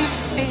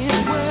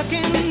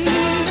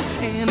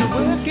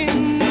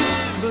 Working,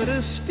 but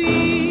I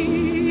still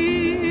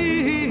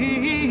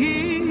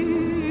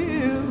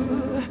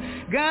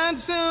got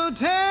so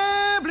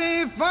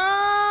terribly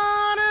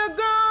far to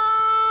go.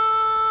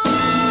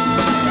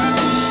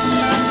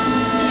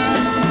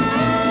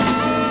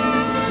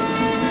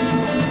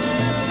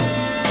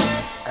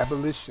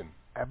 Abolition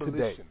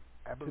today.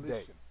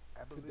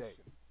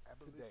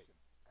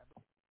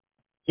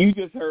 You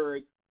just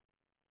heard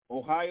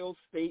Ohio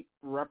State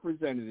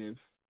Representative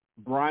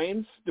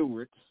Brian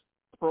Stewart's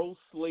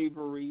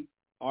pro-slavery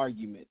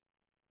argument,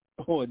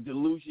 or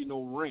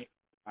delusional rant,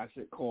 I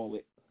should call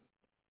it.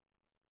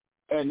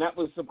 And that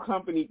was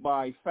accompanied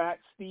by Fat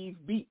Steve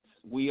Beats,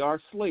 We Are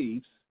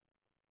Slaves,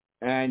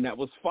 and that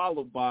was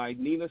followed by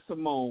Nina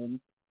Simone,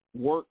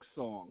 Work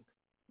Song.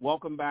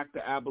 Welcome back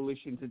to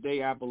Abolition Today,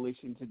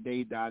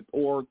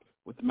 abolitiontoday.org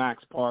with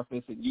Max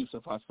Parfus and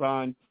Yusuf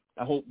Hassan.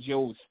 I hope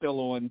Joe is still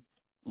on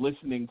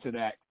listening to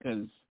that,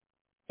 because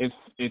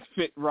it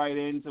fit right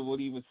into what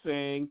he was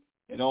saying.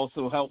 It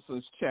also helps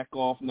us check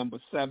off number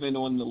 7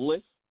 on the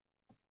list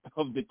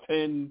of the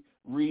 10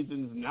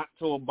 reasons not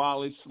to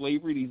abolish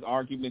slavery, these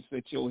arguments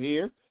that you'll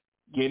hear.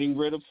 Getting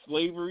rid of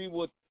slavery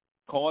would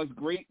cause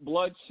great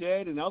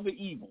bloodshed and other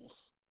evils.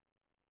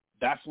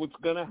 That's what's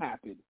going to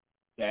happen.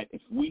 That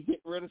if we get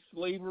rid of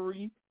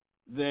slavery,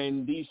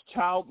 then these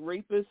child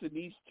rapists and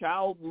these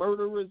child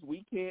murderers,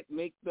 we can't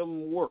make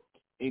them work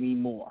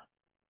anymore.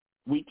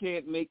 We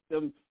can't make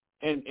them,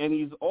 and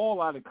he's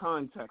all out of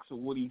context of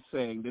what he's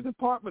saying. The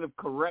Department of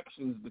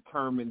Corrections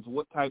determines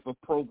what type of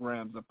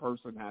programs a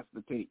person has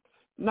to take,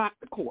 not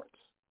the courts.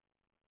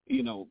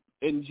 You know,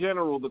 in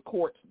general, the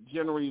courts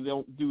generally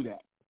don't do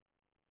that.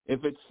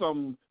 If it's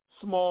some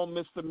small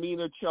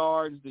misdemeanor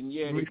charge, then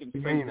they can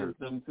sentence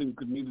them to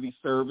community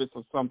service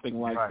or something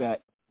like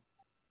that.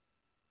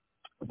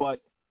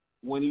 But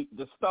when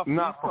the stuff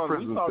not for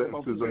prison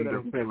sentences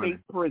under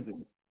state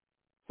prison.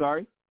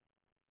 Sorry?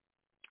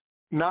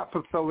 Not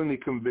for felony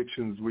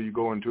convictions where you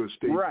go into a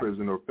state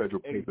prison or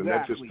federal prison. Exactly.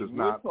 That just does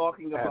not. We're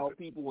talking about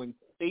people in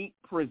state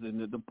prison.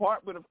 The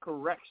Department of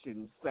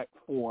Corrections set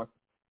forth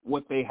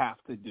what they have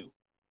to do.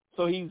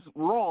 So he's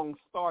wrong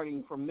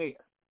starting from there.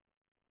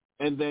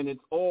 And then it's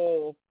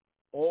all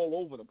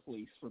over the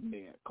place from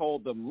there.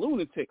 Called them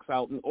lunatics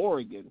out in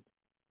Oregon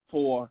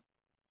for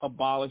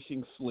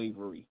abolishing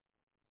slavery,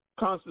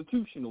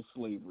 constitutional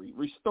slavery,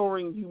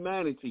 restoring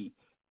humanity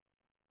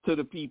to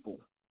the people.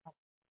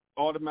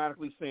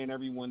 Automatically saying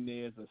everyone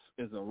there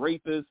is a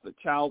rapist, a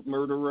child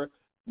murderer,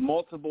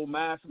 multiple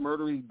mass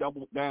murder. He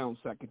doubled down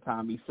second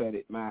time he said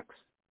it, Max.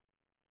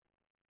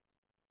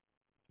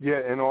 Yeah,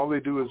 and all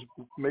they do is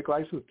make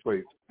license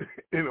plates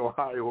in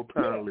Ohio,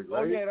 apparently,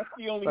 right? Oh, yeah, that's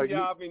the only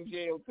job in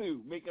jail,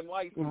 too, making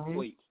license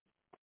plates.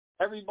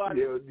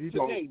 Everybody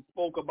today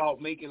spoke about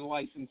making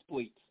license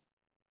plates.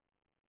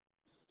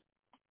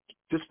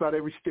 Just about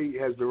every state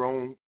has their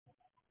own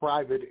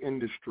private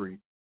industry,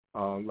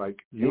 like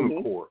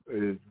Unicor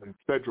is the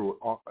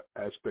federal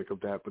aspect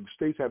of that, but the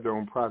states have their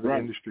own private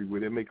industry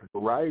where they make a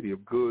variety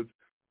of goods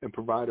and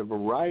provide a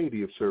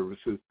variety of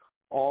services,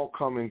 all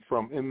coming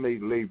from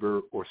inmate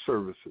labor or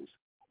services,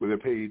 where they're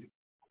paid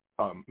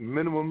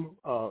minimum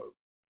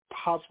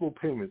possible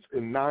payments.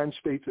 In 9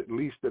 states, at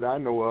least that I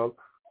know of,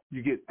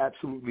 you get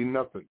absolutely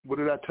nothing. What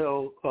did I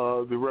tell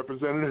the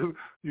representative?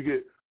 You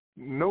get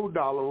no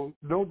dollars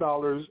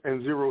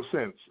and 0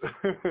 cents.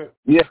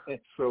 Yeah.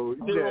 So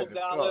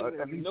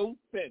 $0 and no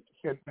cents.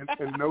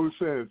 and no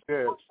cents.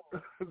 Yes,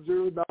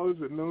 $0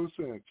 and no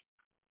cents.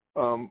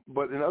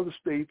 But in other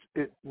states,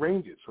 it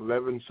ranges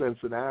 11 cents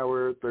an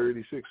hour,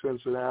 36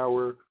 cents an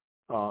hour.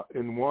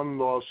 In one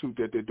lawsuit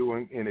that they're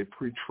doing in a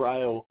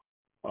pretrial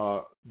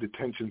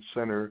detention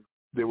center,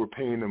 they were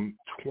paying them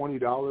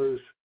 $20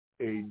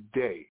 a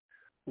day,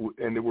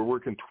 and they were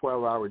working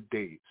 12-hour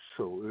days.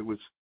 So it was,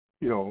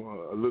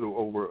 a little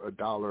over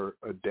 $1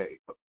 a day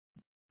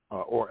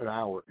or an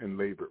hour in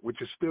labor, which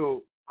is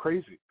still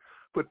crazy.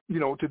 But,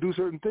 to do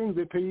certain things,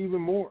 they pay even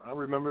more. I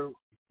remember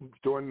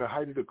during the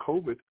height of the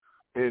COVID,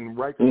 in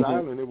Rikers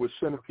Island, it was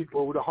sending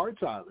people over to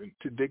Hart's Island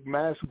to dig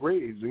mass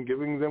graves and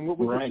giving them, what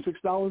was it,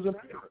 $6 an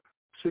hour?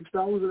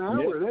 $6 an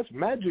hour. That's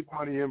magic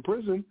money in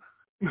prison.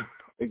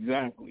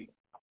 Exactly.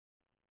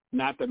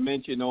 Not to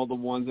mention all the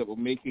ones that were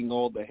making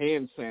all the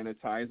hand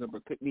sanitizer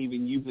but couldn't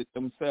even use it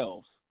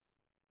themselves.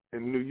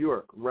 In New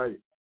York, right.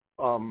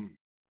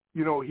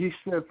 He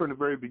said from the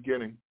very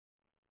beginning,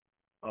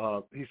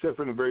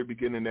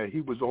 that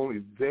he was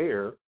only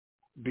there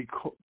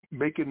because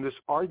making this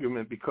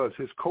argument because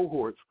his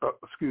constituents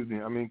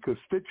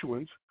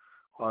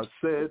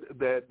said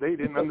that they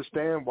didn't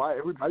understand why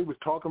everybody was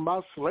talking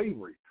about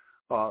slavery,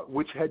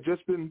 which had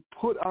just been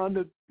put on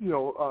the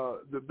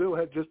bill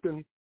had just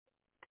been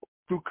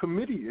through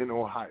committee in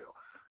Ohio.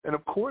 And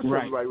of course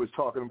everybody was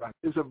talking about it.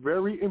 It's a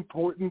very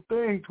important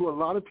thing to a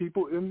lot of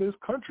people in this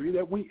country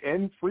that we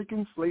end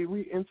freaking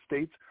slavery in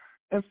states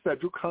and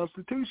federal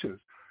constitutions.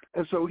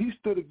 And so he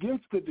stood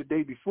against it the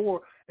day before,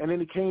 and then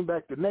he came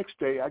back the next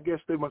day. I guess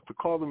they must have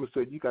called him and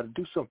said, you got to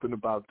do something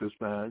about this,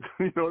 man.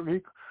 You know what I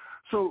mean?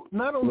 So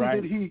not only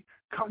did he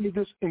come with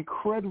this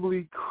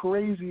incredibly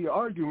crazy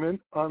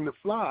argument on the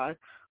fly,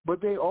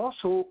 but they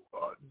also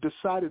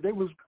decided they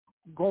was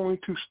going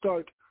to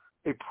start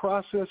a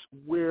process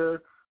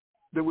where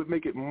they would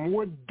make it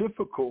more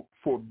difficult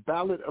for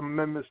ballot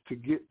amendments to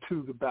get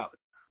to the ballot,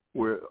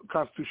 where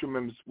constitutional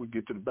amendments would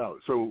get to the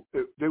ballot. So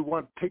they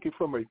want to take it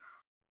from a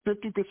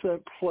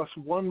 50% plus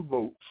 1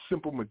 vote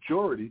simple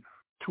majority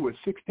to a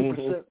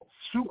 60%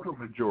 super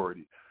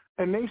majority.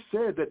 And they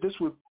said that this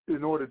would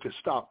in order to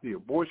stop the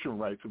abortion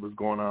rights that was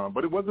going on.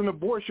 But it wasn't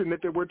abortion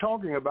that they were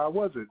talking about,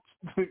 was it?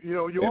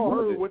 You all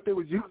heard what they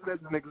was using as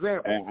an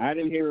example. I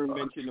didn't hear him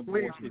mention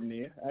abortion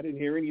there. I didn't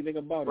hear anything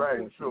about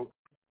abortion. Right. So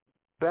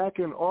back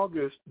in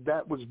August,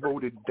 that was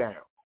voted down.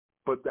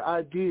 But the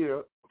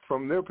idea,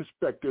 from their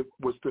perspective,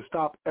 was to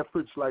stop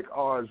efforts like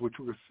ours, which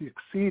were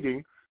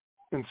succeeding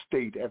in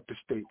state after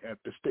state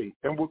after state,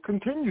 and will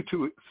continue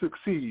to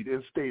succeed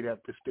in state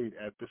after state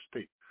after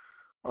state.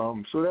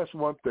 So that's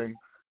one thing.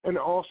 And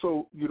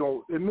also,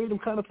 it made him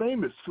kind of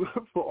famous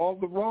for all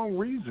the wrong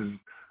reasons,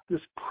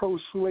 this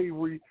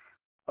pro-slavery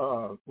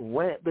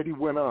rant that he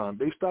went on.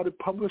 They started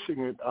publishing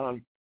it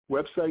on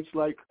websites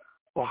like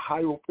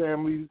Ohio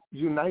Families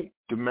Unite,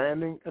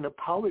 demanding an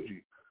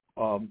apology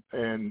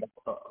and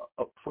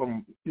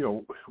from,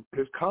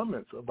 his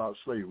comments about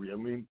slavery. I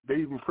mean, they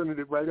even printed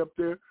it right up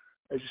there.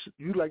 As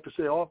you like to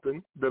say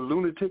often, the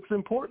lunatics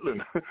in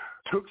Portland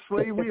took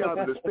slavery out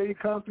of the state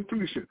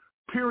constitution.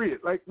 Period.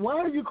 Like, why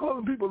are you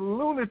calling people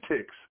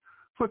lunatics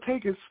for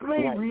taking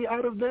slavery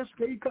out of their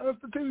state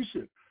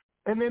constitution?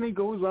 And then he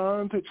goes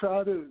on to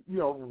try to,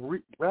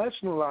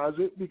 rationalize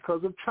it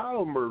because of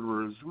child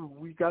murderers.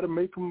 We got to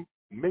make them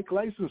make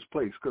license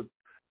plates because,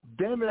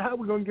 damn it, how are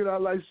we going to get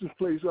our license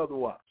plates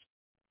otherwise?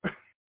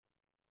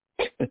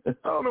 I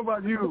don't know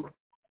about you,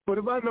 but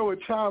if I know a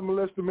child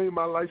molester made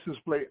my license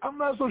plate, I'm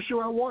not so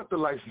sure I want the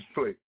license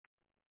plate.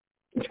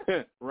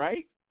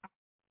 Right?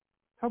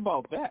 How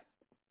about that?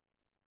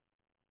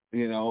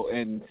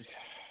 And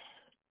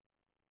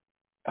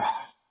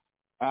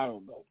I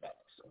don't know, Max.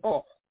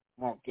 Oh,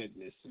 my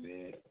goodness,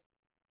 man.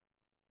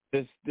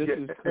 This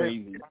is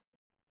crazy.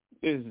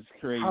 This is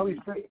crazy.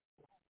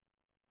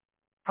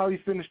 How he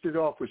finished it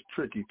off was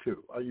tricky,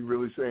 too. Are you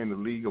really saying the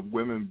League of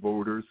Women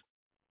Voters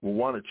will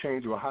want to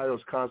change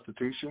Ohio's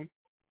constitution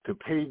to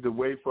pave the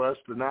way for us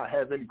to not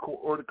have any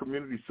court-ordered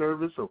community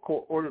service or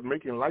court-ordered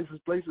making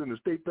license plates in the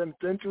state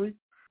penitentiary?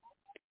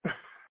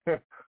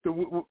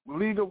 The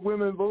League of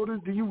Women Voters,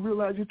 do you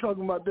realize you're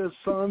talking about their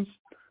sons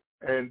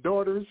and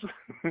daughters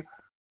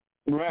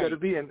that are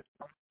being,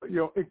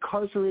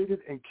 incarcerated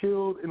and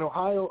killed in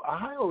Ohio?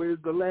 Ohio is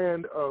the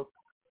land of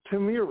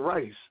Tamir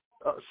Rice.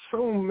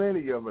 So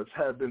many of us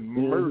have been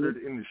murdered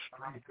in the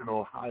streets in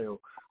Ohio.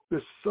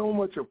 There's so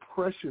much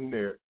oppression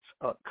there,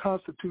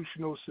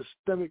 constitutional,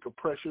 systemic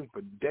oppression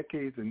for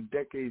decades and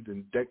decades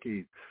and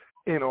decades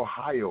in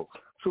Ohio.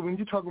 So when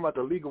you're talking about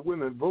the League of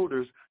Women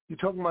Voters, you're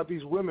talking about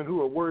these women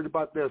who are worried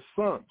about their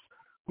sons,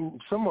 who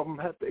some of them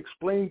have to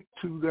explain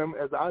to them,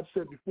 as I've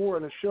said before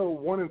in the show,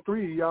 1 in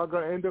 3 y'all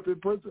going to end up in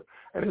prison.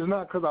 And it's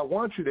not because I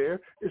want you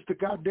there. It's the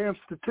goddamn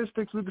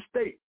statistics of the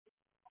state.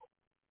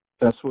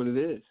 That's what it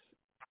is.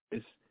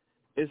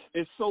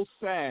 It's so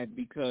sad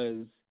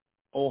because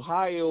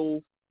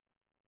Ohio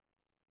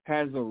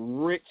has a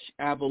rich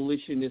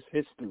abolitionist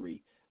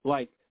history.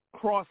 Like,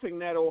 crossing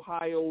that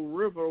Ohio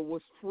River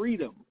was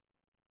freedom.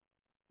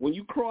 When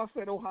you cross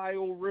that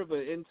Ohio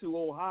River into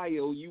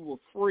Ohio, you were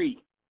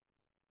free.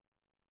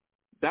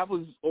 That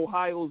was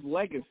Ohio's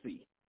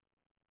legacy.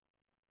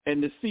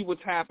 And to see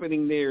what's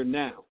happening there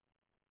now,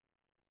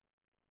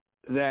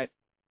 that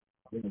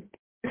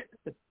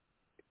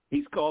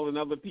he's calling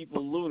other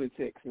people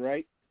lunatics,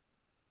 right?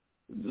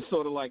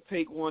 Sort of like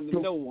take one to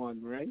know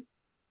one, right?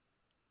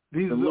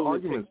 These are the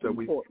arguments that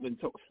Portland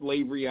took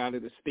slavery out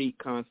of the state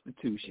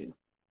constitution.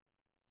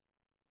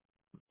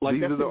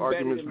 These are the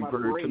arguments we've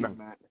heard tonight.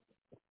 Matt.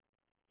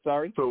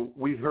 Sorry? So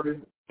we've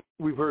heard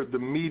the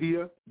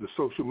media, the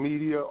social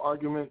media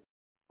argument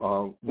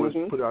was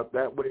put out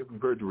that way.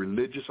 We've heard the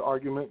religious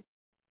argument.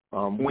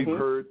 We've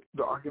heard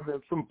the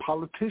argument from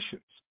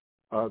politicians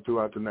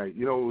throughout the night.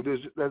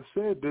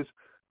 There's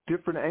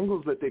different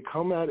angles that they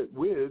come at it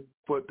with,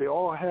 but they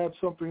all have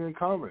something in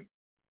common.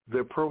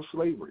 They're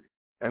pro-slavery,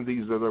 and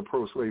these are their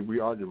pro-slavery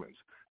arguments.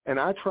 And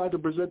I tried to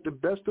present the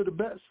best of the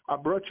best. I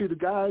brought you the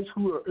guys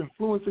who are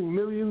influencing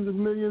millions and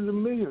millions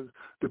and millions,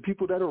 the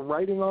people that are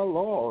writing our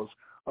laws,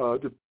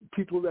 the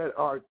people that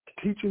are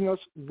teaching us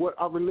what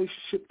our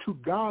relationship to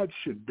God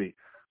should be.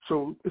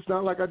 So it's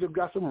not like I just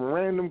got some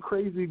random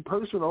crazy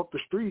person off the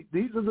street.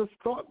 These are the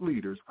thought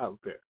leaders out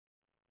there.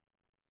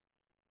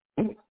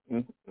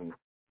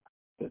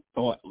 The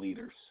thought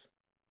leaders.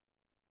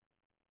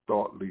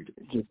 Thought leaders.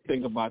 Just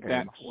think about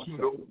that for a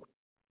second.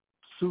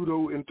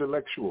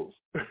 Pseudo-intellectuals.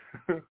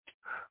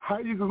 How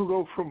are you going to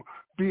go from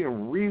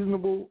being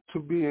reasonable to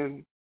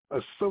being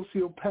a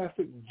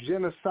sociopathic,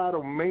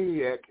 genocidal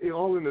maniac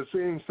all in the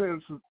same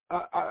sense?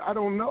 I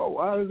don't know.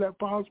 How is that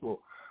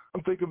possible?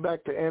 I'm thinking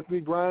back to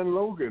Anthony Brian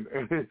Logan,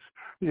 and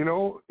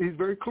he's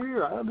very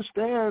clear. I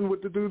understand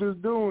what the dude is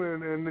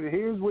doing, and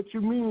here's what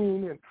you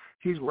mean, and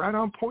he's right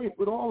on point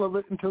with all of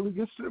it until he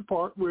gets to the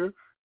part where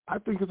I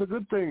think it's a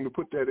good thing to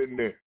put that in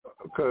there,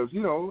 because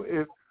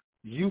if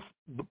you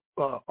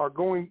are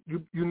going,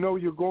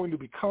 you're going to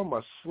become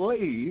a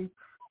slave,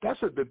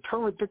 that's a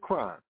deterrent to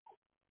crime.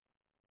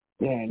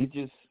 Yeah, it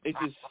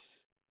just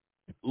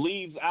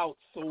leaves out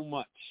so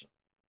much,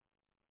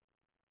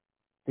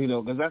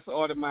 because that's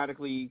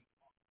automatically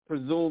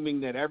presuming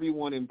that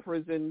everyone in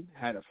prison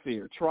had a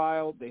fair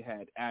trial, they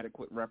had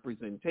adequate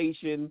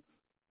representation,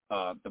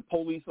 the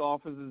police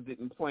officers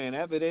didn't plant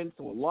evidence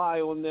or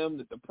lie on them,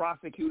 that the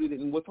prosecutor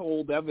didn't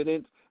withhold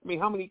evidence. I mean,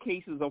 how many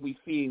cases are we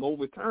seeing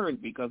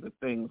overturned because of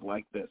things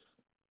like this?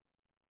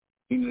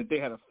 You know, that they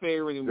had a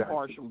fair and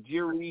impartial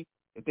jury,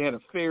 that they had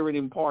a fair and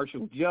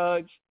impartial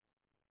judge.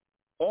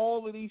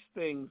 All of these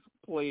things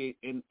play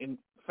and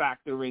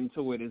factor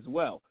into it as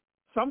well.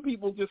 Some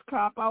people just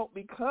cop out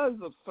because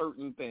of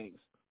certain things.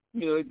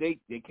 You know,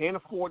 they can't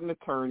afford an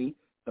attorney.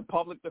 The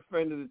public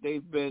defender that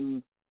they've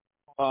been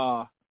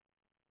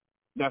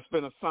that's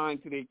been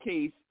assigned to their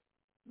case,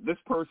 this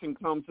person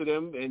comes to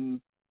them and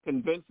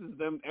convinces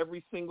them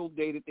every single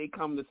day that they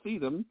come to see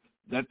them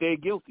that they're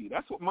guilty.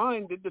 That's what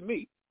mine did to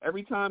me.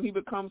 Every time he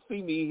would come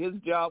see me, his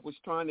job was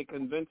trying to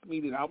convince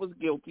me that I was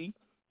guilty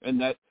and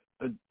that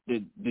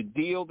the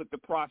deal that the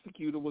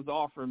prosecutor was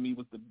offering me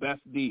was the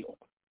best deal.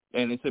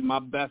 And it's in my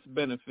best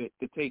benefit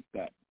to take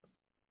that.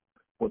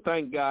 Well,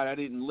 thank God I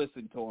didn't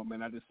listen to him,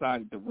 and I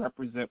decided to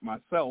represent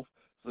myself.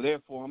 So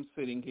therefore, I'm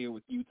sitting here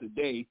with you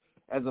today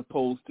as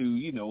opposed to,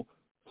 you know,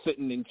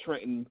 sitting in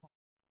Trenton,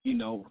 you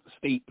know,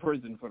 state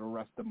prison for the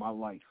rest of my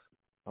life.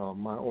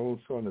 My own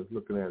son is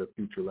looking at a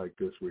future like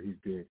this where he's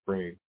being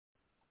framed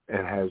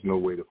and has no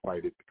way to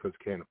fight it because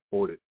can't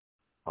afford it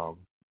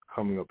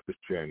coming up this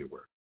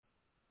January.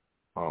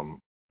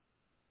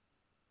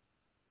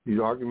 These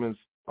arguments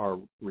are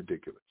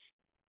ridiculous.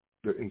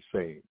 They're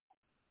insane.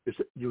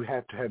 You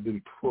have to have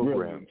been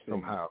programmed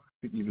somehow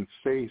to even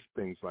say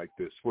things like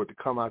this. For it to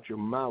come out your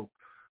mouth,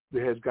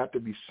 there has got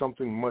to be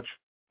something much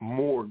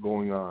more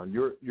going on.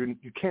 You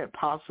can't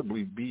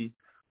possibly be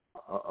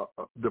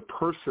the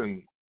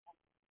person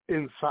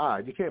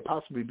inside. You can't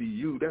possibly be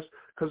you. That's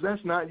because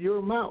that's not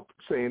your mouth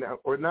saying that,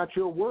 or not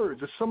your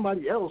words. It's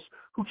somebody else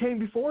who came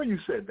before you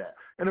said that,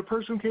 and a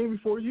person who came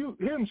before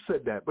him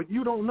said that, but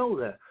you don't know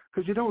that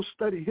because you don't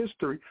study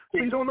history, so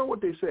you don't know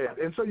what they said,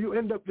 and so you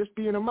end up just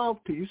being a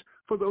mouthpiece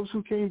for those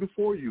who came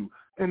before you,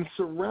 and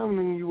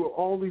surrounding you with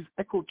all these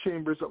echo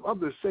chambers of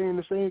others saying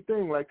the same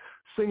thing, like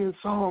singing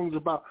songs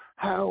about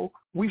how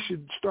we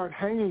should start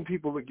hanging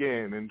people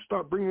again and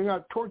start bringing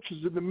out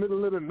torches in the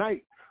middle of the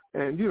night,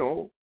 and you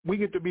know, we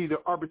get to be the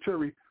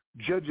arbitrary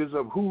judges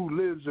of who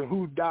lives and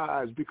who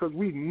dies because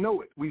we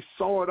know it. We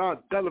saw it on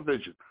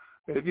television.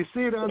 And if you see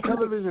it on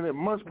television, it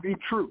must be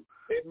true.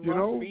 It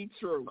must be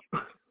true.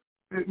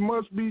 It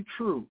must be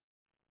true.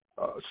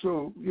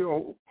 So, you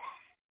know,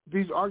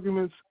 these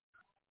arguments,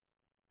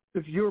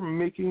 if you're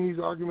making these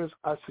arguments,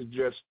 I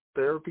suggest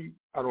therapy.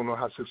 I don't know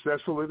how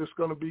successful it is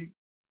going to be,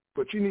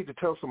 but you need to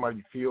tell somebody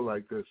you feel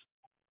like this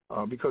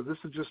because this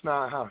is just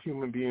not how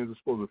human beings are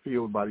supposed to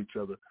feel about each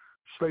other.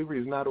 Slavery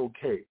is not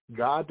okay.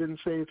 God didn't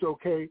say it's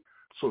okay.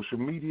 Social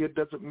media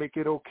doesn't make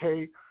it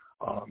okay.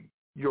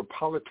 Your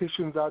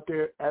politicians out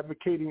there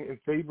advocating in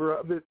favor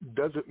of it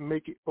doesn't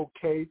make it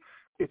okay.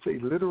 It's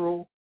a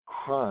literal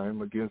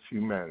crime against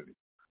humanity.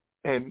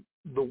 And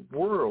the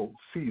world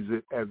sees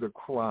it as a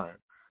crime.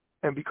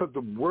 And because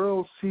the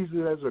world sees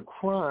it as a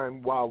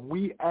crime, while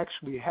we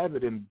actually have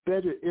it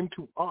embedded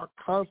into our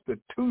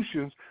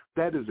constitutions,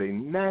 that is a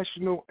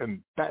national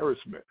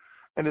embarrassment.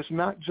 And it's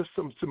not just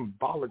some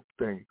symbolic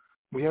thing.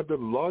 We have the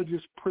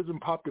largest prison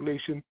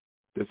population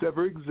that's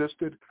ever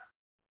existed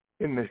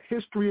in the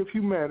history of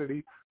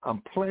humanity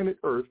on planet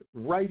Earth,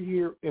 right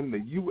here in the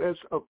U.S.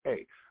 of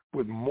A.,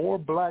 with more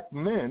black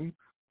men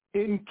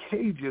in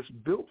cages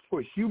built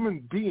for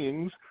human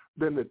beings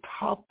than the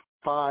top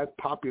 5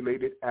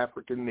 populated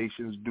African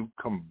nations do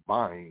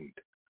combined.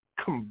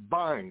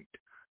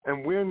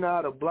 And we're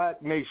not a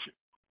black nation,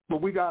 but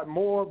we got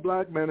more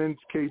black men in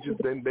cages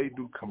than they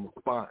do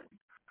combined.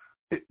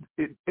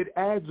 It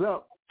adds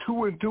up.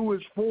 2 and 2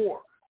 is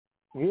 4.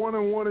 1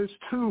 and 1 is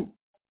 2.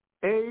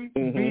 A,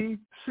 B,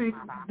 C,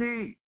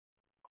 D.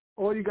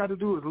 All you got to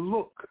do is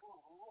look.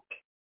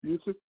 You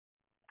see?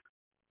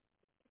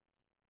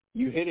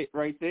 You hit it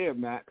right there,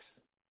 Max.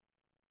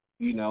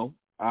 You know,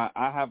 I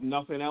have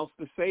nothing else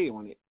to say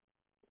on it.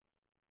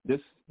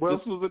 This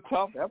was a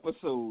tough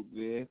episode,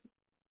 man.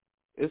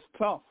 It's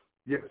tough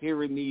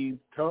hearing these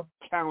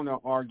counter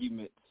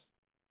arguments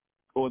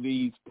or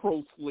these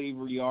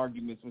pro-slavery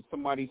arguments when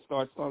somebody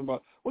starts talking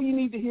about, well, you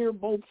need to hear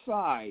both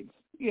sides.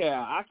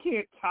 Yeah, I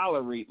can't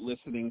tolerate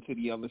listening to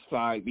the other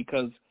side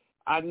because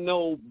I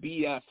know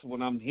BS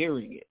when I'm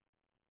hearing it.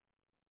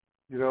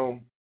 You know,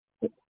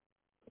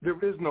 there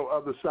is no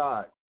other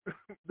side.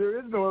 There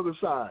is no other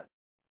side.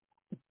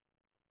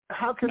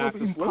 How can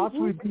there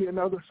possibly be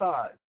another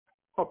side?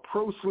 A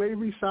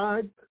pro-slavery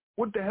side?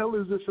 What the hell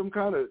is this, some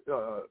kind of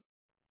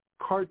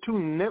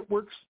Cartoon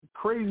Network's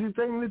crazy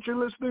thing that you're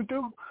listening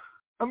to?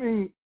 I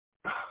mean,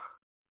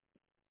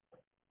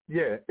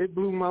 yeah, it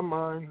blew my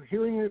mind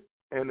hearing it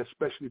and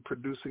especially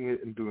producing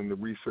it and doing the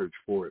research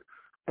for it.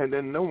 And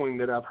then knowing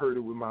that I've heard it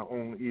with my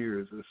own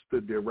ears and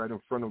stood there right in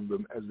front of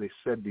them as they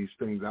said these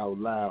things out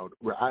loud,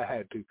 where I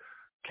had to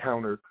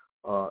counter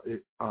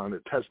it on a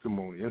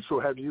testimony. And so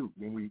have you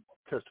when we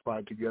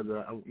testified together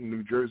out in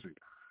New Jersey.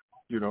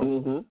 You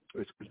know,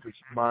 it's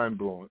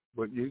mind-blowing.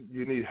 But you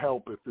need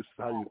help if this is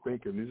how you're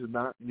thinking. These are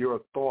not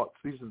your thoughts.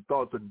 These are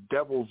thoughts of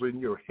devils in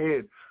your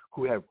head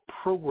who have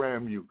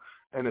programmed you.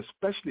 And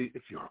especially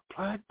if you're a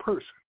black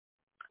person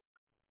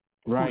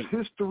whose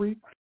history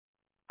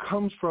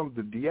comes from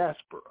the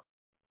diaspora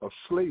of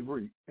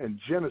slavery and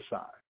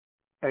genocide,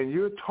 and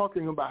you're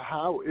talking about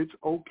how it's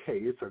okay,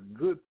 it's a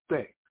good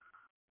thing,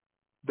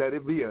 that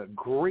it be a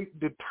great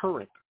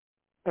deterrent.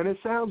 And it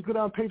sounds good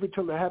on paper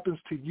till it happens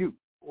to you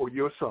or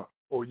your son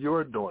or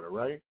your daughter,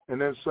 right? And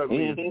then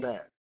suddenly it's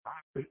bad.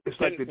 It's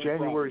like the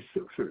January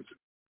 6ers.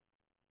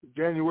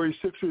 January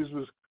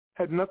 6ers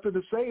had nothing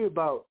to say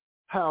about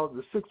how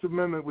the Sixth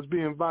Amendment was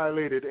being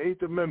violated, the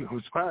Eighth Amendment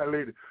was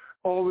violated,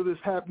 all of this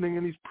happening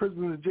in these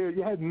prisons and jails.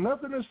 You had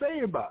nothing to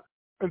say about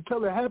it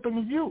until it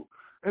happened to you.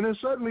 And then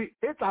suddenly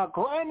it's a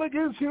crime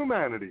against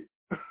humanity.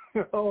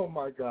 Oh,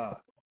 my God.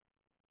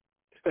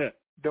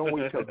 Don't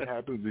wait till it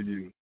happens to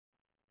you.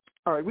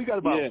 All right, we got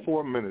about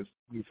 4 minutes,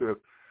 Yusuf,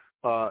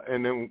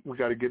 and then we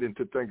got to get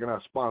into thanking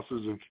our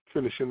sponsors and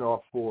finishing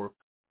off for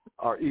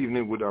our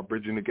evening with our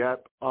Bridging the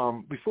Gap.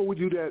 Before we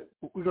do that,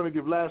 we're going to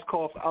give last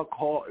call for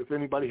alcohol if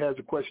anybody has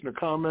a question or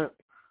comment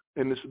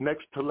in this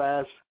next to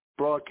last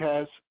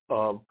broadcast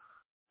of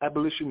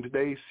Abolition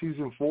Today,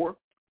 Season 4.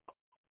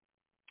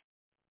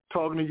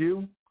 Talking to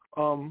you.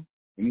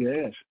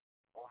 Yes.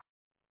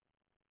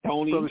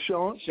 Tony. Brother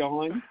Sean.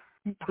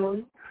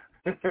 Tony.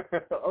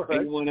 All right.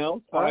 Anyone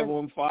else?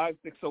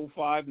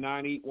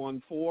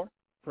 515-605-9814.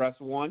 Press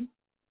 1.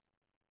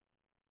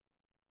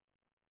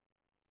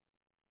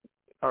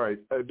 All right.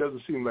 It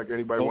doesn't seem like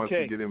anybody wants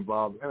to get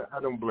involved. I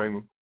don't blame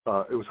them.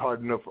 It was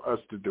hard enough for us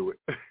to do it.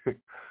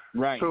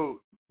 Right.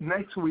 So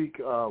next week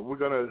we're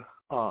going to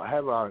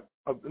have a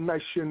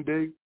nice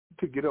shindig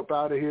to get up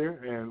out of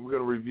here, and we're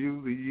going to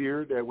review the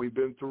year that we've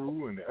been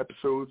through and the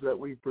episodes that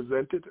we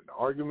presented and the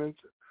arguments,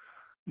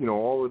 you know,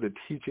 all of the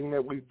teaching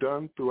that we've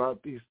done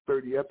throughout these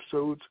 30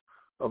 episodes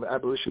of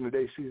Abolition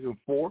Today Season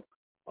 4.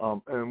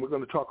 And we're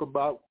going to talk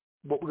about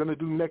what we're going to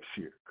do next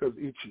year, because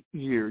each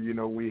year, you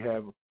know, we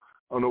have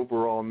an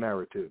overall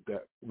narrative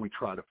that we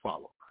try to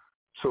follow.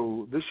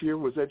 So this year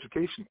was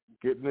education,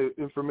 getting the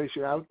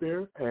information out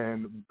there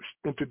and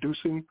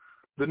introducing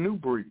the new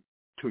breed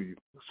to you.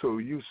 So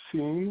you've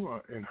seen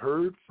and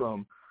heard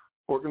from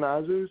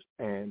organizers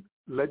and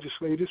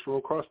legislators from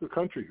across the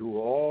country who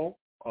are all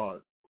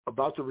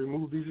about to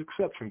remove these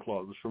exception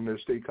clauses from their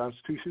state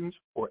constitutions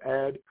or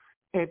add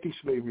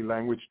anti-slavery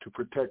language to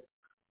protect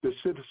the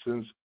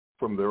citizens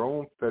from their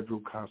own federal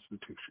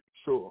constitution.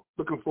 So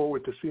looking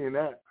forward to seeing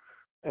that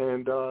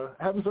and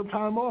having some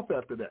time off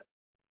after that.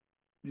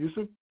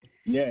 Yusuf?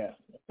 Yeah.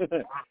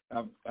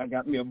 I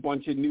got me a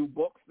bunch of new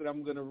books that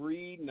I'm going to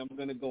read, and I'm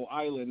going to go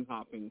island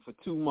hopping for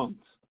 2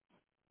 months.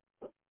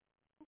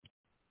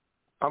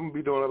 I'm going to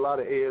be doing a lot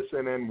of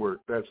ASNN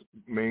work. That's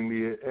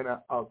mainly it. And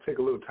I'll take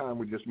a little time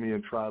with just me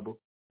and Tribal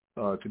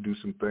to do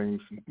some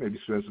things, maybe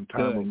spend some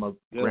time with my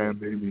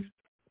grandbabies.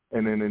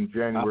 And then in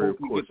January, of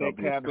course, I'll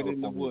be cabin in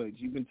the woods.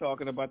 You've been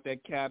talking about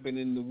that cabin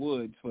in the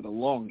woods for the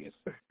longest,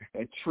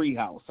 that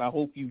treehouse. I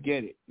hope you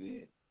get it,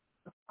 man.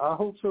 I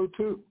hope so,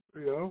 too.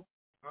 You know,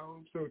 I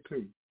hope so,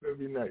 too. That'd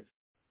be nice.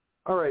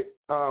 All right.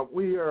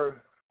 We are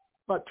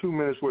about 2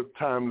 minutes worth of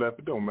time left.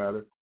 It don't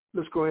matter.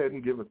 Let's go ahead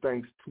and give a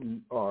thanks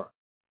to our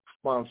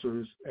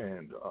sponsors,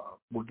 and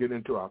we'll get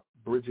into our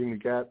Bridging the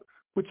Gap,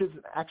 which is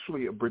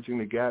actually a Bridging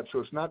the Gap. So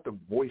it's not the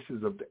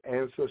voices of the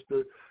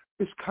ancestor.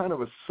 It's kind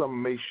of a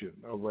summation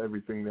of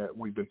everything that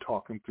we've been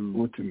talking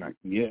through tonight.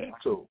 Yeah.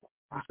 So,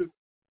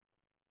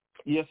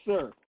 yes,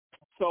 sir.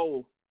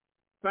 So,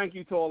 thank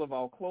you to all of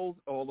our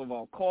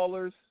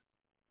callers.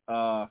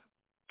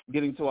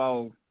 Getting to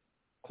our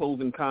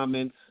closing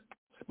comments,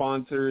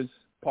 sponsors,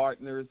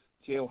 partners,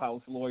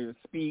 Jailhouse Lawyers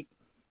Speak,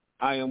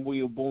 I Am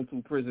We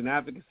Ubuntu Prison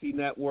Advocacy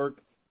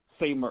Network,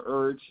 Seymour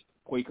Urge,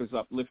 Quakers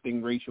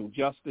Uplifting Racial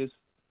Justice,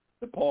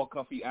 the Paul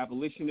Cuffey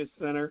Abolitionist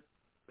Center,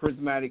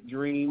 Prismatic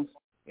Dreams,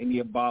 and the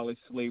Abolish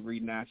Slavery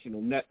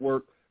National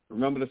Network.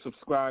 Remember to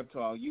subscribe to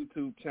our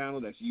YouTube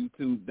channel. That's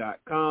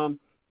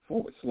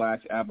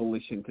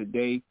youtube.com/Abolition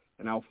Today,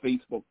 and our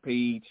Facebook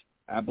page,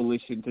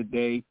 Abolition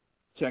Today.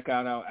 Check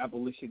out our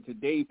Abolition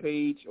Today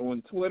page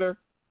on Twitter.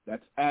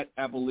 That's at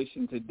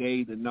Abolition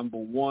Today, the number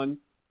 1.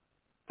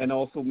 And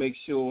also make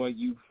sure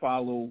you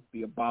follow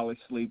the Abolish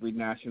Slavery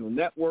National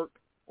Network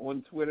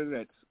on Twitter.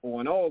 That's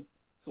on all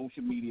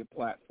social media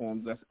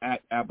platforms. That's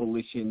at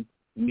Abolition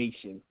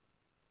Nation.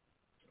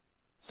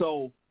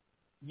 So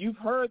you've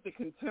heard the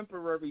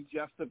contemporary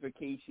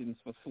justifications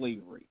for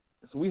slavery.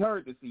 So we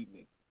heard this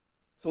evening.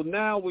 So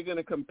now we're going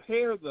to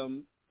compare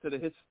them to the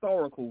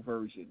historical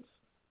versions.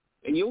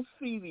 And you'll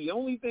see the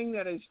only thing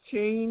that has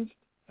changed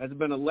has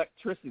been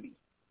electricity.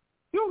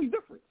 The only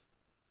difference.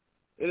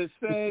 It is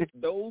said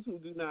those who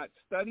do not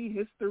study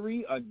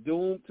history are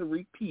doomed to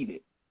repeat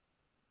it.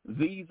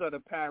 These are the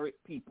parrot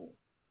people.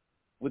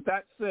 With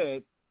that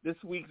said, this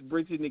week's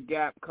Bridging the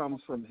Gap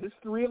comes from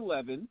History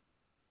 11,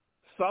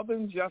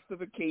 Southern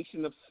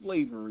Justification of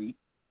Slavery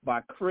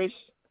by Chris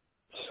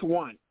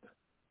Schwant.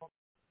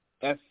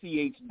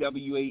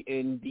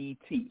 SCHWANDT.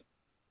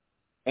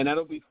 And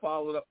that'll be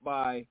followed up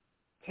by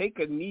Take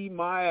a Knee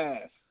My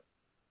Ass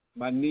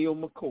by Neil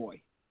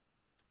McCoy.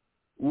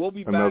 We'll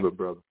be back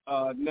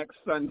next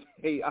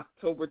Sunday,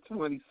 October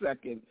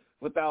 22nd,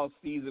 with our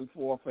Season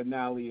 4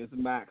 finale, as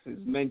Max has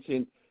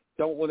mentioned.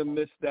 Don't want to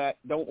miss that.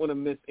 Don't want to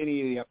miss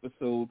any of the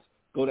episodes.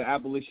 Go to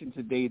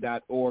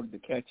abolitiontoday.org to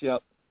catch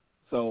up.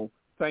 So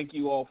thank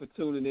you all for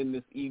tuning in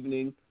this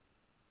evening.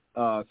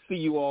 See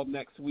you all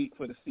next week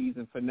for the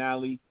season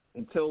finale.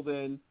 Until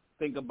then,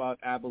 think about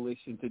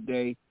abolition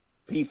today.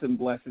 Peace and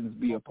blessings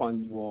be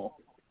upon you all.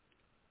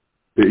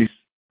 Peace.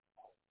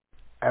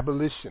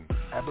 Abolition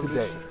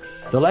today.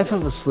 The life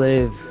of a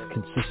slave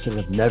consisted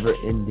of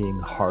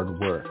never-ending hard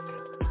work.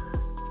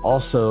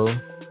 Also,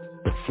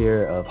 the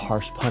fear of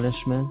harsh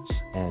punishments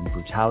and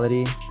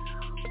brutality.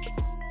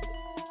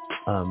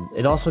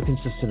 It also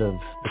consisted of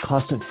the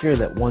constant fear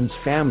that one's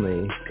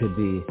family could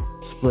be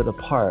split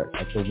apart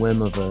at the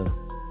whim of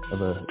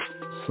a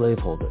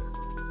slaveholder.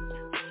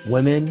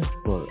 Women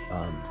were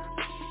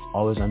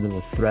always under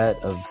the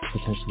threat of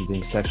potentially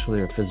being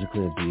sexually or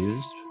physically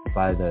abused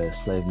by the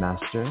slave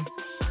master.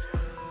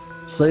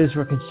 Slaves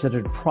were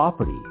considered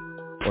property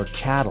or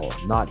chattel,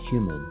 not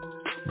human.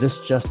 This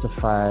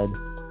justified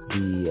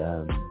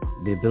the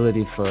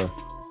ability for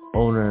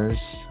owners,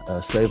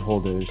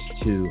 slaveholders,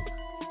 to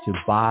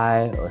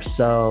buy or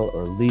sell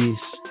or lease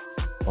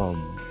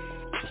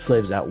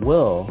slaves at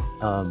will,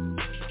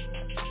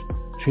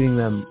 treating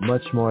them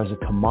much more as a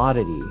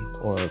commodity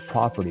or a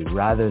property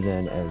rather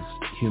than as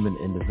human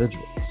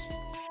individuals.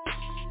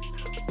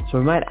 So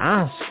we might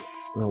ask,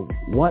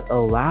 what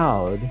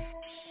allowed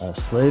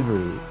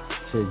slavery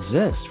to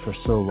exist for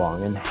so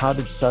long, and how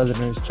did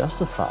Southerners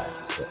justify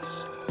this?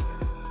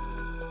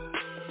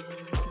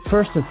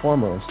 First and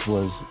foremost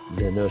was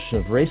the notion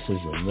of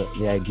racism,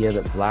 the idea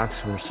that blacks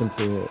were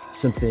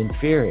simply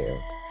inferior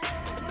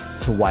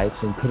to whites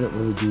and couldn't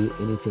really do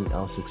anything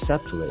else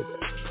except labor.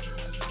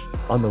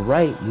 On the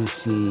right, you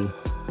see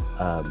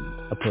a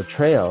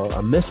misportrayal,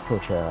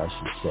 I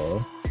should say,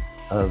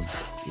 of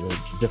the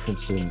difference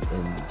in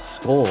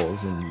skulls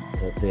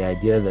and the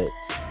idea that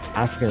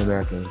African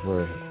Americans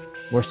were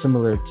more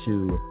similar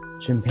to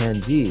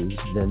chimpanzees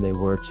than they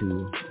were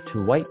to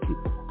white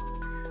people.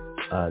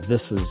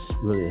 This was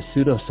really a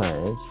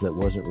pseudoscience that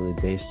wasn't really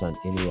based on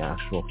any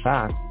actual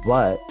fact,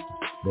 but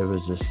there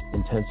was this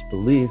intense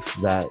belief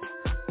that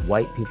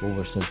white people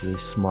were simply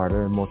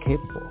smarter and more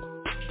capable,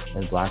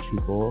 and black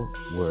people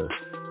were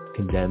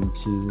condemned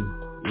to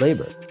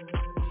labor.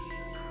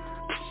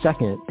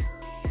 Second,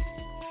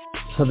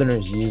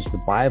 Southerners used the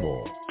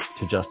Bible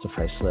to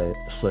justify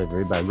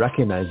slavery by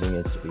recognizing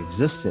its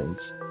existence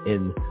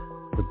in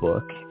the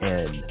book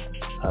and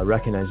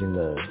recognizing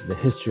the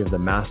history of the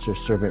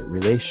master-servant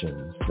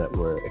relations that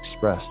were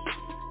expressed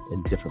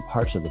in different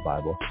parts of the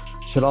Bible.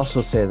 I should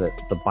also say that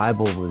the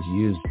Bible was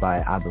used by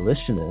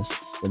abolitionists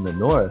in the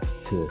North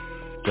to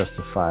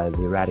justify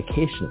the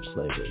eradication of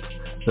slavery.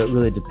 So it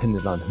really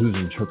depended on whose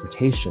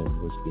interpretation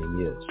was being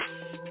used.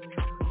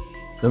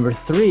 Number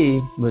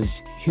 3 was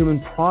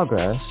human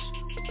progress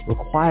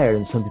required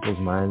in some people's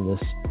mind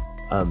this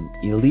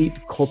elite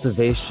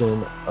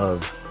cultivation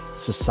of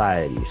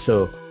society.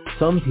 So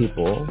some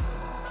people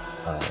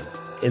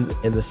in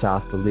the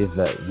South believed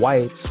that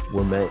whites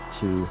were meant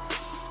to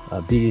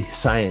be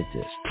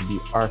scientists, to be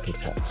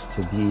architects,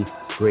 to be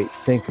great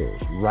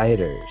thinkers,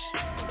 writers,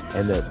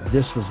 and that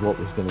this was what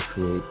was going to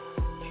create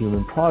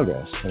human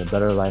progress and a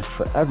better life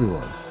for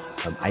everyone,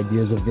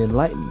 ideas of the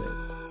Enlightenment.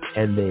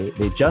 And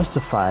they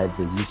justified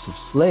the use of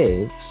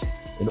slaves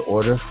in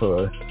order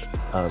for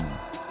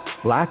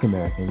black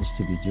Americans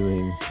to be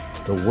doing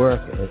the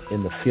work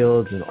in the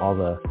fields and all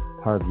the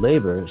hard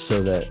labor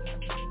so that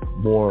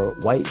more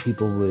white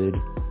people would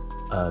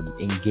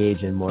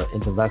engage in more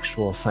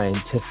intellectual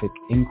scientific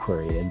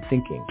inquiry and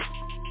thinking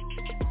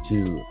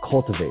to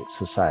cultivate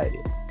society.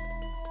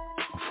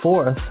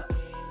 Fourth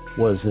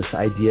was this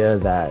idea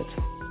that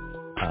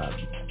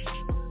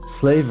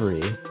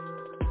slavery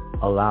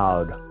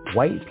allowed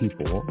white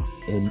people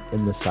in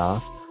the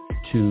South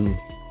to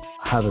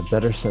have a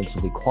better sense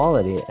of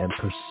equality and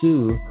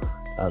pursue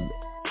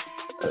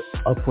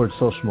upward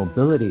social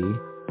mobility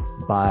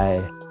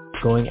by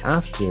going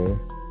after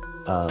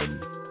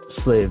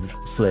slaves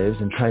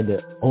and trying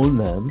to own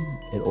them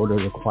in order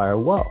to acquire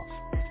wealth,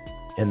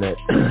 and that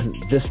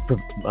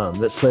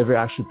that slavery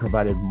actually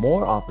provided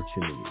more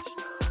opportunities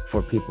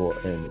for people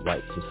in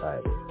white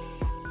society,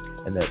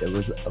 and that it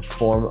was a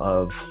form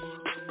of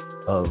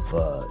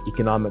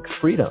economic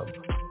freedom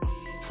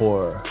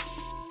for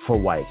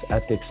whites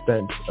at the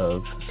expense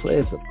of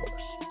slaves, of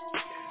course.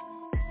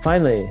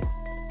 Finally,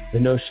 the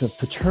notion of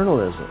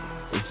paternalism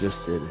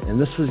existed,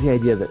 and this was the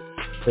idea that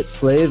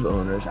slave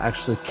owners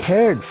actually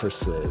cared for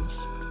slaves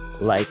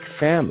like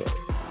family.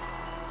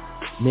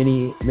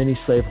 Many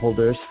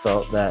slaveholders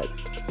felt that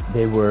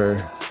they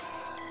were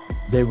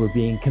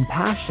being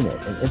compassionate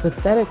and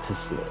empathetic to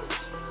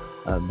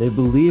slaves. They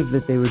believed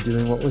that they were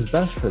doing what was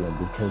best for them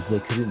because they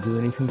couldn't do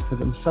anything for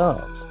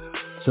themselves.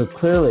 So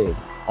clearly,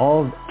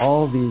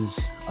 all these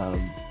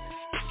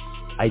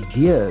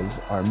ideas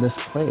are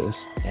misplaced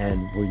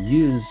and were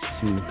used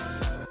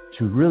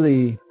to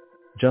really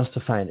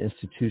justify an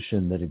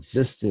institution that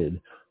existed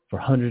for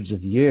hundreds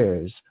of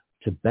years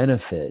to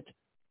benefit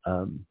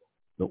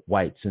the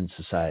whites in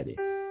society.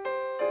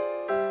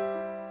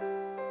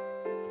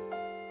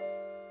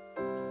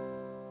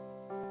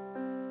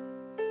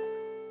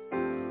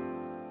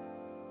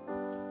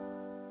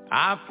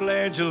 I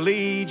pledge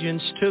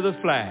allegiance to the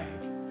flag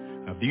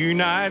of the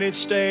United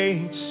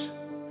States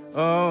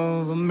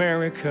of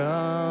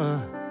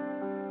America.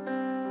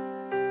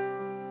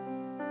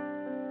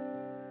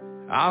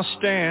 I'll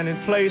stand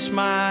and place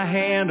my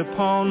hand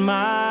upon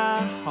my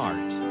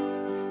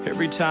heart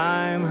every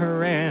time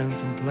her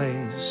anthem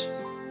plays.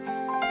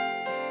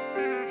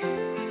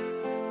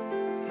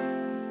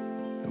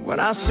 And when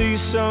I see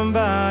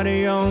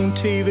somebody on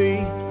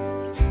TV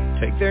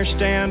take their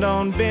stand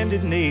on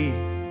bended knee,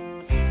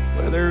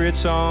 whether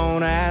it's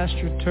on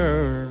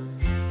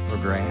AstroTurf or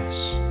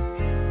grass,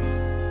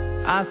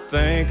 I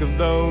think of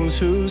those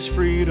whose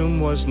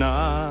freedom was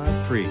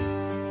not free,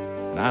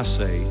 and I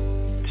say,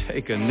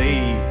 take a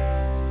knee,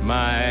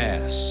 my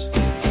ass.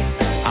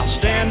 I'll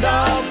stand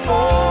up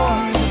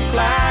for the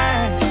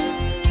flag,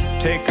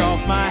 take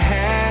off my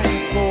hat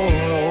for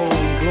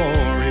old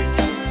glory.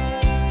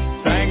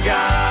 Thank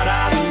God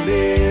I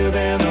live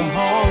in the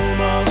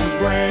home of the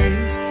brave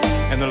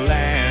and the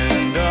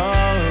land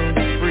of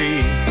the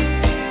free.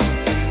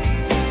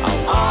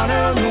 I'll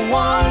honor the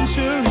ones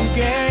who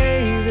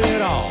gave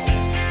it all,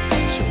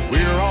 so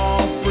we're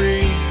all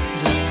free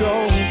to go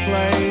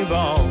play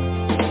ball.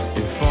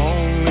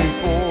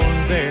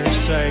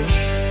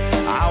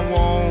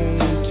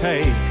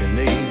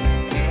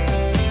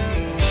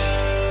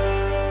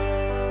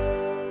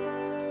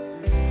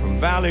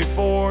 Valley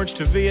Forge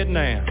to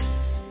Vietnam,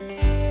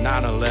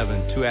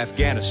 9/11 to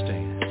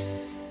Afghanistan,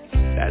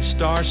 that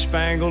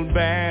star-spangled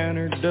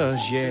banner does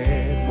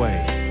yet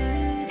wave.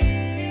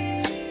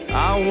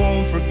 I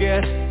won't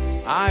forget,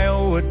 I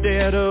owe a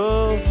debt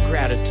of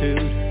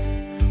gratitude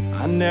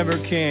I never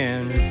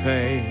can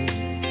repay.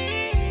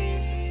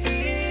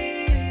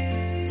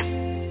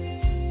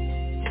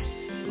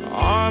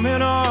 Arm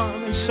in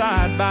arm and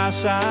side by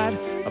side,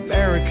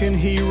 American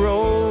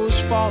heroes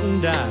fought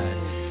and died,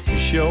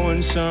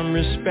 showing some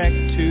respect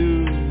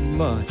too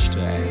much to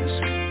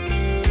ask.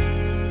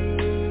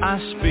 I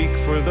speak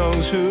for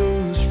those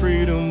whose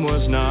freedom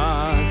was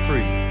not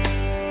free.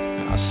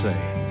 I say,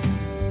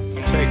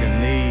 take a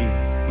knee,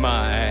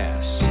 my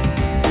ass.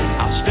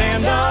 I'll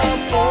stand up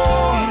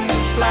for the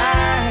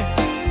flag,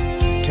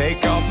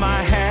 take off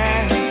my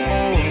hat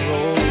for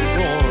old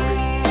glory.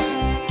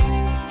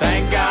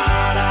 Thank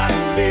God I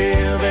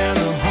live in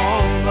the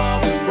home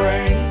of the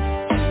brave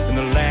and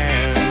the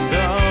land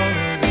of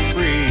the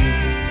free.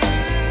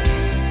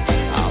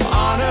 I'll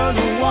honor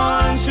the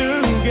ones who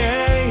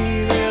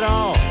gave it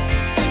all,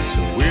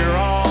 so we're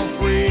all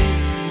free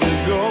to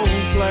go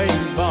play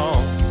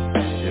ball.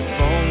 If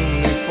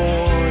only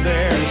for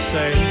their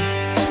sake,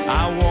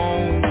 I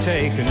won't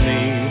take a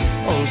knee.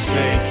 Oh,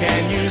 say,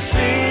 can you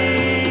see?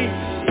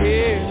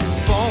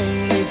 If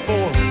only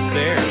for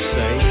their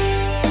sake,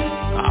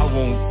 I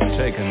won't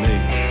take a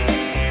knee.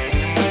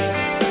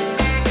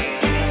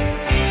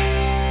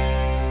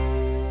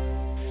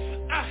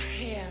 I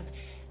have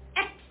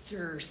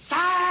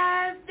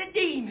exorcised the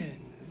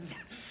demons.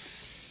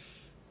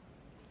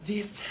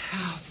 This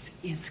house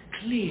is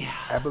clear.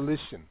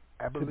 Abolition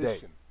Today.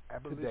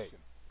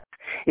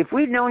 If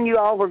we'd known you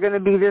all were going to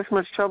be this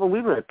much trouble,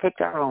 we would have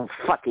picked our own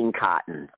fucking cotton.